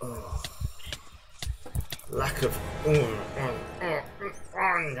 Oh. Lack of...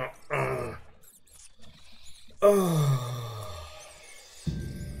 Oh.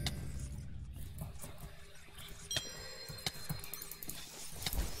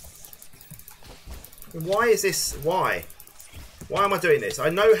 Why is this? Why? Why am I doing this? I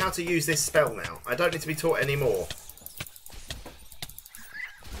know how to use this spell now. I don't need to be taught anymore.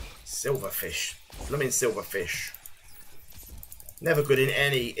 Silverfish. I mean silverfish. Never good in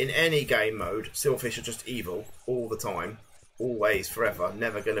any game mode. Silverfish are just evil all the time. Always, forever.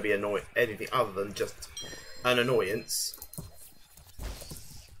 Never going to be anything other than just an annoyance.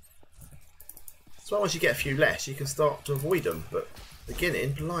 So once you get a few less, you can start to avoid them. But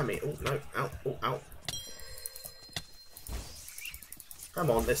beginning, blimey. Oh, no. Ow. Oh, ow.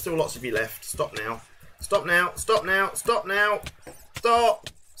 Come on, there's still lots of you left. Stop now. Stop now. Stop now. Stop now. Stop.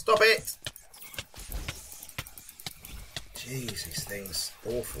 Stop it. Jeez, these things.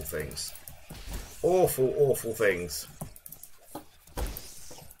 Awful things. Awful, awful things.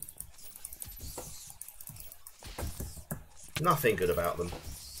 Nothing good about them.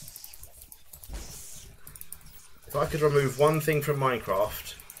 If I could remove one thing from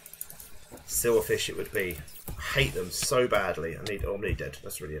Minecraft, silverfish it would be. I hate them so badly. I'm nearly dead.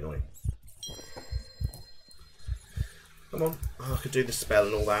 That's really annoying. Come on. Oh, I could do the spell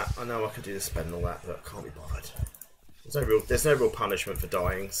and all that. I know I could do the spell and all that, but I can't be bothered. There's no real punishment for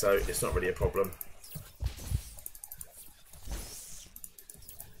dying, so it's not really a problem.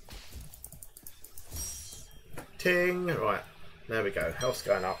 Ting! Right, there we go. Health's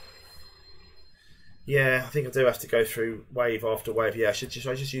going up. Yeah, I think I do have to go through wave after wave. Yeah, should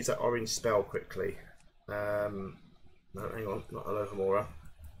I just use that orange spell quickly? No, hang on, not Alohomora.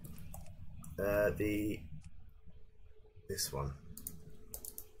 This one.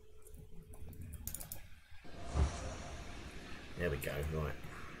 There we go. Right.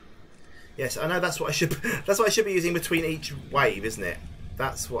 Yes, I know that's what I should. That's what I should be using between each wave, isn't it?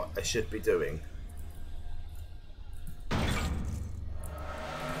 That's what I should be doing.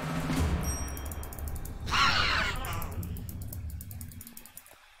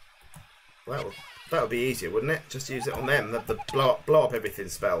 Well, that would be easier, wouldn't it? Just use it on them. The blow up everything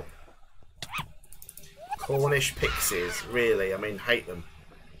spell. Cornish pixies, really? I mean, hate them.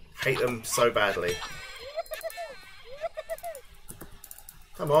 Hate them so badly.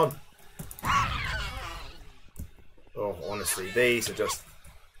 Come on. Oh, honestly, these are just...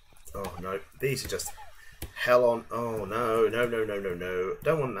 Oh, no. These are just hell on... Oh, no, no, no, no, no, no.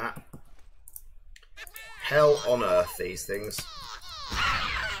 Don't want that. hell on earth, these things.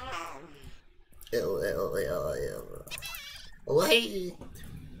 Wait.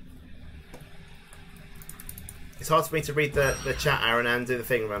 It's hard for me to read the chat, Aaron, and do the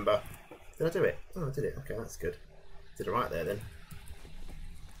thing, remember? Did I do it? Oh, I did it. Okay, that's good. Did it right there, then.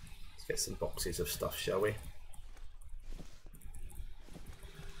 Let's get some boxes of stuff, shall we?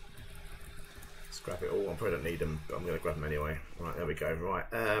 Let's grab it all. I probably don't need them, but I'm going to grab them anyway. Right, there we go. Right,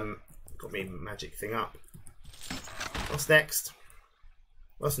 got me magic thing up. What's next?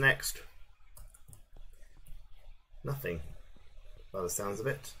 What's next? Nothing, by the sounds of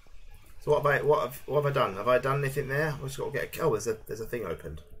it. So what have I done? Have I done anything there? I've just got to get a, oh, there's a thing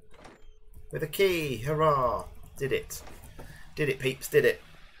opened with a key. Hurrah! Did it? Did it, peeps? Did it?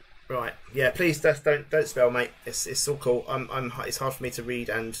 Right. Yeah. Please don't spell, mate. It's all cool. It's hard for me to read,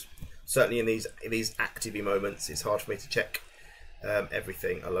 and certainly in these active moments, it's hard for me to check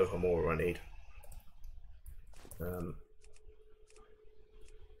everything. Aloha more I need.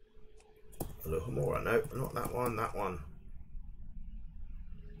 Aloha more. No, not that one. That one.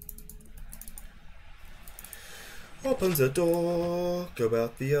 Opens a door, go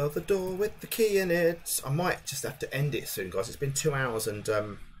out the other door with the key in it. I might just have to end it soon, guys. It's been 2 hours and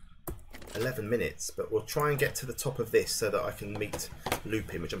 11 minutes, but we'll try and get to the top of this so that I can meet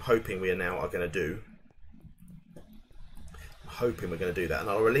Lupin, which I'm hoping we are going to do. I'm hoping we're going to do that, and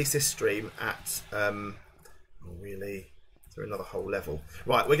I'll release this stream at oh, really? Is there another whole level?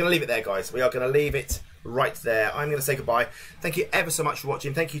 Right, we're going to leave it there, guys. We are going to leave it right there. I'm going to say goodbye. Thank you ever so much for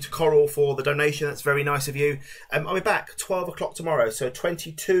watching. Thank you to Coral for the donation. That's very nice of you. I'll be back 12 o'clock tomorrow, so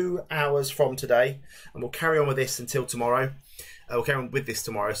 22 hours from today, and we'll carry on with this until tomorrow. We'll carry on with this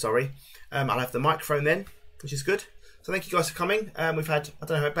tomorrow, sorry. I'll have the microphone then, which is good. So thank you guys for coming. We've had, I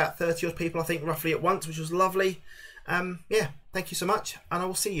don't know, about 30 odd people, I think, roughly at once, which was lovely. Yeah, thank you so much, and I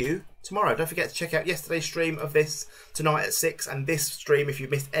will see you tomorrow. Don't forget to check out yesterday's stream of this tonight at 6, and this stream, if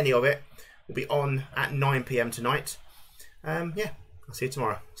you've missed any of it, will be on at 9 PM tonight. Yeah, I'll see you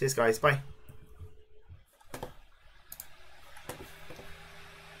tomorrow. Cheers, guys. Bye.